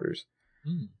giving you orders?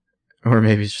 Or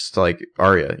maybe it's just like,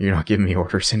 "Arya, you're not giving me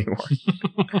orders anymore."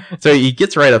 So he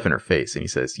gets right up in her face and he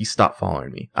says, "You stop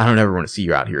following me. I don't ever want to see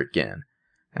you out here again."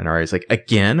 And Arya's like,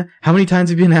 "Again? How many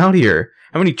times have you been out here?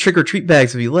 How many trick-or-treat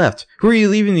bags have you left? Who are you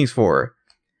leaving these for?"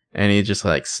 And he just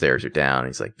like stares her down.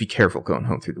 He's like, "Be careful going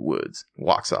home through the woods."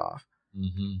 Walks off.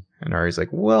 Mm-hmm. And Arya's like,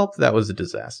 "Well, that was a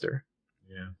disaster."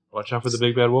 Yeah. Watch out for the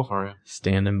big bad wolf, Arya.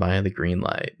 Standing by the green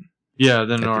light. Yeah,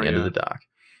 then at Arya the end of the dock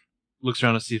looks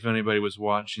around to see if anybody was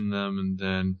watching them, and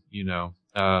then, you know,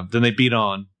 then they beat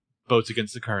on, boats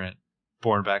against the current,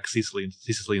 borne back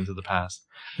ceaselessly into the past.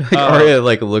 Like, Arya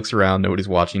like looks around, nobody's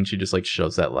watching. She just like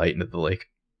shoves that light into the lake.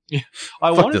 Yeah, I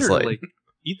wanted her to like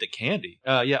eat the candy.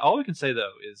 Yeah, all we can say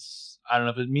though is, I don't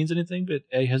know if it means anything, but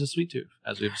A has a sweet tooth,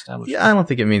 as we've established. Yeah, I don't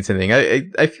think it means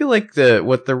anything. I feel like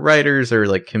what the writers are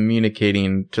like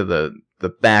communicating to the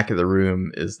back of the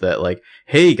room is that like,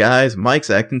 "Hey guys,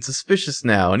 Mike's acting suspicious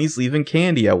now, and he's leaving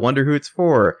candy. I wonder who it's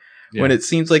for." Yeah. When it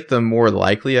seems like the more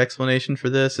likely explanation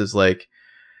for this is like,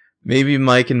 maybe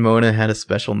Mike and Mona had a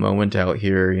special moment out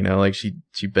here, you know, like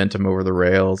she bent him over the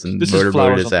rails and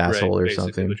motorboated his asshole or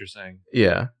something. What you're saying?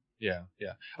 Yeah. Yeah.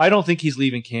 I don't think he's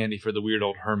leaving candy for the weird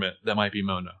old hermit that might be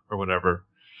Mona or whatever,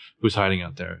 who's hiding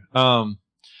out there.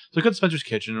 So we go to Spencer's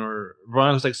kitchen, or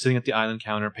Veronica's like sitting at the island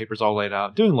counter, papers all laid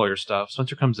out, doing lawyer stuff.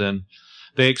 Spencer comes in.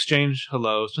 They exchange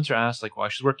hello. Spencer asks like why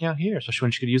she's working out here, especially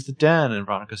when she could use the den. And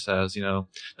Veronica says, you know,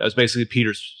 that was basically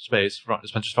Peter's space,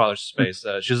 Spencer's father's space.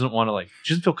 She doesn't want to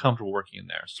she doesn't feel comfortable working in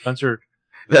there. So Spencer.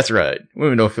 That's right.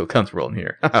 Women don't feel comfortable in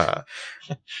here.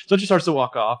 So she starts to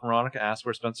walk off. Veronica asks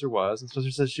where Spencer was, and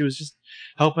Spencer says she was just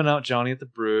helping out Johnny at the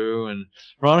brew. And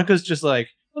Veronica's just like,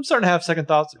 I'm starting to have second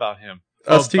thoughts about him.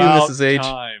 Us too, Mrs. H.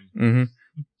 Mm-hmm.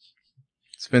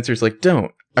 Spencer's like,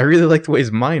 "Don't. I really like the way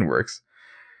his mind works."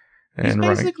 And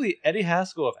he's basically Eddie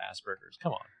Haskell of Asperger's.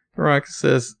 Come on. Veronica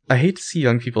says, "I hate to see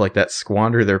young people like that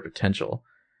squander their potential."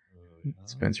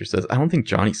 Spencer says, "I don't think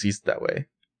Johnny sees it that way."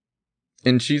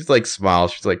 And she's like,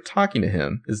 smiles. She's like, "Talking to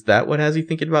him. Is that what has you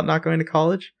thinking about not going to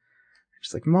college?"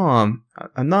 She's like, "Mom,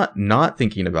 I'm not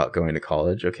thinking about going to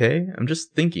college, okay? I'm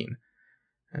just thinking."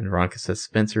 And Veronica says,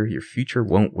 "Spencer, your future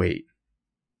won't wait."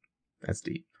 That's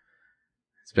deep.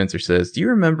 Spencer says, "Do you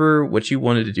remember what you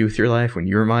wanted to do with your life when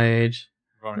you were my age?"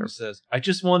 Veronica says, "I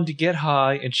just wanted to get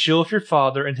high and chill with your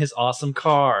father in his awesome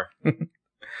car."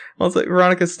 Well, it's like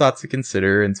Veronica stops to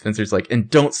consider, and Spencer's like, "And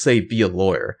don't say be a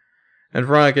lawyer." And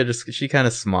Veronica she kind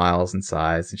of smiles and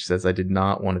sighs, and she says, "I did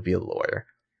not want to be a lawyer."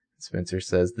 And Spencer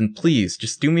says, "Then please,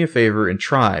 just do me a favor and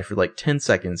try for like 10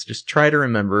 seconds. Just try to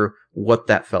remember what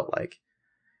that felt like."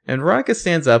 And Veronica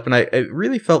stands up, and I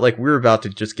really felt like we were about to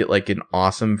just get like an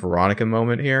awesome Veronica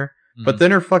moment here. Mm-hmm. But then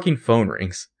her fucking phone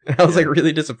rings. And I was like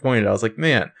really disappointed. I was like,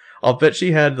 man, I'll bet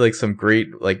she had like some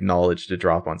great like knowledge to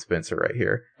drop on Spencer right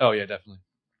here. Oh yeah, definitely.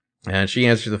 And she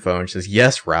answers the phone. She says,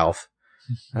 "Yes, Ralph."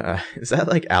 Is that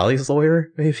like Allie's lawyer?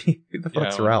 Maybe who the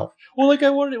fuck's Ralph? Well, like I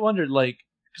wondered, like,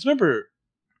 because remember,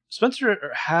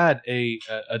 Spencer had a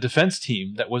defense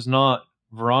team that was not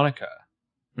Veronica.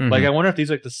 Like, I wonder if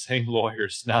these are like the same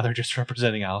lawyers. Now they're just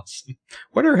representing Allison.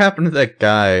 Whatever happened to that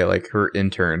guy, like her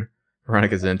intern,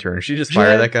 Veronica's intern? She just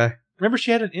fired that guy? Remember,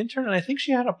 she had an intern, and I think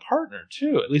she had a partner,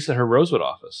 too, at least at her Rosewood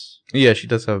office. Yeah, she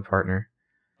does have a partner.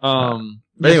 But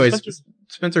anyways,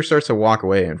 Spencer starts to walk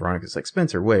away, and Veronica's like,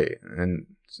 Spencer, wait. And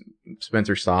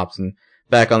Spencer stops, and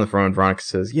back on the phone, Veronica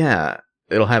says, yeah,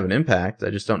 it'll have an impact. I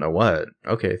just don't know what.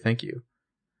 Okay, thank you.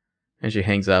 And she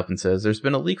hangs up and says, there's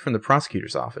been a leak from the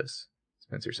prosecutor's office.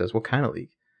 Spencer says, what kind of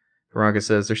leak? Veronica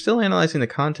says, they're still analyzing the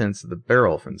contents of the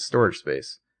barrel from the storage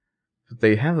space, but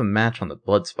they have a match on the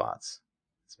blood spots.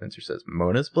 Spencer says,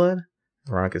 Mona's blood?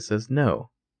 Veronica says,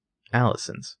 no,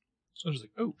 Allison's. So I was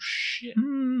like, oh, shit.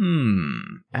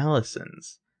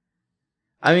 Allison's.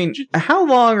 I mean, how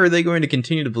long are they going to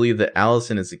continue to believe that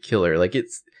Allison is a killer? Like,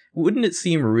 wouldn't it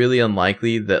seem really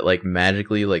unlikely that, like,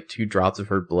 magically, like, 2 drops of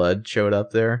her blood showed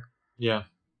up there? Yeah.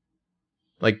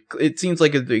 Like, it seems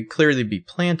like it would clearly be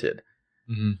planted.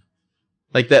 Mm-hmm.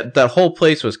 Like, that whole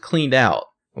place was cleaned out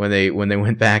when they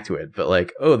went back to it. But,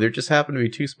 like, oh, there just happened to be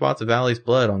 2 spots of Allie's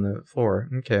blood on the floor.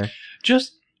 Okay.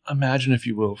 Just imagine, if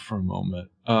you will, for a moment.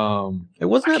 It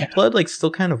wasn't that blood, like,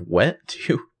 still kind of wet,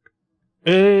 too?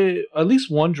 At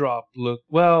least 1 drop looked,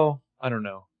 well, I don't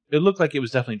know. It looked like it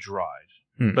was definitely dried.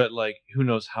 But, like, who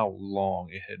knows how long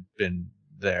it had been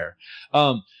there.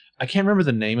 I can't remember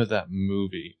the name of that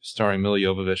movie starring Milla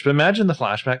Jovovich, but imagine the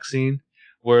flashback scene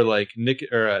where, like,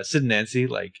 Sid and Nancy,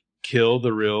 like, kill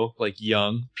the real, like,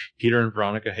 young Peter and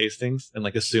Veronica Hastings and,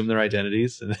 like, assume their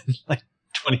identities, and then, like,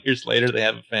 20 years later they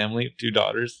have a family of 2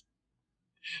 daughters,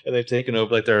 and they've taken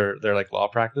over, like, their like, law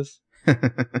practice.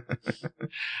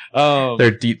 Their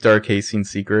deep, dark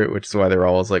Hastings secret, which is why they're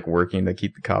always, like, working to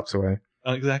keep the cops away.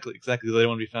 Exactly. They don't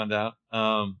want to be found out.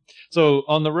 So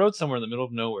on the road somewhere in the middle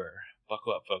of nowhere,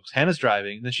 buckle up, folks. Hannah's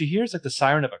driving, and then she hears like the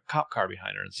siren of a cop car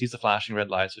behind her and sees the flashing red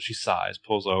light, so she sighs,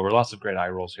 pulls over. Lots of great eye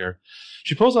rolls here.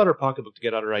 She pulls out her pocketbook to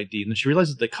get out her ID, and then she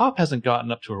realizes the cop hasn't gotten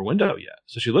up to her window yet.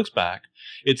 So she looks back.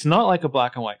 It's not like a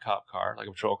black and white cop car, like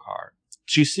a patrol car.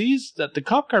 She sees that the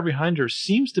cop car behind her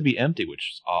seems to be empty,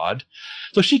 which is odd.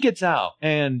 So she gets out,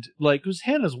 and like, because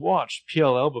Hannah's watched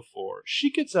PLL before,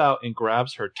 she gets out and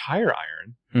grabs her tire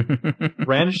iron,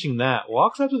 brandishing that,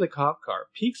 walks up to the cop car,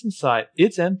 peeks inside,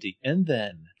 it's empty, and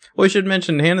then... Well, we should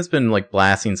mention Hannah's been like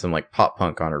blasting some like pop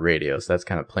punk on her radio, so that's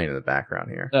kind of playing in the background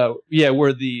here. Yeah,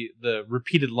 where the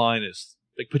repeated line is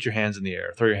like, put your hands in the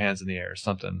air, throw your hands in the air, or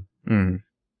something. Mm-hmm.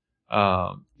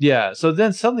 Yeah, so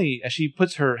then suddenly, as she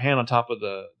puts her hand on top of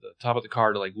the top of the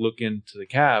car to like look into the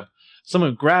cab,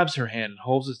 someone grabs her hand and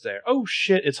holds it there. Oh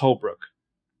shit, it's Holbrook.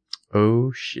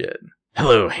 Oh shit.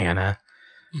 Hello, Hannah.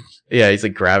 Yeah, he's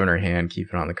like grabbing her hand,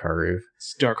 keeping it on the car roof.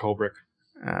 It's Dark Holbrook.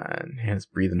 And Hannah's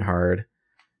breathing hard.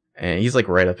 And he's like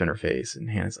right up in her face. And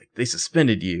Hannah's like, they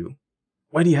suspended you.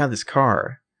 Why do you have this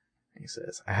car? And he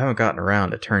says, I haven't gotten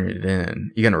around to turning it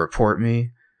in. You gonna report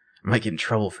me? I might get in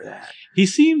trouble for that. He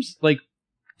seems like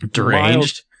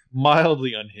deranged,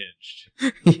 mildly unhinged.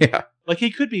 Yeah, like he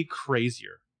could be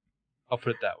crazier. I'll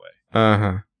put it that way.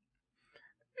 Uh-huh.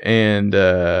 And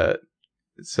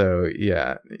so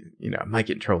yeah, you know, I might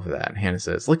get in trouble for that. And Hannah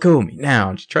says, "Let go of me now."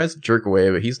 And she tries to jerk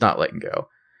away, but he's not letting go.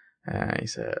 And he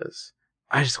says,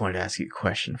 "I just wanted to ask you a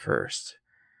question first.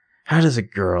 How does a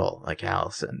girl like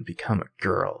Allison become a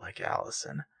girl like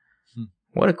Allison?"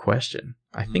 What a question.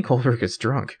 I think Holbrook is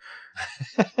drunk.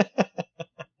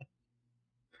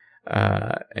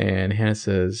 And Hannah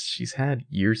says she's had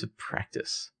years of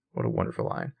practice. What a wonderful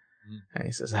line. And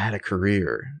he says, I had a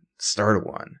career, started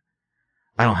one.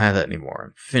 I don't have that anymore.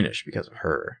 I'm finished because of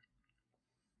her.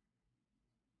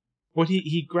 Well,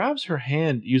 he grabs her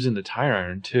hand using the tire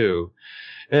iron too.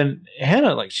 And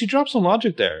Hannah, like, she drops some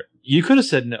logic there. You could have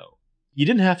said no. You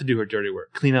didn't have to do her dirty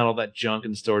work. Clean out all that junk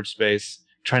in the storage space.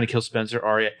 Trying to kill Spencer,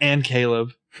 Arya, and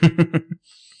Caleb.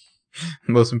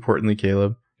 Most importantly,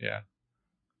 Caleb. Yeah.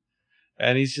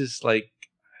 And he's just like,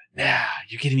 nah,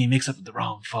 you're getting me mixed up with the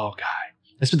wrong fall guy.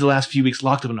 I spent the last few weeks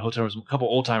locked up in a hotel room with a couple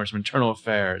old timers from internal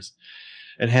affairs.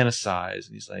 And Hannah sighs,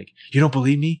 and he's like, you don't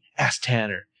believe me? Ask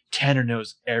Tanner. Tanner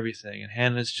knows everything. And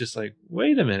Hannah's just like,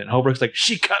 wait a minute. Holbrook's like,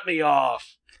 she cut me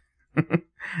off.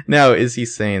 Now, is he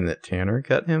saying that Tanner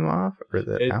cut him off or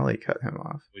that Allie cut him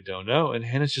off? We don't know. And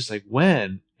Hannah's just like,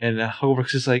 when? And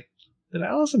Holbrook's just like, did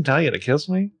Allison tell you to kiss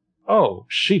me? Oh,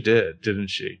 she did, didn't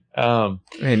she? Man,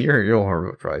 your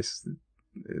Holbrook price,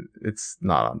 it's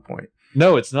not on point.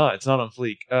 No, it's not. It's not on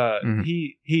fleek.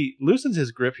 He loosens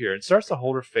his grip here and starts to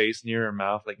hold her face near her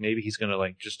mouth, like maybe he's gonna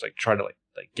like just like try to like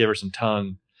give her some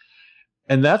tongue.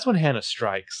 And that's when Hannah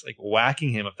strikes, like whacking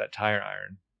him with that tire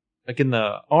iron. Like in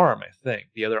the arm, I think.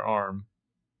 The other arm.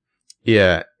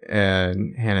 Yeah,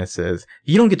 and Hannah says,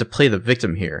 "You don't get to play the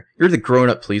victim here. You're the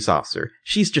grown-up police officer.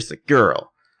 She's just a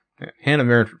girl." Hannah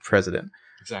Marin for president.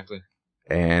 Exactly.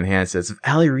 And Hannah says, "If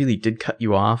Allie really did cut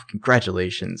you off,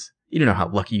 congratulations. You don't know how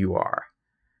lucky you are."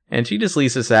 And she just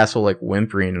leaves this asshole like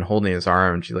whimpering and holding his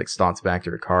arm, and she like stomps back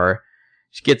to her car.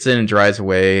 She gets in and drives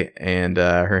away, and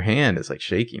her hand is like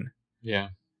shaking. Yeah.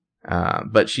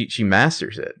 But she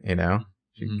masters it, you know?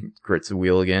 She grits the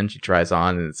wheel again, she tries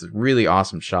on, and it's a really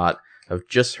awesome shot of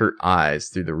just her eyes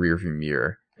through the rearview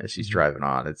mirror as she's driving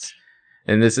on.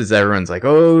 And this is everyone's like,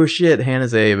 "Oh shit,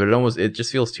 Hannah's A," but it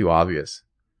just feels too obvious.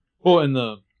 Well, and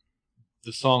the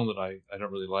song that I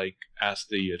don't really like asks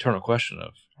the eternal question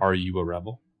of, are you a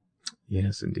rebel?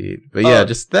 Yes, indeed. But yeah,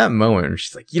 just that moment where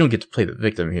she's like, "You don't get to play the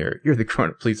victim here. You're the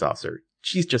grown-up police officer.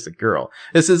 She's just a girl."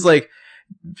 This is like,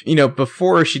 you know,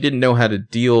 before she didn't know how to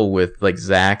deal with like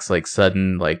Zach's like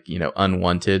sudden, like, you know,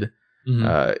 unwanted,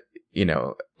 you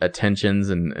know, attentions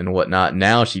and whatnot.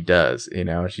 Now she does, you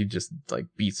know, she just like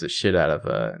beats the shit out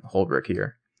of Holbrook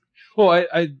here. Well,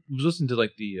 I was listening to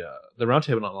like the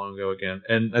roundtable not long ago again,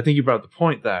 and I think you brought up the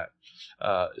point that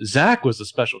Zach was a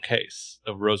special case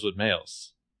of Rosewood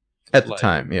males at the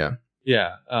time. Yeah.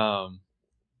 Yeah.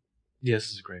 Yeah,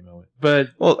 this is a great moment.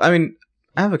 But well, I mean,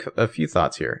 I have a few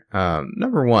thoughts here.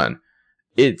 Number one,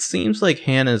 it seems like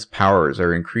Hannah's powers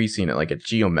are increasing at like a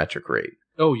geometric rate.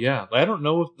 Oh yeah, I don't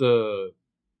know if the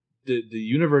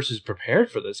universe is prepared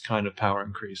for this kind of power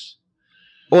increase.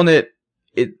 Well, and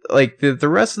it like the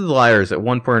rest of the liars at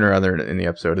one point or other in the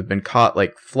episode have been caught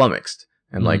like flummoxed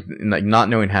and like not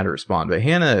knowing how to respond. But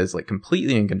Hannah is like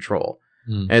completely in control,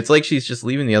 and it's like she's just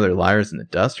leaving the other liars in the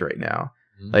dust right now.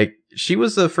 Like she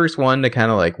was the first one to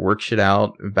kind of like work shit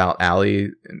out about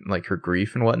Allie and like her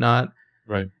grief and whatnot.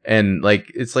 Right. And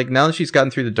like it's like now that she's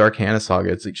gotten through the Dark Hannah saga,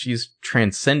 it's like she's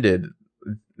transcended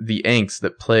the angst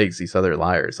that plagues these other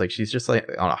liars. Like she's just like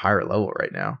on a higher level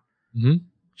right now.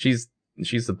 She's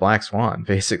the Black Swan,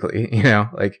 basically, you know,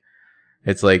 like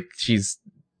it's like she's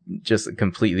just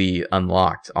completely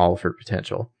unlocked all of her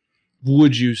potential.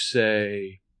 Would you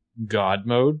say God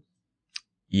mode?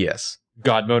 Yes.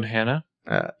 God mode Hannah?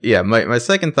 Yeah, my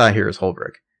second thought here is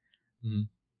Holbrook.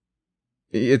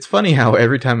 It's funny how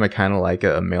every time I kind of like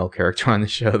a male character on the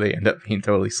show, they end up being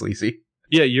totally sleazy.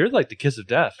 Yeah, you're like the kiss of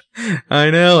death.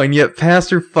 I know, and yet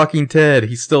Pastor fucking Ted,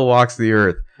 he still walks the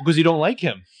earth. Because you don't like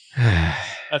him.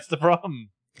 That's the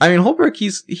problem. I mean, Holbrook,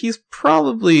 he's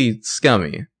probably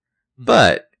scummy,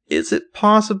 but is it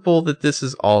possible that this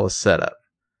is all a setup?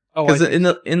 Because in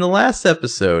the last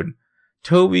episode,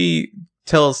 Toby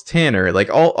tells Tanner like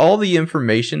all the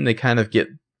information they kind of get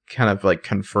like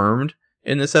confirmed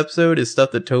in this episode is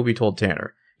stuff that Toby told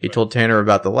Tanner. He told Tanner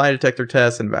about the lie detector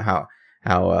test and about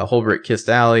how Holbrook kissed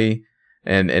Allie,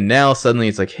 and now suddenly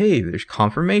it's like, hey, there's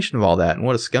confirmation of all that and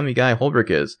what a scummy guy Holbrook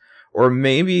is. Or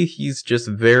maybe he's just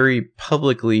very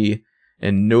publicly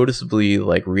and noticeably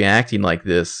like reacting like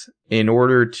this in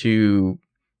order to,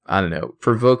 I don't know,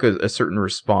 provoke a certain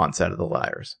response out of the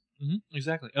liars.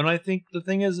 Exactly. And I think the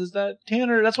thing is that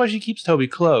Tanner, that's why she keeps Toby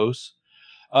close.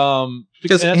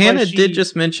 Because Hannah did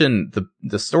just mention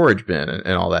the storage bin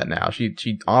and all that now.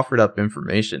 She offered up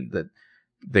information that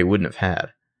they wouldn't have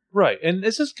had. Right. And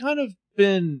this has kind of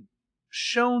been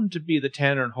shown to be the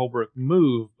Tanner and Holbrook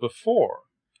move before.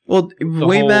 Well,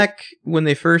 back when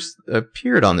they first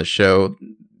appeared on the show,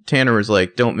 Tanner was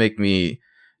like, "Don't make me,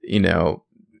 you know,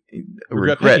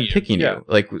 regret picking you."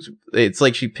 Like, it's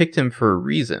like she picked him for a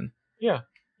reason. Yeah.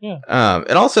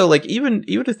 And also, like, even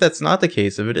if that's not the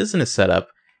case, if it isn't a setup,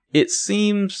 it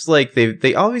seems like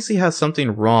they obviously have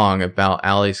something wrong about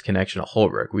Allie's connection to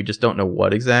Holbrook. We just don't know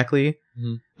what exactly.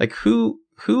 Like, who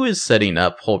is setting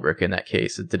up Holbrook in that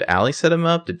case? Did Allie set him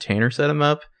up? Did Tanner set him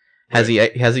up? Has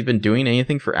he been doing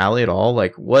anything for Allie at all?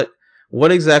 Like, what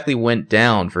exactly went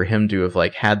down for him to have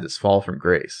like had this fall from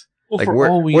grace?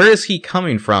 Well, like, where is he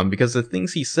coming from? Because the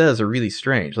things he says are really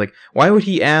strange. Like, why would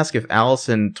he ask if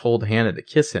Allison told Hannah to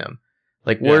kiss him?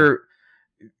 Like, where,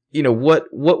 you know, what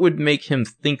would make him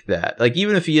think that? Like,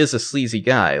 even if he is a sleazy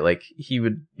guy, like, he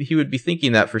would be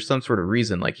thinking that for some sort of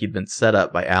reason, like he'd been set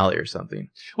up by Allie or something.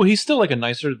 Well, he's still like a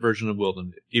nicer version of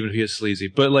Wilden, even if he is sleazy.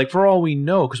 But like, for all we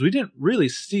know, because we didn't really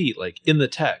see like in the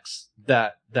text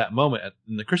that moment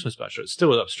in the Christmas special, it still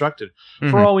was obstructed.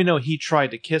 For all we know, he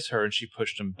tried to kiss her and she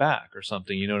pushed him back or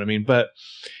something. You know what I mean? But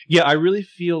yeah, I really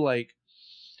feel like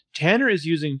Tanner is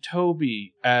using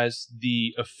Toby as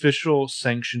the official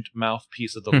sanctioned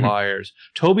mouthpiece of the liars.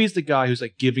 Toby's the guy who's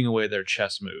like giving away their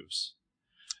chess moves.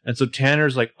 And so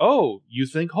Tanner's like, "Oh, you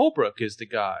think Holbrook is the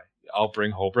guy? I'll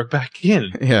bring Holbrook back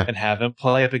in and have him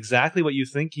play up exactly what you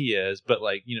think he is, but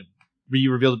like, you know, be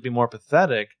revealed to be more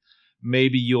pathetic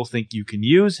maybe you'll think you can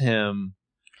use him.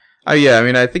 Oh yeah, I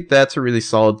mean, I think that's a really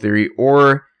solid theory.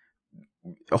 Or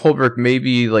Holbrook may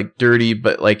be like dirty,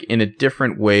 but like in a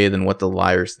different way than what the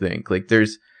liars think. Like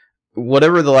there's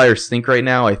whatever the liars think right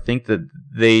now. I think that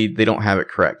they don't have it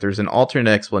correct. There's an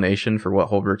alternate explanation for what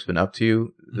Holbrook's been up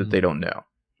to that they don't know.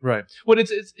 Right. Well,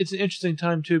 it's an interesting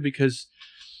time too, because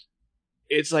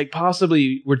it's like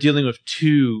possibly we're dealing with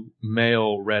two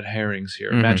male red herrings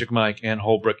here, Magic Mike and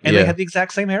Holbrook, and they have the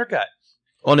exact same haircut.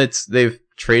 Well, and they've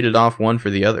traded off one for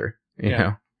the other. You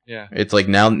know? Yeah. It's like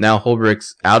now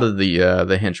Holbrook's out of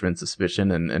the henchman's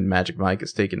suspicion, and Magic Mike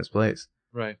is taking his place.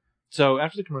 Right. So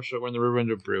after the commercial, we're in the River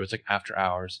Window Brew. It's like after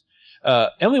hours.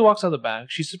 Emily walks out the back.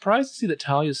 She's surprised to see that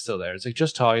Talia's still there. It's like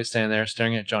just Talia standing there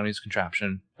staring at Johnny's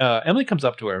contraption. Emily comes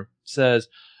up to her, says,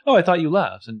 "Oh, I thought you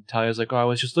left." And Talia's like, "Oh, I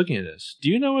was just looking at this. Do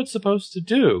you know what it's supposed to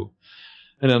do?"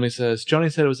 And Emily says, "Johnny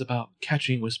said it was about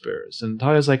catching whispers." And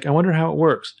Talia's like, "I wonder how it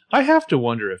works." I have to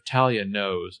wonder if Talia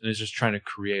knows and is just trying to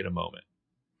create a moment.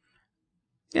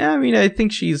 Yeah, I mean, I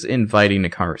think she's inviting a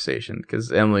conversation because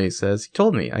Emily says, "He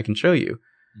told me, I can show you."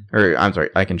 Or, I'm sorry,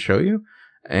 "I can show you?"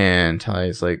 And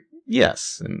Talia's like,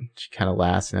 "Yes." And she kind of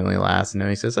laughs, and Emily laughs, and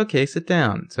Emily says, "Okay, sit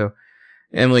down." So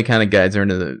Emily kind of guides her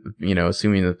into the,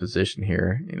 assuming the position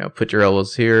here. Put your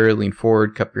elbows here, lean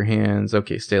forward, cup your hands.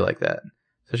 Okay, stay like that.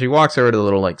 So she walks over to the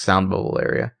little, like, sound bubble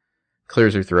area,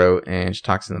 clears her throat, and she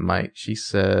talks in the mic. She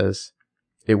says,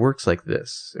 "It works like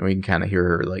this." And we can kind of hear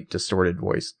her, like, distorted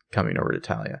voice coming over to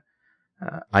Talia.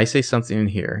 "I say something in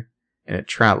here, and it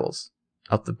travels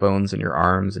up the bones in your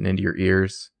arms and into your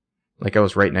ears, like I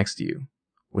was right next to you,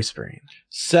 whispering.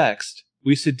 Sexed,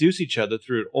 we seduce each other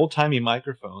through old-timey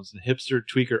microphones and hipster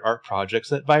tweaker art projects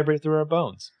that vibrate through our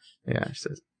bones." Yeah, she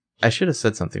says, "I should have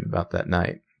said something about that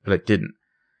night, but I didn't."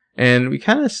 And we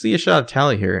kind of see a shot of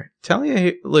Talia here.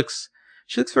 Talia looks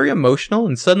very emotional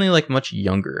and suddenly like much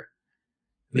younger.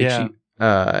 Like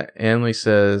Emily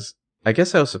says, "I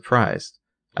guess I was surprised.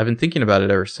 I've been thinking about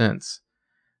it ever since.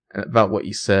 About what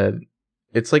you said.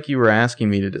 It's like you were asking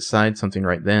me to decide something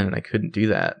right then, and I couldn't do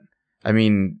that. I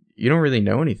mean, you don't really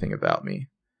know anything about me.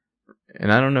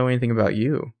 And I don't know anything about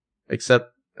you.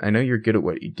 Except I know you're good at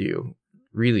what you do.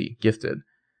 Really gifted.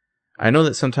 I know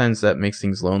that sometimes that makes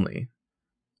things lonely.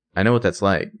 I know what that's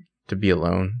like. To be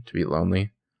alone. To be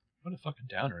lonely." What a fucking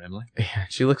downer, Emily. Yeah,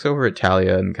 she looks over at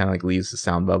Talia and kind of like leaves the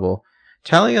sound bubble.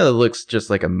 Talia looks just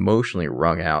like emotionally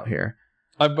wrung out here.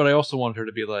 But I also wanted her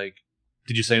to be like,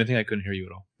 "Did you say anything? I couldn't hear you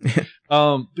at all."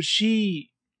 But she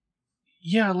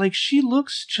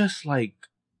looks just like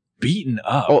beaten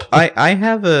up. Oh, I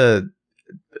have a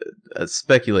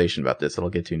speculation about this that I'll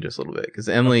get to in just a little bit. Because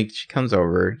Emily, she comes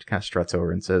over, kind of struts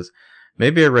over and says,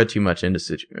 maybe I read too much into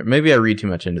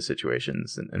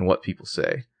situations and what people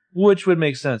say. Which would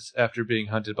make sense after being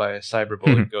hunted by a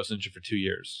cyberbullying ghost ninja for 2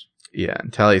 years. Yeah,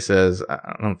 and Talia says,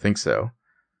 "I don't think so.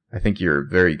 I think you're a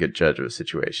very good judge of a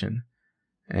situation."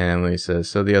 And Emily says,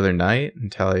 "So the other night?"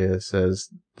 And Talia says,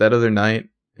 "That other night,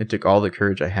 it took all the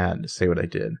courage I had to say what I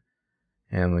did."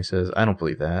 And Emily says, "I don't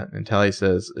believe that." And Talia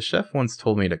says, "A chef once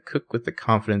told me to cook with the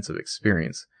confidence of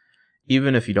experience,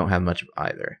 even if you don't have much of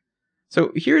either."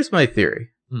 So here's my theory.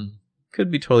 Could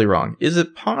be totally wrong. Is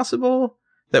it possible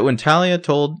that when Talia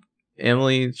told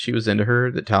Emily she was into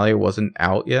her, that Talia wasn't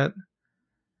out yet?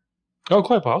 Oh,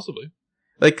 quite possibly.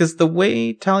 Like, because the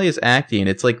way Talia's acting,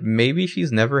 it's like maybe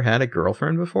she's never had a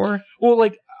girlfriend before. Well,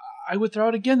 like, I would throw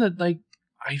out again that, like,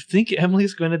 I think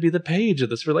Emily's going to be the page of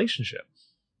this relationship.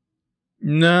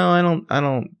 No,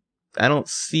 I don't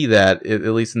see that, at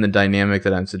least in the dynamic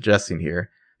that I'm suggesting here.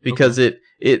 Because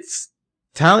it's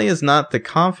Talia's not the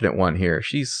confident one here.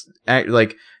 She's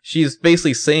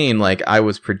basically saying, like, I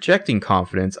was projecting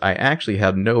confidence. I actually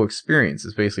have no experience,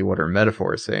 is basically what her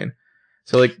metaphor is saying.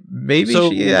 So, like, maybe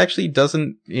she actually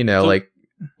doesn't,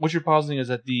 what you're positing is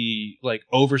that the, like,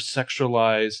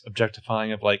 over-sexualized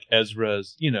objectifying of, like,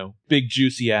 Ezra's, big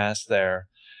juicy ass there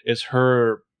is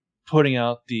her putting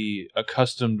out the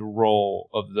accustomed role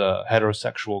of the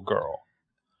heterosexual girl.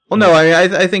 Well, no,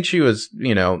 I think she was,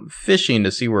 fishing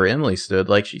to see where Emily stood,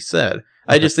 like she said. Okay.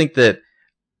 I just think that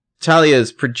Talia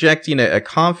is projecting a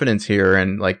confidence here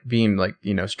and, like, being, like,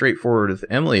 straightforward with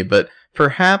Emily, but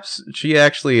perhaps she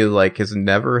actually, like, has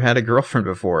never had a girlfriend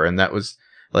before, and that was,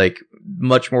 like,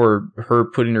 much more her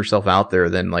putting herself out there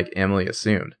than, like, Emily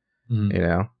assumed,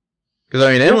 Because,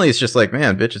 Emily's just like,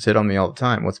 man, bitches hit on me all the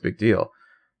time. What's the big deal?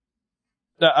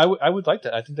 I would like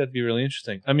that. I think that'd be really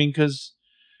interesting. I mean, because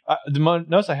the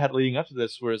notes I had leading up to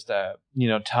this was that,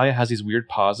 Talia has these weird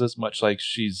pauses, much like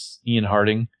she's Ian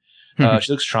Harding.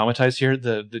 She looks traumatized here.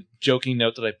 The joking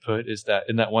note that I put is that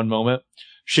in that one moment,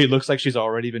 she looks like she's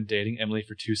already been dating Emily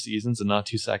for 2 seasons and not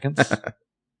 2 seconds.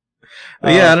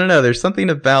 Yeah, I don't know. There's something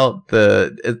about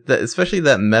especially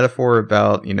that metaphor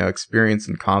about, experience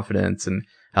and confidence and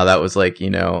how that was like,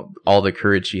 all the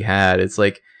courage she had. It's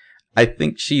like, I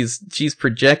think she's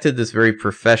projected this very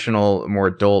professional, more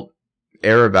adult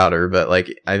air about her, but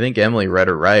like, I think Emily read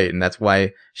her right. And that's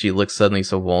why she looks suddenly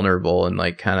so vulnerable and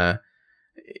like kind of,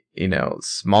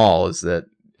 small, is that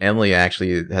Emily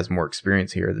actually has more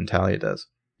experience here than Talia does.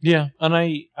 Yeah. And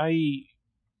I've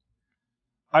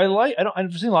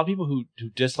seen a lot of people who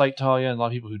dislike Talia and a lot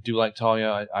of people who do like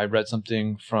Talia. I read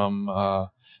something from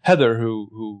Heather,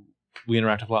 who we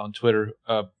interact with a lot on Twitter,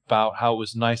 about how it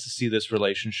was nice to see this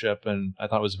relationship, and I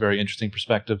thought it was a very interesting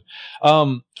perspective.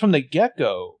 From the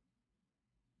get-go,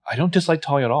 I don't dislike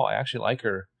Talia at all. I actually like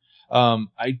her.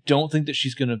 I don't think that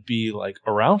she's going to be like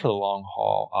around for the long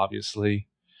haul, obviously.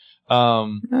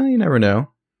 Well, you never know.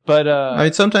 But I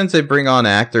mean, sometimes they bring on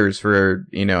actors for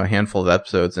a handful of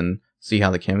episodes and see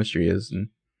how the chemistry is, and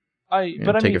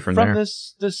take it from there.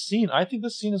 this scene, I think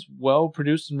this scene is well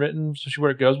produced and written, especially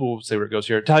where it goes. We'll say where it goes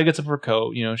here. Talia gets up her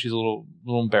coat. She's a little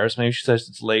embarrassed. Maybe she says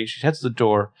it's late. She heads to the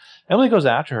door. Emily goes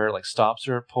after her, like stops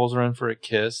her, pulls her in for a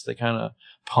kiss. They kind of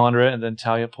ponder it, and then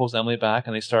Talia pulls Emily back,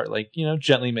 and they start like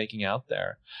gently making out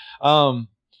there.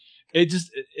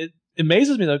 It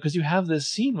amazes me though, because you have this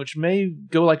scene which may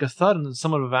go like a thud in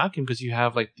somewhat of a vacuum, because you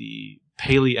have like the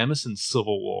Paley Emerson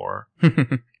Civil War.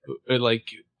 Like,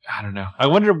 I don't know. I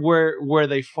wonder where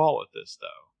they fall with this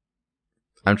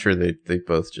though. I'm sure they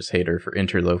both just hate her for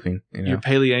interloping. Your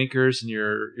Paley anchors and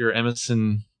your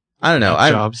Emerson. I don't know.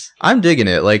 Jobs. I'm digging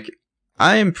it. Like,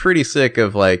 I am pretty sick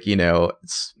of like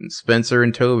Spencer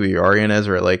and Toby, Arya and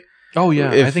Ezra. Like, oh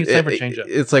yeah, I think it's time for change up.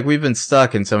 It's like we've been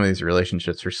stuck in some of these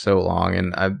relationships for so long,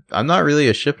 and I'm not really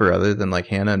a shipper other than like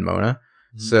Hannah and Mona.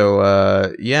 Mm-hmm.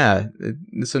 So yeah,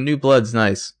 so new blood's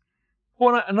nice.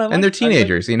 Well, and they're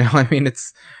teenagers, I mean,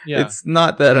 it's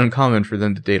not that uncommon for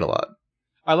them to date a lot.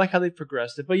 I like how they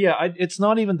progressed it, but yeah, it's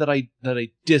not even that I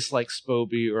dislike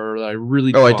Spoby, or that I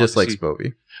really I dislike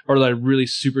Spoby, or that I really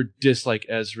super dislike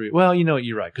Ezra. Well, you know what,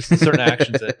 you're right, because certain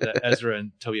actions that Ezra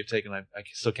and Toby have taken, I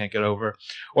still can't get over.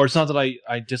 Or it's not that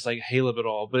I dislike Caleb at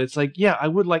all, but it's like, yeah, I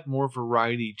would like more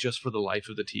variety just for the life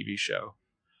of the TV show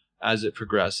as it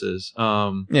progresses.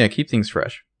 Yeah, keep things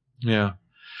fresh. Yeah.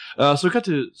 So we cut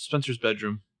to Spencer's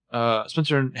bedroom.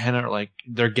 Spencer and Hannah are like,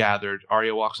 they're gathered.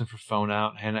 Arya walks in for phone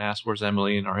out. Hannah asks, where's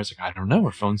Emily? And Arya's like, I don't know.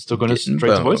 Her phone's still going straight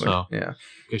to voicemail. Yeah.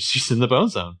 Because she's in the bone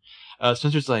zone.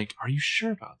 Spencer's like, are you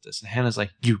sure about this? And Hannah's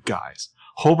like, you guys,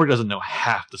 Holbrook doesn't know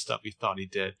half the stuff we thought he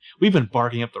did. We've been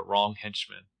barking up the wrong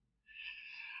henchman.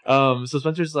 So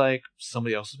Spencer's like,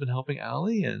 somebody else has been helping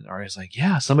Allie? And Arya's like,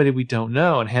 yeah, somebody we don't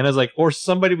know. And Hannah's like, or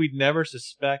somebody we'd never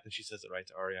suspect. And she says it right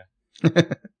to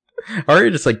Arya. Arya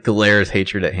just like glares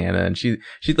hatred at Hannah, and she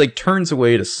like turns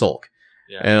away to sulk.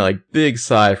 Yeah. And like big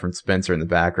sigh from Spencer in the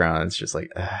background. It's just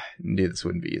like, I knew this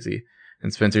wouldn't be easy.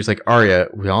 And Spencer's like, Arya,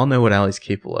 we all know what Allie's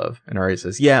capable of. And Arya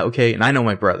says, yeah, okay, and I know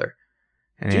my brother.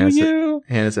 And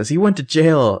Hannah says he went to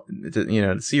jail,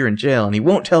 to see her in jail, and he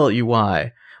won't tell you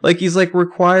why. Like he's like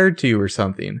required to or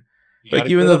something. Like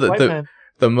even though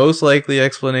the most likely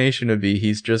explanation would be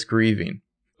he's just grieving.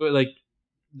 But like,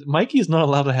 Mikey is not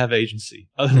allowed to have agency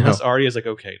unless Arya's like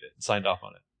okayed it, signed off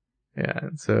on it. Yeah.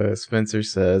 So Spencer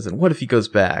says, and what if he goes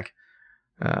back?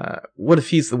 What if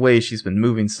he's the way she's been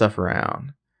moving stuff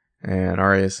around? And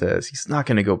Arya says, he's not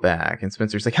going to go back. And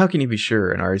Spencer's like, how can you be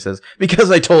sure? And Arya says, because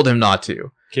I told him not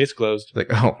to. Case closed. Like,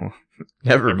 oh,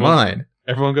 never mind.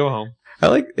 Everyone go home. I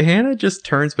like Hannah just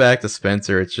turns back to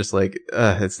Spencer. It's just like,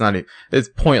 it's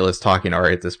pointless talking to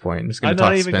Arya at this point. I'm just going to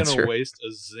talk to Spencer. I'm not even going to waste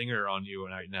a zinger on you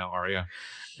right now, Arya.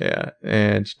 Yeah,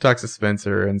 and she talks to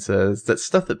Spencer and says, that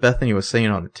stuff that Bethany was saying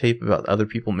on the tape about other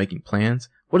people making plans,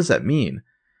 what does that mean?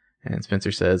 And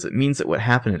Spencer says, it means that what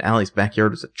happened in Allie's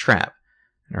backyard was a trap.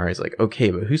 And Arya's like, okay,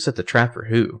 but who set the trap for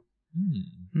who?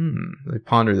 They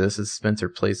ponder this as Spencer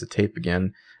plays the tape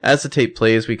again. As the tape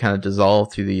plays, we kind of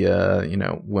dissolve through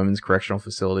the, women's correctional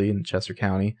facility in Chester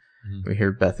County. Mm-hmm. We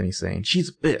hear Bethany saying, she's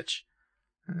a bitch.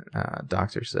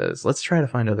 Doctor says, let's try to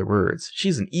find other words.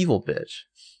 She's an evil bitch.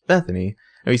 Bethany.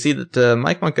 And we see that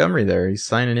Mike Montgomery there, he's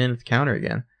signing in at the counter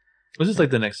again. This is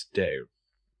like the next day.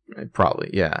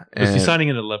 Probably, yeah. Because he's signing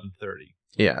in at 11:30.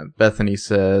 Yeah, Bethany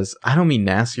says, I don't mean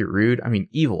nasty or rude. I mean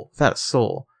evil, without a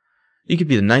soul. You could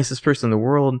be the nicest person in the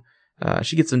world.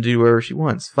 She gets him to do whatever she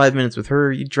wants. 5 minutes with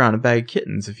her, you'd drown a bag of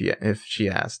kittens if she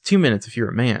asked. 2 minutes if you're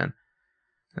a man.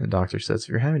 And the doctor says, if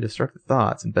you're having destructive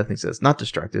thoughts. And Bethany says, not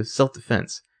destructive,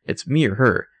 self-defense. It's me or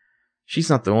her. She's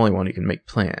not the only one who can make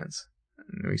plans.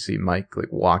 And we see Mike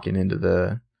like walking into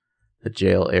the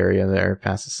jail area there,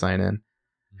 past the sign-in.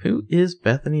 Who is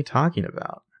Bethany talking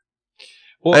about?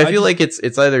 Well, I feel like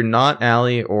it's either not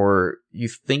Allie or you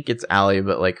think it's Allie,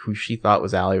 but like who she thought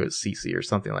was Allie was Cece or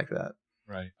something like that.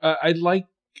 Right. I like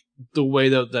the way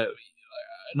that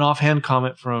an offhand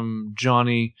comment from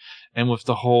Johnny, and with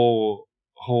the whole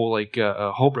like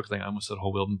Holbrook thing. I almost said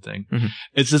whole Wilden thing. Mm-hmm.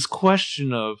 It's this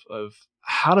question of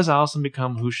how does Allison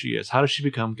become who she is? How does she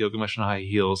become Gilgamesh in high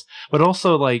heels? But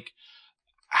also, like,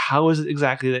 how is it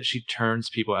exactly that she turns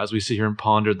people, as we sit here and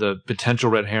ponder the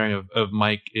potential red herring of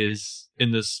Mike is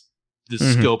in this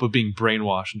scope of being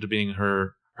brainwashed into being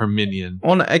her minion?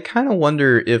 Well, I kind of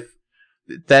wonder if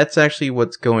that's actually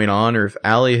what's going on, or if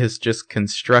Allie has just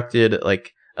constructed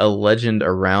like a legend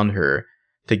around her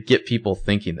to get people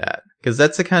thinking that. Because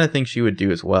that's the kind of thing she would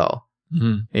do as well.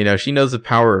 Mm-hmm. You know, she knows the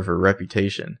power of her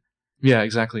reputation. Yeah,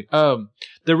 exactly.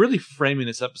 They're really framing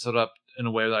this episode up in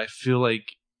a way that I feel like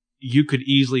you could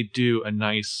easily do a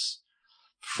nice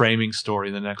framing story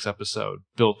in the next episode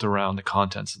built around the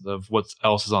contents of what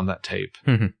else is on that tape.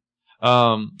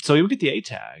 Mm-hmm. So you get the A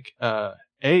tag.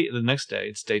 The next day,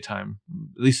 it's daytime.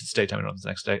 At least it's daytime. I know it's the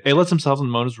next day. A lets himself in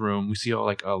Mona's room. We see a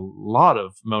lot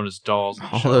of Mona's dolls.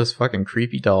 All those fucking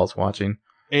creepy dolls watching.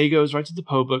 A goes right to the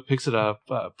Poe book, picks it up,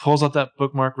 pulls out that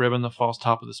bookmark ribbon. The false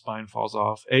top of the spine falls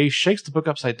off. A shakes the book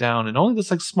upside down, and only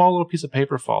this like small little piece of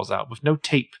paper falls out with no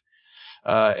tape.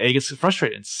 A gets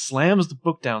frustrated and slams the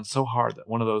book down so hard that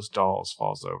one of those dolls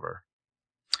falls over.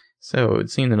 So it would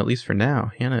seem that at least for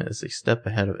now, Hannah is a step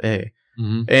ahead of A.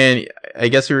 Mm-hmm. And I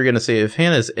guess we were going to say, if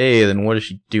Hannah's A, then what is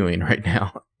she doing right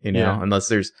now? You know, unless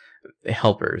there's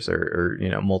helpers or you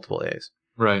know, multiple A's.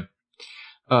 Right.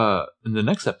 And the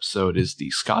next episode is the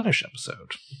Scottish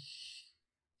episode.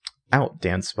 Out,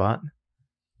 Dan Spot.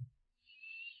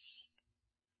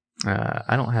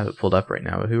 I don't have it pulled up right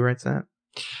now, but who writes that?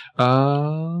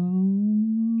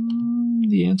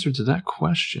 The answer to that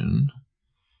question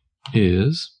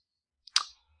is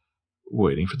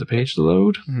waiting for the page to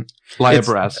load. Mm-hmm. Elia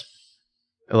Brass.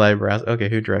 Elia Brass. Okay,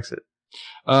 who directs it?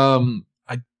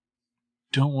 I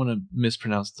don't want to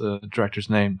mispronounce the director's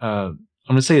name.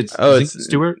 I'm gonna say it's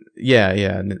Stewart. Yeah,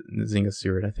 Zinga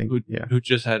Stewart, I think. Who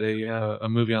just had a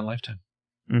movie on Lifetime.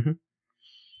 Mm-hmm.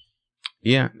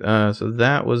 Yeah, so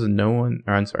that was No One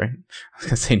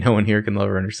Here Can Love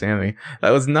or Understand Me.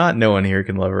 That was not No One Here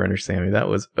Can Love or Understand Me. That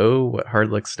was Oh, What Hard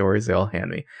Luck Stories They All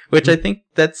Hand Me. Which I think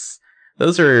that's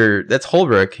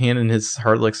Holbrook handing his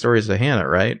hard luck stories to Hannah,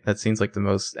 right? That seems like the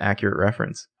most accurate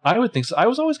reference. I would think so. I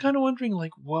was always kind of wondering,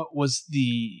 like, what was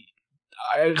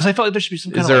because I felt like there should be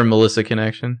some kind of... Is there a Melissa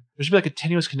connection? There should be like a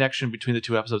tenuous connection between the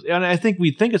two episodes. And I think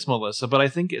we think it's Melissa, but I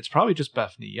think it's probably just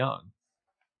Bethany Young.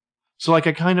 So, like,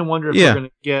 I kind of wonder if we're going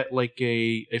to get, like,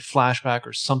 a flashback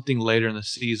or something later in the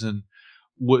season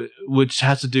which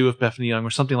has to do with Bethany Young or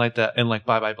something like that, and, like,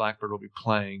 Bye Bye Blackbird will be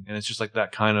playing. And it's just, like,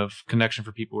 that kind of connection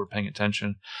for people who are paying attention.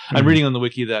 Mm-hmm. I'm reading on the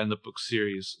wiki that in the book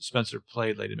series, Spencer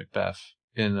played Lady Macbeth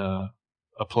in a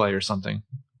play or something.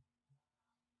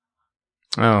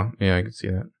 Oh, yeah, I can see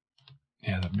that.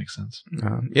 Yeah, that makes sense.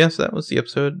 Yes, that was the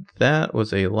episode. That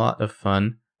was a lot of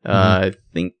fun. Mm-hmm. I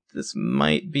think this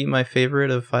might be my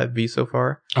favorite of 5B so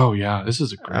far. Oh, yeah, this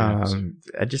is a great episode.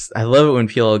 I love it when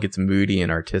PLL gets moody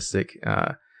and artistic.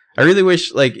 I really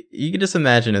wish, like, you could just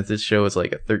imagine if this show was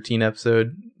like a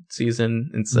 13-episode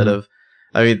season instead of...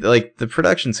 I mean, like, the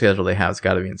production schedule they have has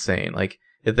got to be insane. Like,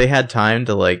 if they had time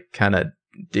to, like, kind of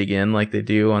dig in like they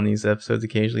do on these episodes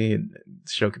occasionally, the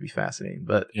show could be fascinating.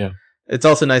 But yeah, it's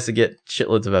also nice to get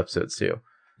shitloads of episodes too.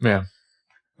 Yeah.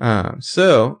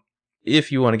 So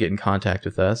if you want to get in contact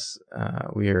with us,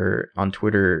 we are on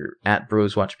Twitter at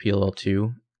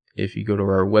BrosWatchPLL2. If you go to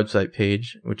our website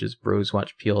page, which is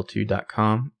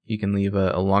broswatchpl2.com, you can leave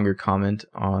a longer comment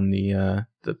on the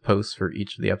posts for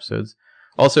each of the episodes.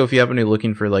 Also, if you happen to be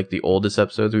looking for like the oldest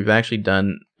episodes, we've actually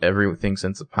done everything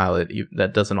since the pilot.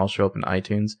 That doesn't all show up in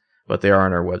iTunes, but they are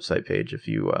on our website page. If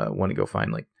you want to go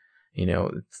find, like, you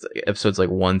know, episodes like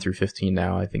 1 through 15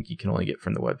 now, I think you can only get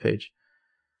from the webpage.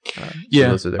 So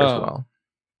those are there as well.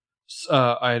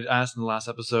 I had asked in the last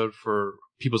episode for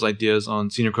people's ideas on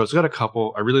senior quotes. I got a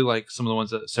couple. I really like some of the ones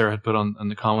that Sarah had put on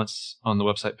the comments on the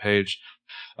website page.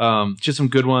 Just some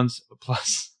good ones.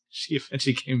 Plus, she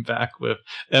eventually came back with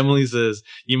Emily's is,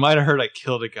 "You might have heard I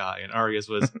killed a guy," and Aria's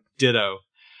was ditto.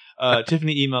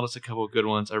 Tiffany emailed us a couple of good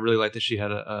ones. I really like that she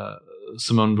had a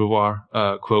Simone Beauvoir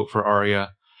quote for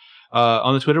Aria.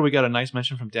 On the Twitter, we got a nice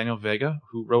mention from Daniel Vega,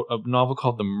 who wrote a novel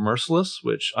called The Merciless,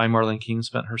 which Marlene King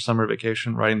spent her summer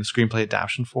vacation writing the screenplay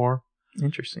adaptation for.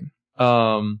 Interesting.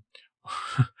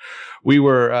 We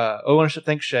were. I want to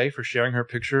thank Shay for sharing her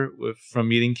picture from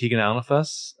meeting Keegan Allen with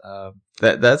us.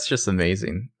 That's just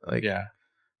amazing. Like, yeah.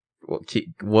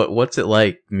 What's it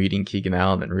like meeting Keegan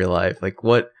Allen in real life? Like,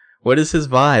 what What is his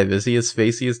vibe? Is he as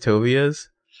facey as Toby is?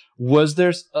 Was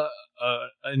there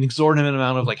an exorbitant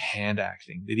amount of like hand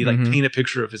acting? Did he like paint a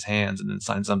picture of his hands and then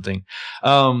sign something?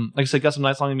 Like I said, got some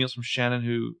nice long emails from Shannon,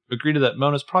 who agreed that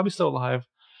Mona's probably still alive.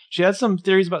 She had some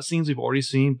theories about scenes we've already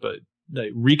seen, but they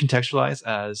recontextualized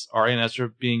as Arya and Ezra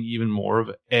being even more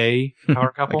of a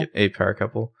power couple. Like a power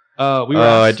couple.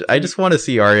 I just want to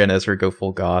see Arya and Ezra go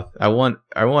full goth. I want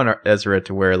Ezra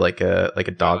to wear like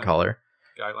a dog collar.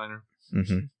 Guyliner.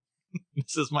 Mm-hmm.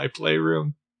 This is my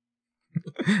playroom.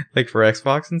 Like for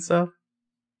Xbox and stuff.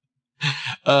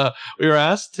 We were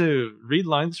asked to read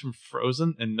lines from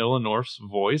Frozen in Nola North's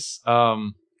voice.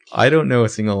 I don't know a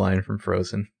single line from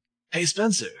Frozen. Hey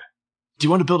Spencer, do you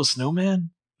want to build a snowman?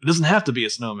 It doesn't have to be a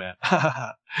snowman.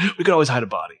 We could always hide a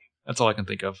body. That's all I can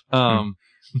think of.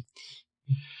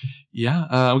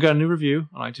 Yeah, we got a new review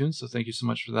on iTunes, so thank you so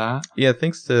much for that. Yeah,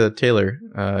 thanks to Taylor.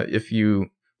 If you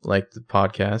like the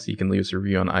podcast, you can leave us a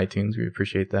review on iTunes. We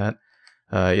appreciate that.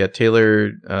 Yeah,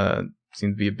 Taylor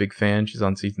seems to be a big fan. She's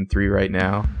on season 3 right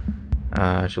now.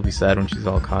 She'll be sad when she's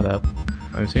all caught up.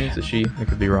 I'm assuming it's a she. I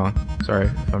could be wrong. Sorry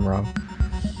if I'm wrong.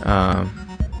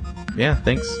 Yeah,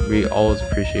 thanks. We always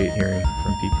appreciate hearing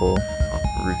from people,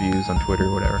 reviews on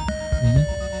Twitter, whatever.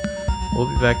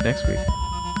 We'll be back next week.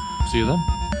 See you then.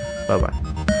 Bye-bye.